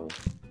 wonderful.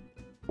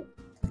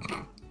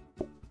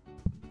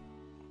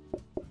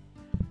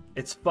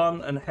 It's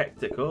fun and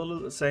hectic all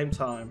at the same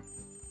time.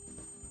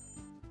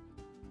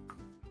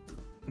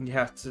 You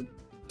have to...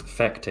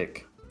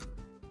 Fectic.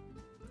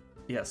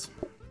 Yes.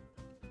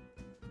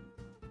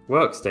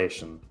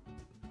 Workstation.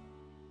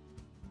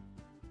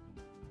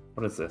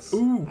 What is this?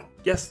 Ooh!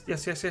 Yes,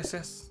 yes, yes, yes,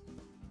 yes.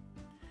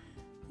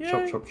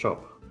 Chop, Yay. chop,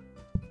 chop.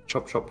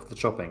 Chop, chop for the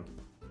chopping.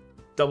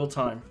 Double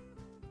time.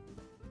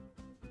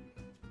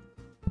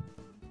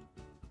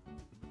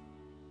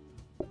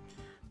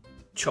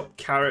 Chop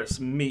carrots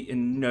and meat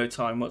in no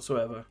time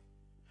whatsoever.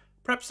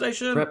 Prep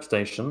station! Prep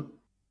station.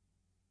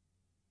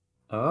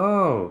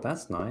 Oh,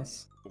 that's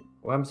nice.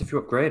 What happens if you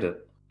upgrade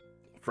it?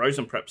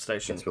 Frozen prep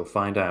station. Guess we'll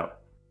find out.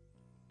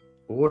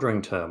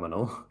 Ordering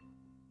terminal.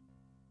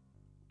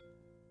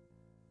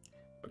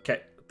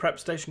 Okay, the prep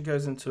station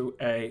goes into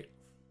a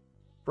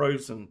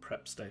frozen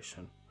prep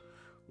station,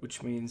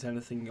 which means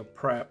anything you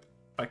prep,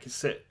 I can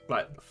sit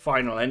like the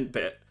final end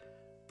bit,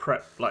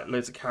 prep like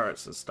loads of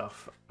carrots and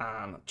stuff,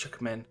 and chuck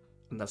them in,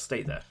 and they'll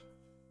stay there.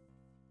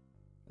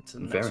 It's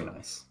the next Very one.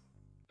 nice.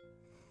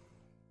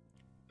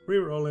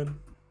 Rerolling.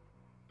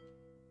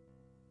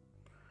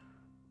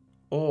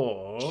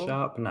 Or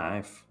Sharp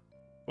knife.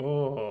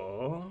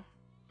 Or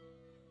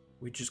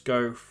we just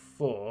go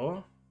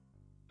for...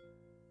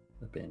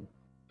 The bin.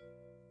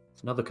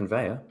 It's another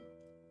conveyor.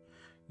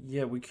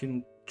 Yeah, we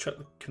can chuck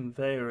the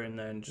conveyor in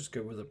there and just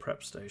go with a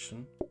prep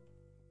station.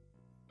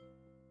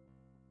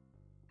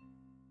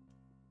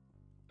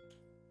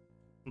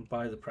 And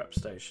buy the prep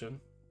station.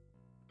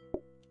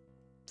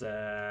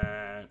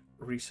 Then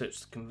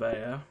research the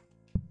conveyor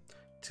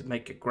to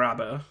make a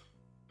grabber.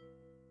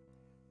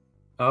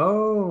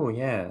 Oh,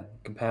 yeah.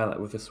 Compare that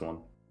with this one.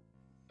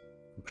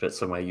 Put it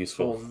somewhere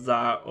useful. Or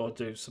that, or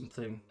do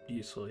something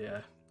useful, yeah.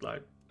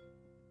 Like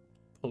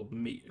pull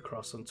meat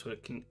across onto a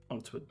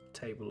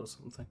table or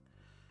something.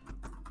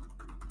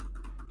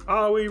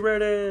 Are we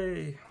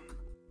ready?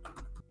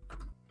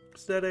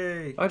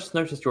 Steady. I just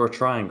noticed you're a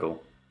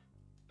triangle.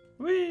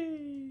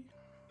 Whee!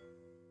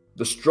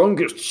 The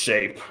strongest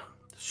shape.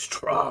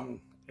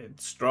 Strong.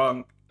 It's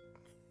strong.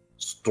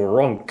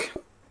 Stronk.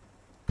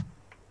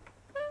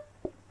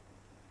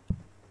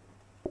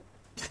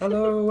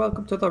 Hello,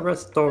 welcome to the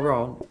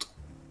restaurant.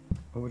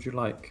 What would you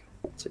like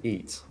to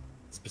eat?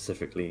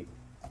 Specifically,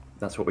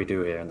 that's what we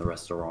do here in the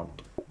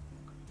restaurant.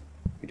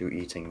 We do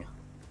eating.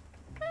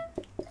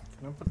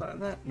 Can I put that in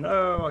there?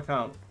 No, I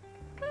can't.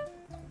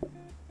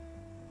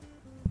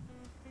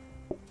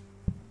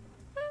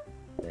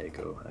 There you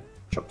go. I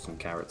chopped some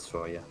carrots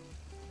for you.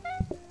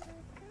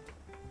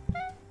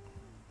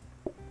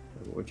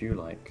 What would you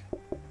like?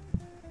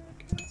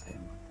 Give that to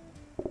him.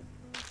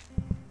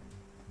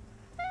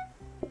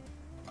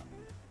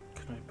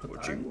 Can I put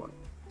What that do you in? want?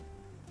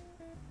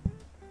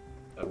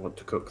 I want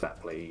to cook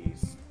that,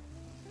 please.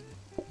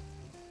 Can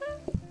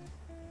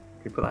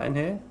we put that in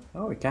here?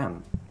 Oh, we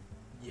can.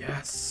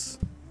 Yes.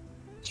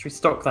 Should we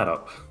stock that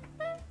up?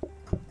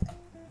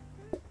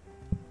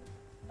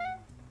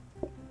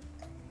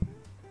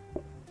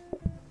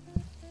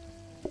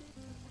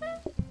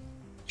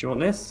 Do you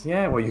want this?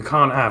 Yeah, well, you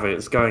can't have it.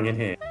 It's going in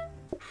here.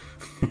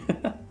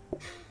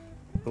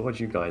 But what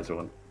do you guys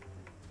want?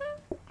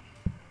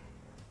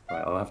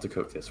 Right, I'll have to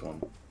cook this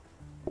one.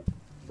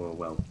 Or,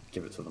 well,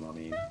 give it to them, I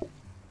mean.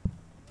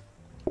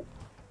 There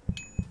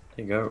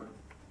you go.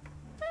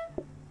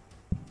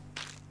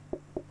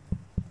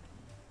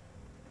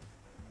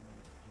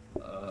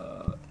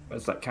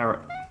 Where's that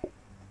carrot?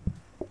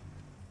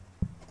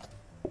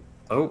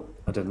 Oh,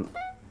 I didn't.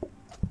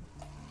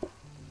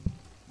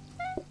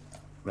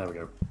 There we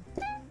go.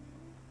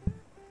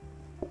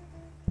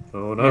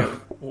 Oh no. Yeah,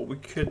 what we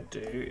could do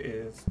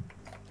is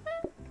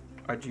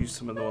I'd use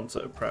some of the ones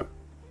that are prep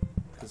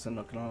because they're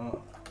not gonna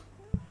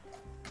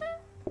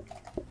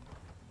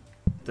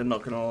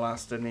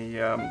last any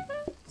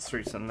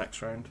through to the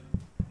next round.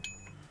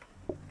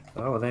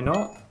 Oh, are they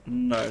not?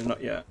 No,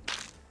 not yet.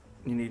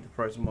 You need the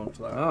frozen one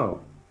for that.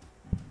 Oh.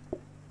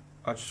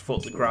 I just thought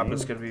the Sweet.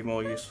 grabber's gonna be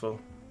more useful.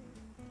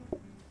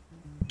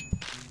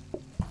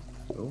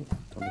 Oh, don't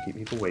want to keep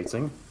people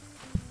waiting.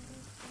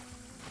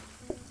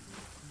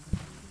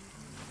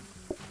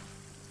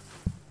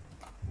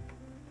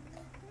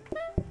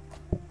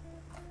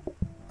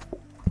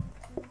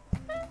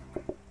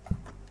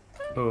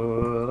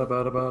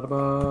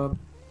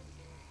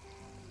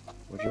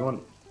 What do you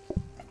want?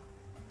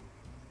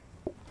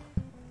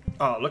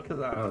 Oh, look at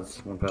that. Oh,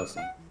 it's one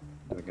person.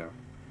 There we go.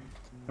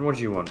 And what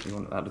do you want? You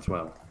want that as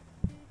well?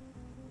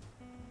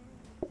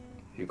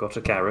 You got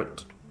a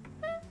carrot.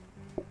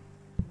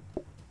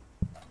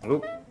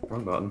 Oh,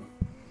 wrong button.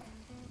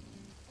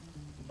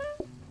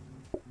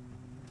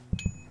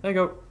 There you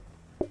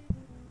go.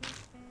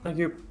 Thank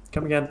you.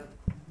 Come again.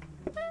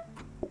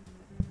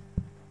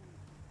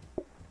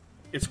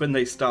 It's when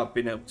they start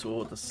being able to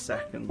order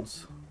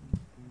seconds.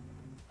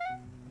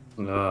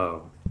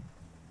 No.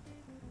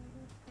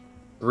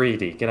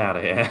 Greedy, get out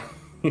of here.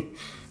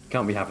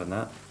 Can't be having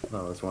that.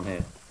 No, there's one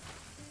here.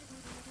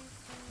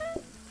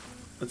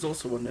 There's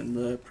also one in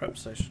the prep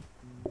station.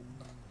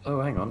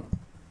 Oh, hang on.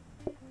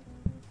 You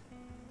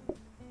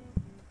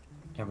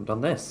haven't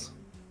done this.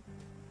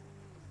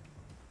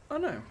 Oh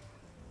no.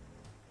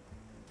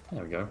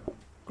 There we go.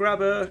 Grab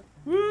her!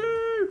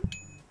 Woo!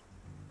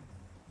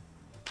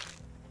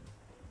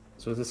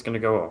 So is this going to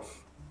go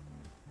off?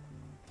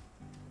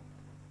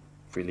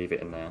 If we leave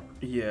it in there.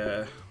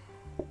 Yeah.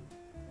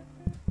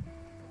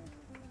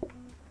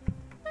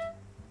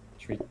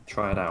 Should we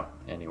try it out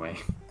anyway?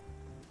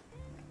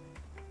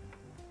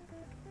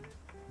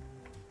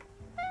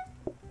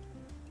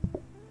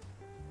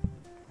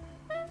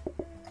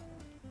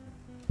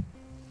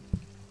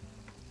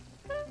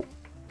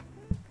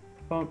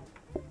 Bonk.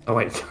 Oh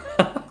wait.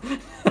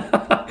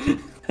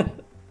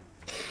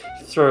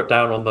 Throw it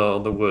down on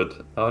the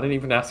wood. Oh, I didn't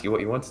even ask you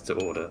what you wanted to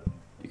order.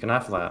 You can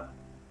have that.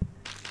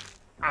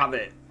 Have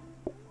it.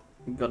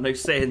 You've got no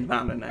say in the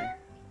matter now.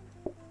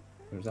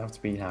 You just have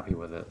to be happy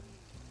with it.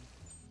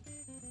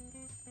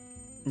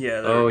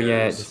 Yeah, there Oh it yeah,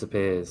 it goes.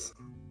 disappears.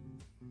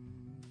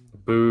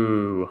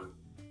 Boo.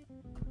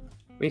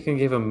 We can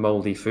give them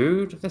mouldy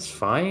food. That's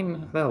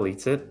fine. They'll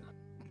eat it.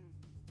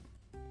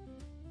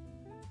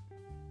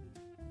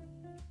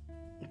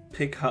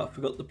 Pig Hut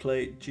forgot the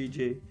plate.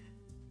 GG.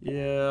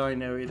 Yeah, I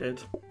know he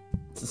did.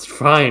 It's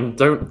fine.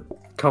 Don't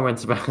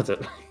comment about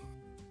it.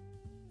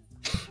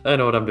 I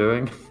know what I'm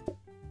doing.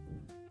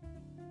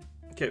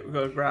 Okay, we've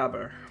got to grab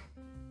her.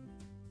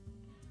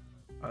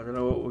 I don't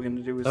know what we're going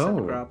to do with said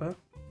grabber,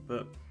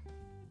 but...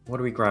 What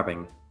are we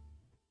grabbing?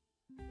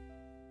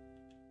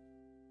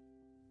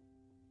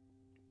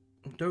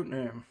 I don't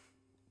know.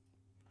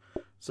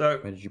 So...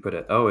 Where did you put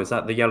it? Oh, is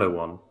that the yellow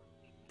one?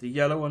 The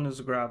yellow one is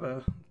a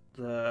grabber.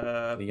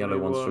 The yellow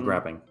blue one's one for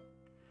grabbing.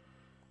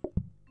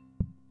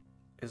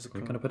 Is a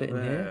We're going to put it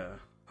in here?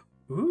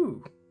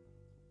 Ooh.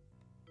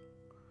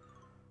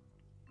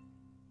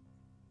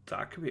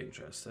 That could be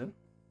interesting.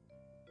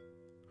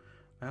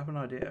 I have an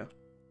idea.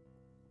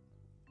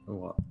 Oh,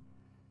 what?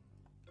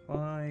 If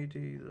I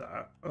do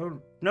that...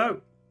 Oh,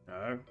 no!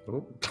 No.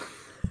 Oh.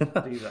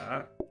 Do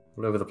that.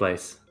 All over the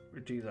place.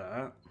 We do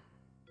that.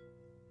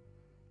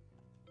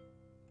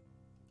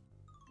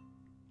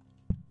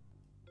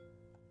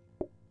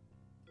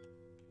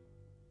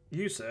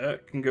 You, sir,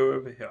 can go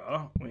over here.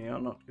 We are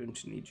not going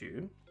to need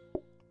you.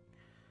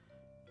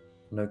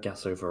 No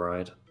gas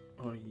override.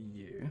 Or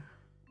you.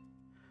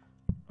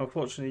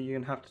 Unfortunately, you're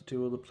going to have to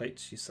do all the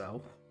plates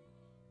yourself.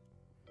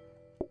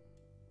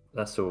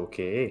 That's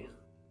okay.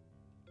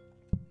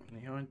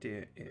 The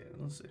idea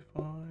is if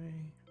I...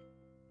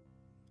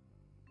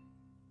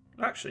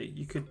 Actually,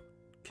 you could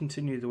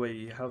continue the way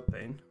you have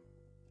been.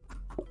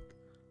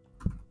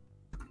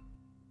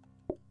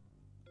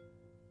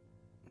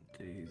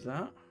 Do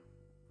that.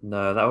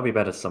 No, that would be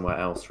better somewhere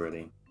else,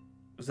 really.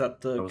 Is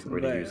that the I wasn't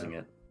conveyor? really using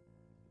it.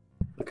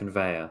 The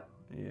conveyor.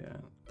 Yeah.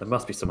 There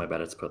must be somewhere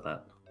better to put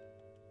that.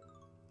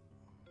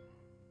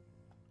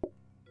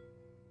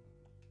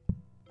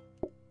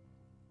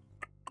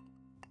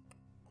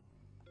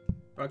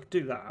 I could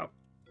do that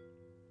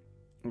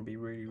and be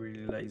really,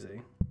 really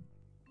lazy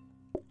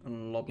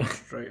and lob it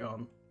straight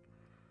on.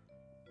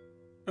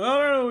 I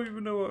don't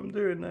even know what I'm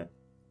doing there.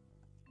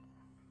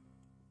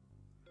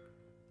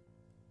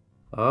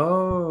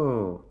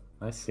 Oh,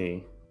 I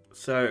see.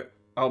 So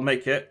I'll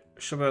make it,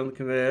 shove it on the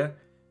conveyor.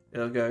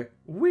 It'll go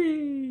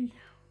wee.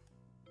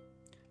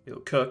 It'll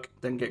cook,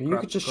 then get. You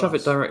could just shove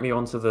it directly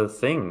onto the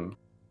thing,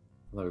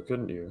 though,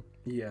 couldn't you?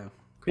 Yeah.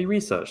 Could you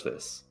research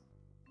this?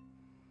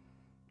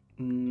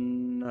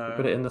 No.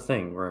 Put it in the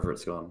thing wherever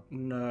it's gone.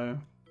 No.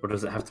 Or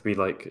does it have to be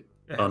like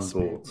It has to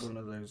be unbought? one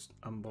of those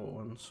unbought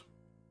ones.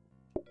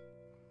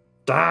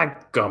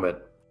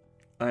 Dadgummit!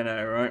 I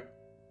know, right?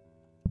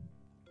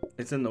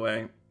 It's in the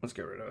way. Let's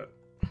get rid of it.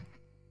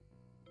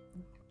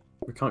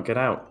 We can't get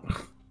out. There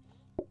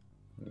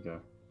we go.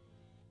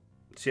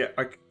 So yeah,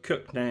 I can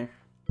cook now.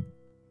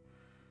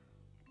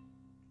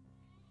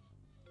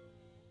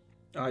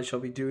 I shall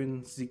be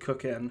doing the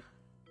cooking.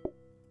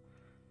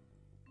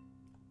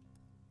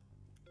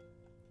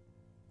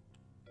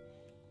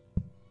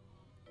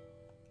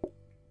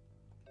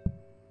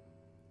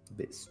 A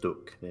bit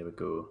stuck. There we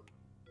go.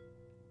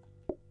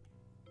 Can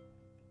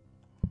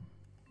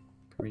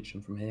reach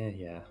them from here?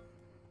 Yeah.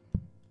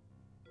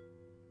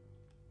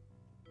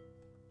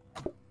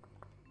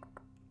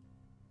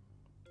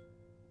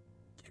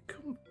 You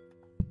come.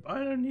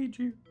 I don't need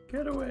you.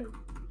 Get away.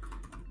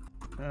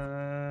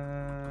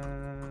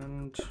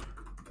 And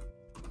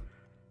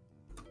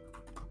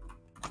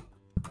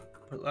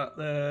put that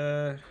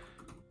there.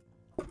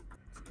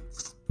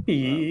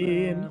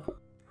 Spin.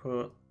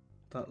 Put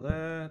that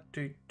there.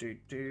 Do.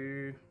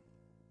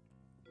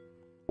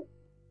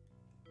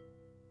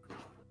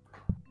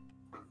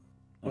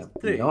 I have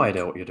no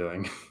idea what you're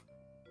doing.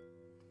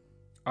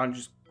 I'm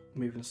just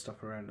moving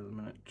stuff around at the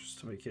minute just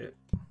to make it.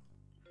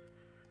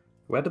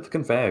 Where did the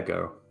conveyor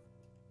go?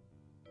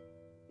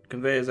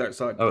 Conveyor's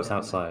outside. Oh, it's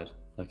outside.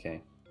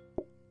 Okay.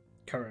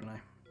 Currently.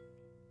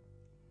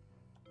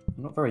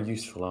 Not very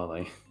useful, are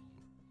they?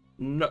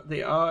 No,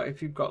 they are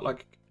if you've got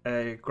like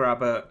a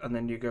grabber and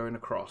then you're going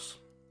across.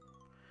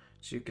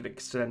 So you can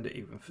extend it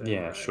even further.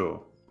 Yeah, out.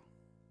 sure.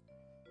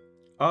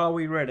 Are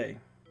we ready?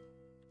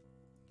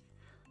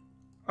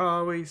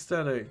 Are we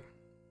steady?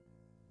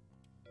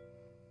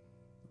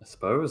 I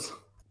suppose.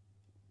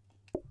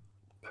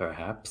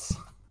 Perhaps.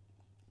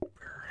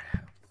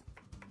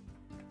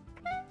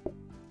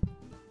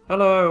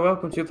 Hello,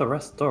 welcome to the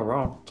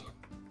restaurant.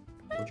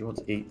 What do you want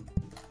to eat?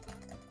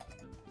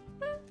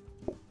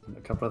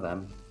 A couple of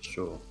them,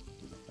 sure.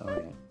 Oh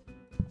yeah.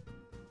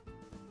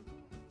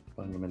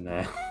 Putting them in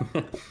there.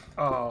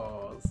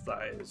 Oh,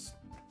 that is.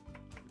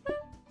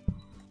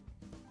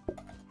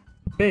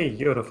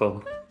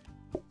 Beautiful.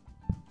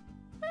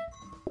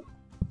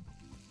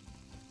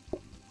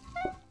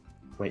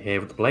 Wait here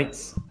with the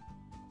plates.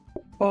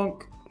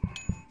 Bonk.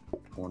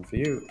 One for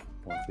you.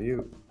 One for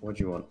you. What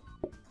do you want?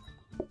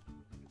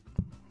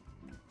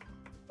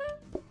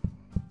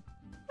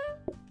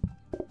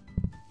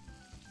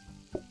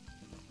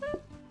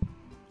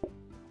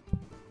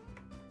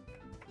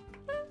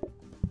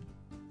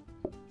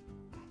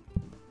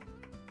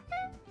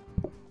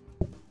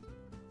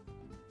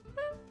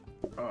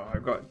 Oh,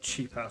 I've got a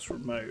cheap ass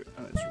remote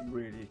and it's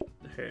really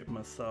hurting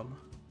my thumb.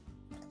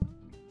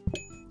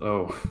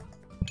 Oh.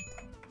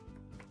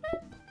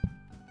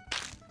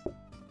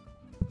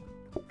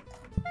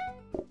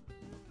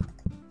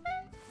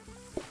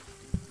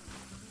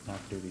 Now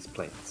to do these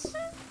plates.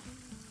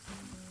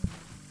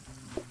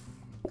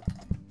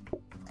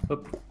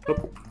 Up,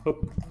 up, up,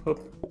 up,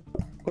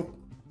 up.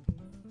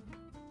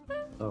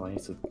 Oh, I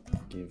need to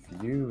give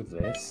you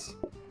this.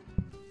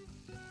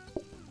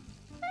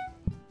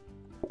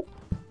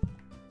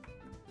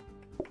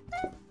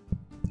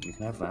 You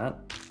can have that.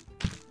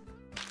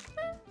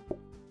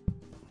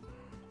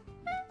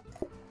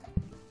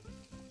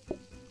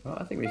 Well,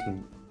 I think we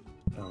can...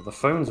 Oh, the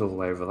phone's all the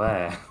way over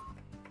there.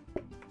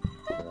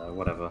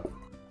 Whatever.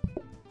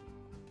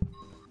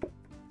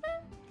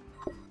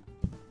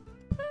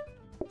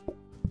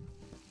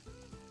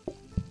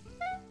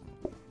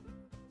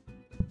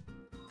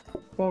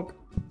 Bonk.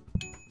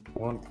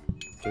 1,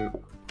 2.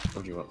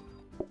 What do you want?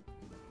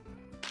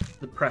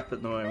 The prep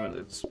at the moment,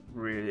 it's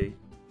really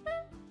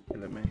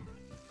killing me.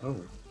 Oh.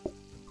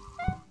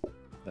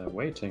 They're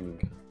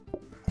waiting.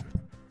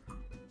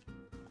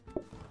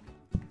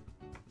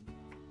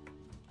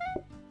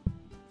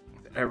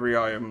 Every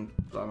item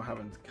that I'm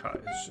having to cut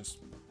is just.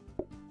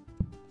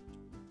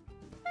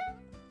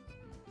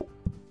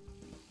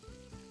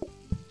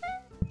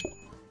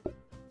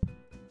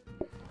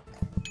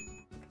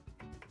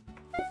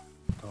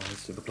 Oh,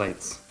 let's do the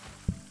plates.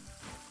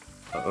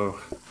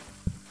 Uh-oh.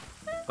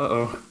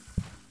 Uh-oh.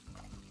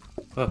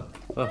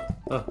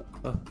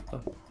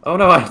 Oh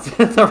no, I did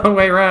it the wrong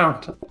way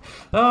round.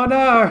 Oh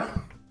no!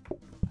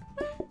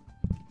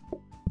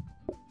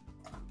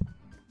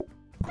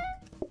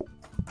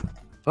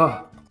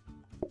 Oh.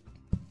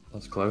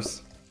 That's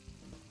close.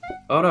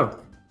 Oh no.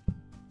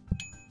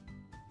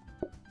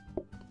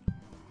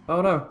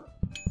 Oh no.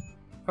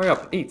 Hurry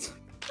up, eat.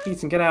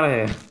 Eat and get out of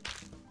here.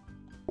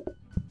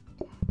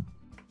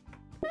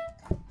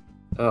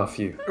 Oh,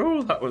 phew.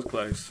 Oh, that was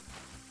close.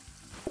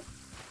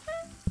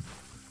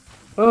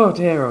 Oh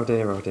dear, oh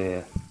dear, oh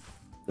dear.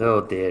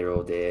 Oh dear,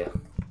 oh dear.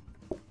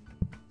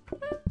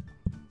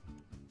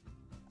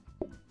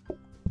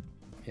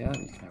 Yeah,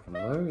 you can have one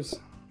of those.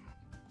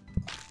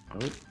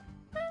 Oh.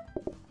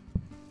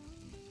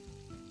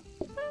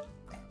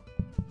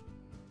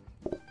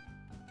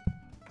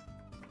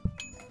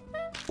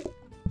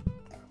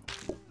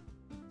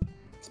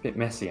 It's a bit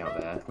messy out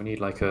there. We need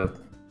like a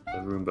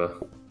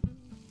Roomba.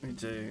 We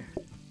do.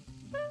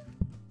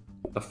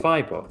 A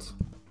Phibot.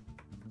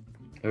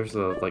 Those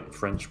are like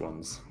French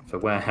ones for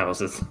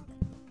warehouses.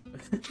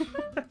 Just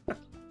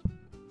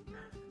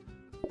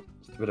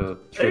a bit of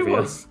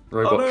trivia.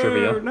 Robot no,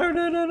 trivia. No,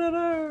 no, no, no,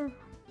 no.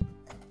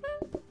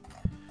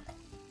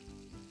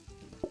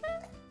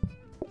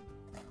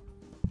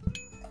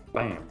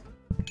 Bam.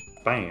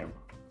 Bam.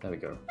 There we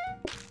go.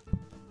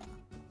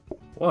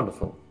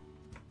 Wonderful.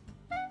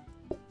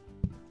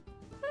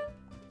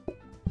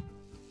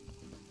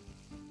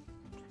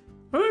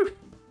 Woo.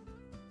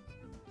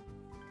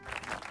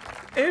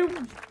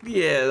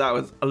 Yeah, that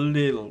was a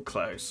little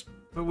close,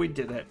 but we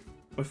did it.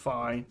 We're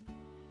fine.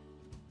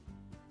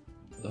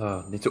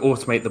 Need to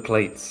automate the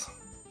plates.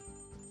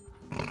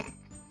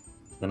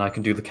 Then I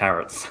can do the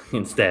carrots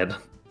instead.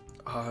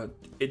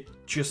 It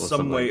just Or some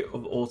something. way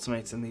of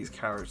automating these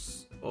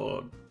carrots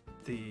or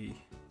the.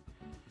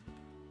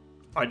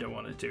 I don't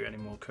want to do any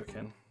more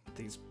cooking.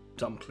 These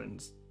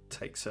dumplings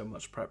take so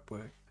much prep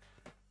work.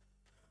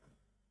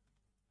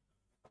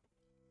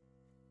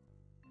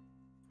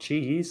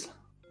 Cheese.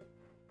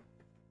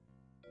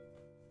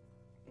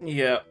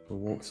 Yeah. We'll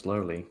walk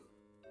slowly.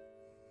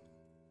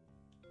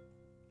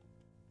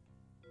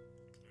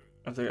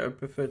 I think I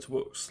prefer to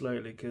walk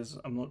slowly because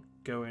I'm not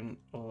going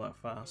all that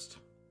fast.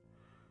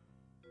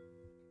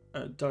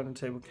 Dining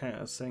table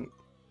counter sink.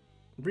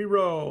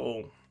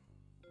 Reroll.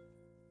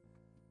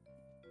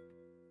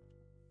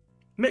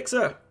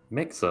 Mixer!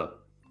 Mixer.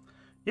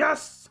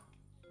 Yes!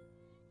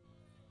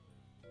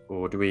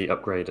 Or do we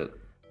upgrade it?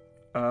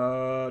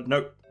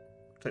 Nope.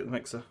 Take the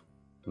mixer.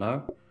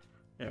 No?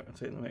 Yeah, I'll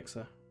take the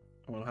mixer.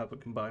 And we'll have a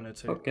combiner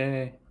too.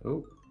 Okay.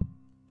 Oh.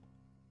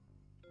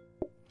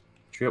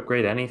 Should we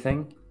upgrade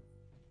anything?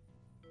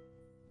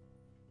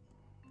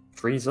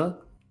 Freezer?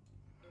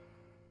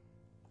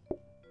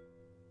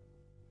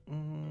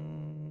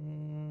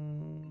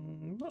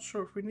 Not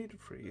sure if we need a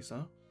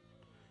freezer.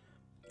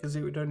 Because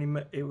it would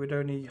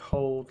only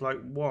hold like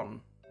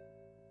one.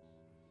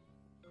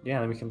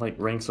 Yeah, then we can like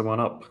ring someone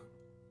up.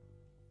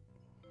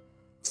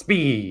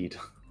 Speed!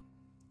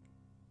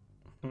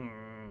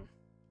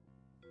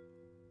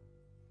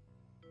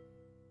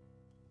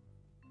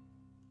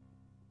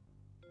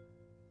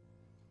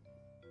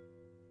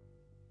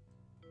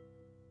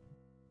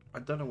 I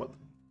don't know what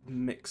the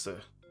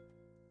mixer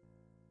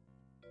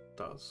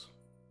does.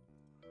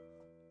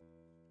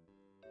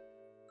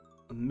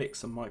 A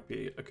mixer might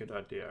be a good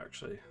idea,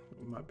 actually.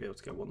 We might be able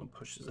to get one that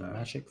pushes out.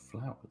 Magic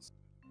flowers.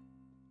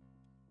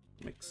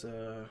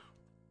 Mixer.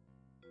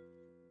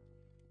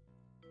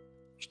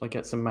 Should I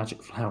get some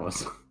magic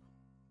flowers?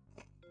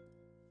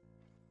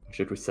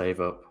 Should we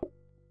save up?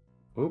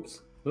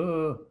 Oops.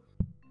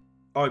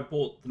 I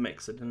bought the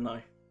mixer, didn't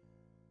I?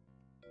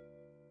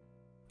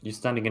 You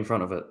standing in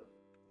front of it?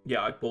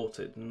 Yeah, I bought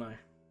it, didn't I?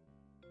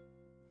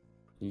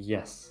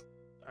 Yes.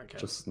 Okay.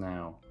 Just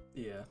now.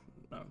 Yeah,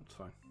 no, it's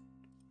fine.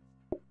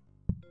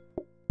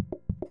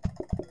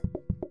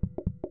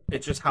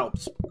 It just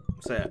helps.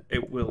 So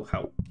it will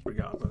help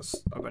regardless.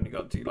 I've only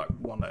got to do like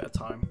one at a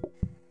time.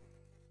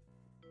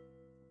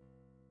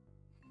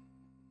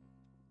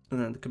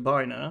 And then the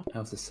combiner.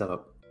 How's this set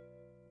up?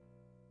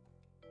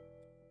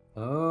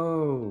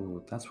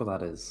 Oh, that's what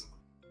that is.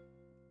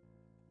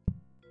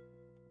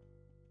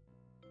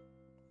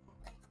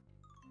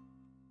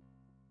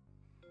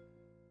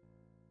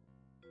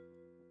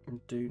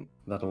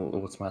 That'll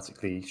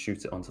automatically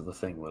shoot it onto the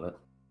thing, will it?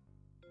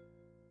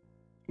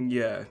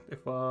 Yeah,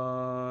 if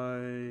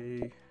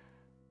I...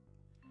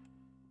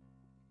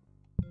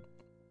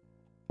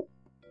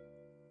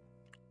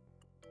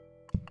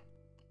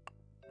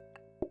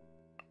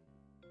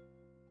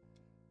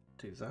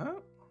 do that.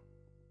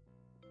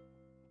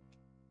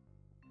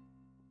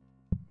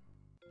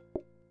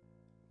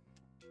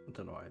 I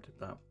don't know why I did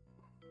that.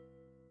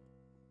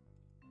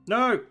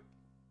 No!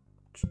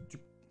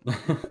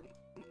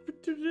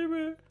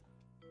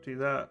 Do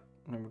that.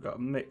 And then we've got a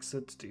mixer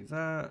to do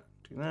that.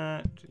 Do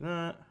that. Do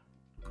that.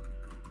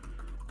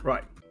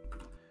 Right.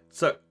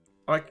 So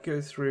I could go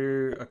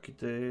through. I could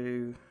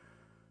do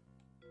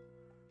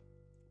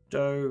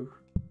dough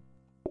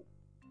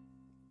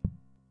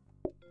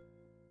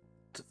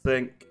to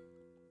think.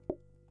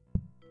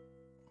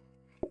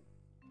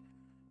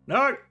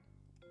 No.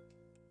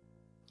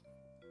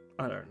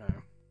 I don't know.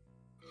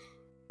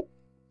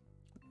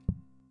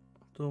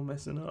 It's all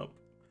messing up.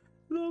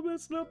 It's all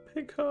messing up.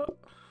 Pick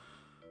up.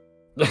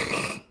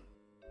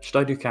 Should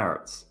I do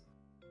carrots?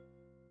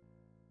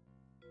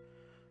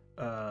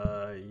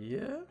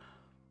 Yeah.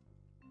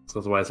 So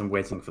otherwise I'm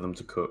waiting for them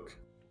to cook.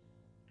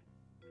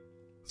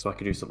 So I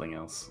could do something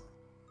else.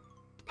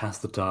 Pass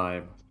the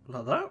time.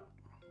 Like that.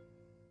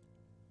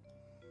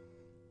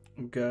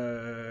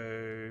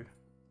 Go.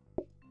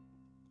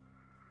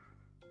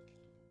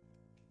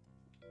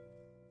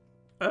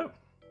 Oh.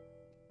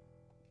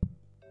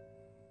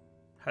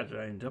 How did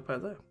I end up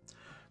out there?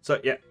 So,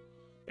 yeah.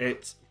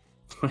 It's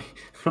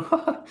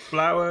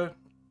flour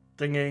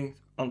thingy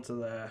onto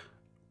there.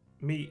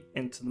 Meat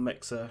into the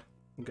mixer.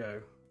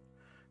 Go.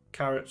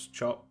 Carrots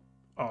chop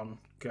on.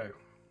 Go.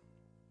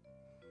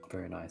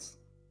 Very nice.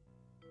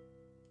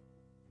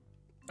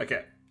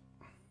 Okay.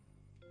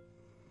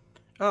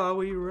 Are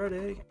we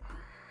ready?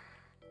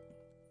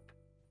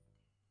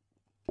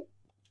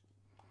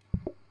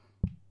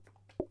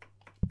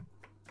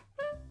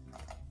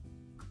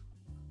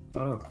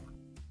 Oh.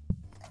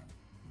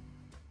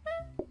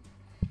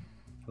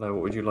 Hello,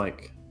 what would you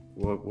like?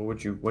 What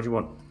would you want?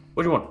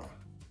 What do you want?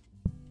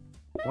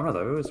 One of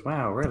those?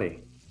 Wow, really?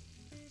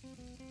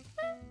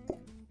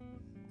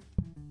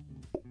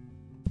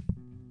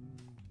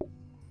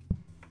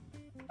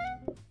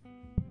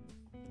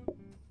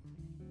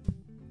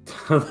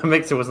 The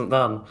mixer wasn't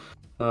done.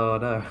 Oh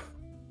no.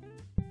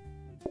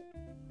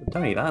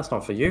 Don't eat that, that's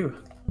not for you.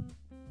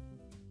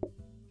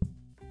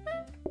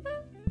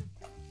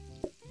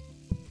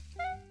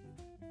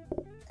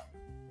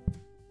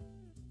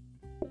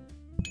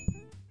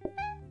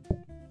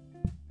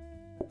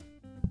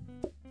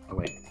 Oh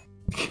wait.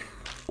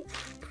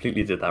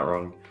 Completely did that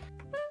wrong.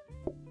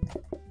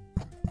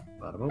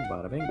 Bada boom,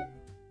 bada bing.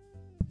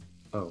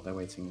 Oh, they're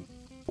waiting.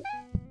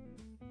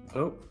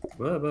 Oh,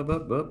 whoop, whoop,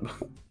 whoop, whoop.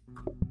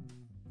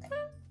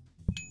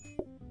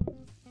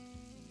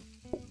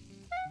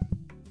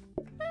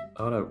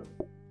 Oh no.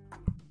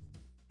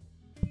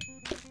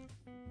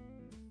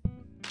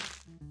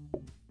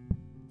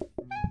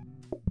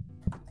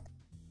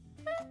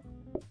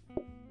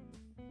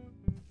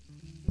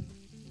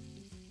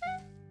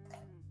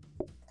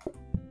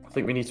 I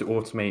think we need to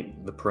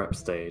automate the prep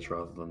stage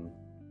rather than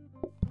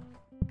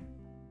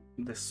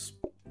This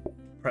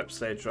prep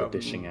stage the rather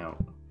dishing than...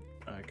 out.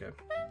 Okay.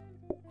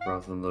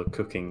 Rather than the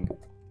cooking,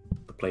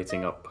 the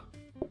plating up.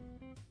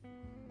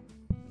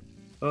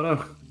 Oh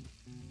no!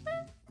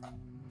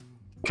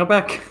 Come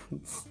back!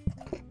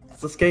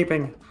 It's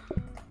escaping!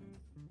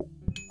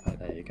 Right,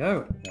 there you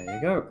go, there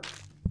you go.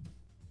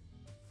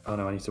 Oh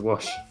no, I need to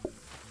wash.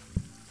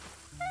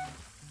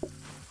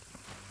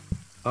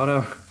 Oh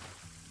no!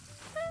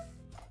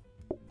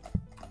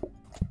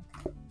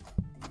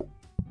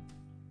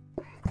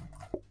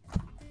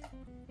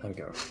 There we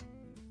go.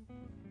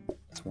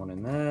 There's one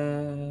in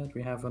there. Do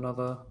we have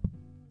another?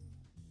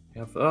 We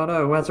have... Oh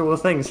no, where's all the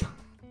things?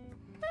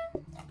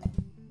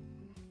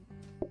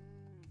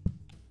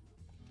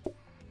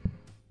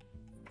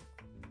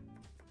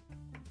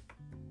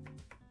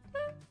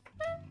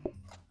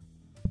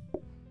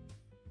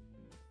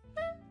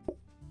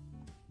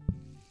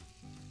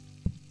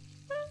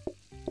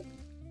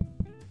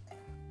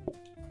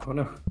 Oh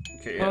no.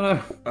 Okay, Oh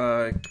yeah. no.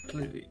 I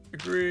completely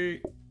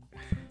agree.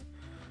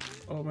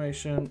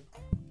 Automation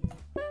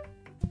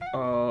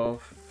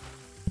of...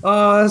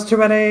 Oh, there's too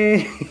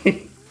many!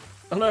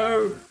 Oh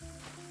no!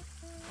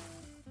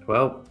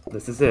 Well,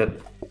 this is it.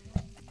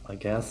 I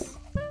guess.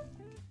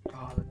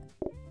 Oh,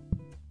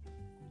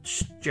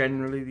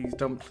 generally these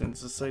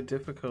dumplings are so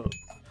difficult.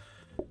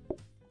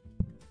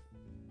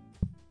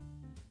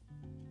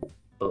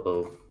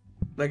 Uh-oh.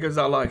 There goes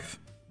our life.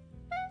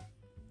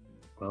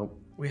 Well,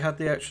 We had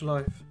the extra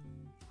life.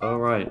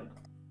 alright.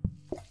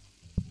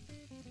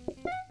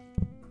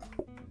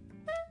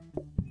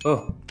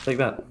 Oh, take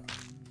that.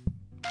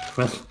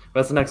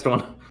 Where's the next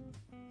one?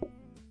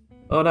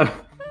 Oh no!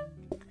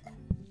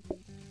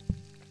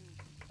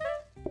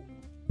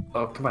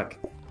 Oh, come back.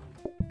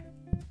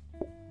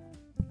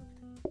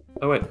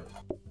 Oh wait.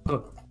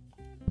 Oh.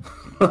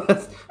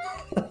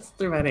 that's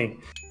too many.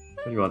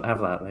 What do you want? Have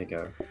that. There you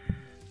go.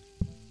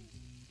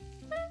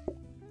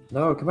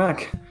 No, come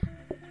back.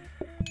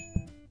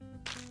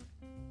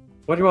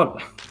 What do you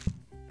want?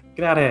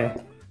 Get out of here.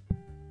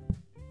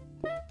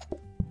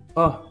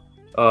 Oh.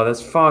 Oh,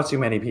 there's far too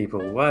many people.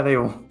 Why are they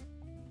all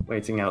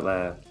waiting out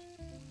there?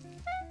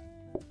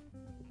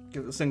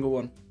 Give it a single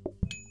one.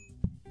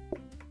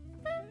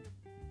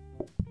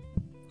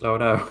 Oh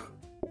no.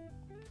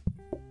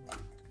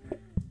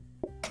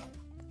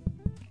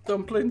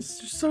 Dumplings,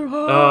 just so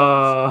hard.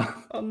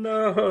 Ah. Oh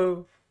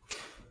no.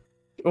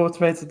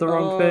 Automated the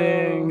wrong Oh.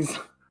 things.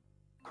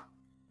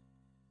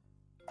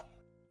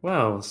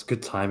 Well, it's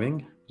good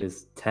timing. It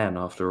is 10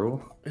 after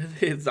all.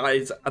 That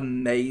is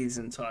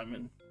amazing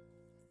timing.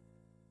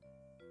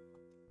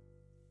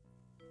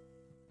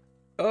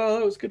 Oh,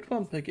 that was good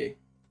fun, Piggy.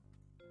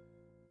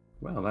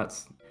 Well,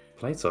 that's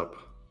plate up.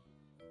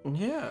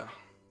 Yeah.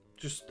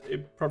 Just,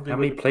 it probably How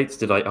many would- plates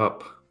did I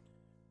up?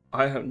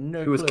 I have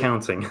no Who was clue.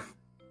 counting?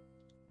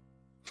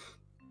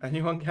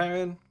 Anyone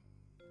carrying?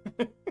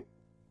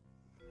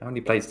 How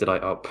many plates did I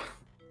up?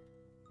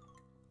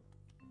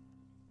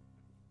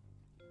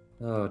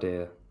 Oh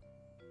dear.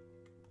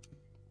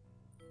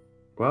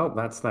 Well,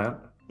 that's that.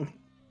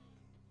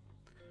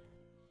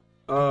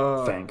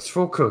 Thanks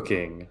for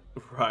cooking.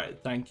 Right,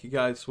 thank you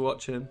guys for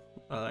watching.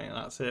 I think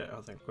that's it.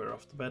 I think we're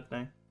off to bed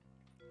now.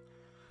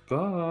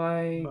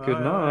 Bye. Bye. Good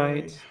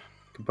night.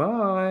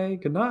 Goodbye.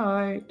 Good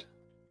night.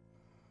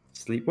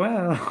 Sleep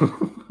well.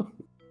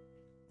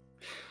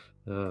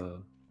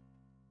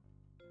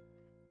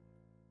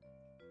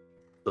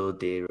 Oh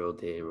dear, oh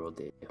dear, oh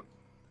dear.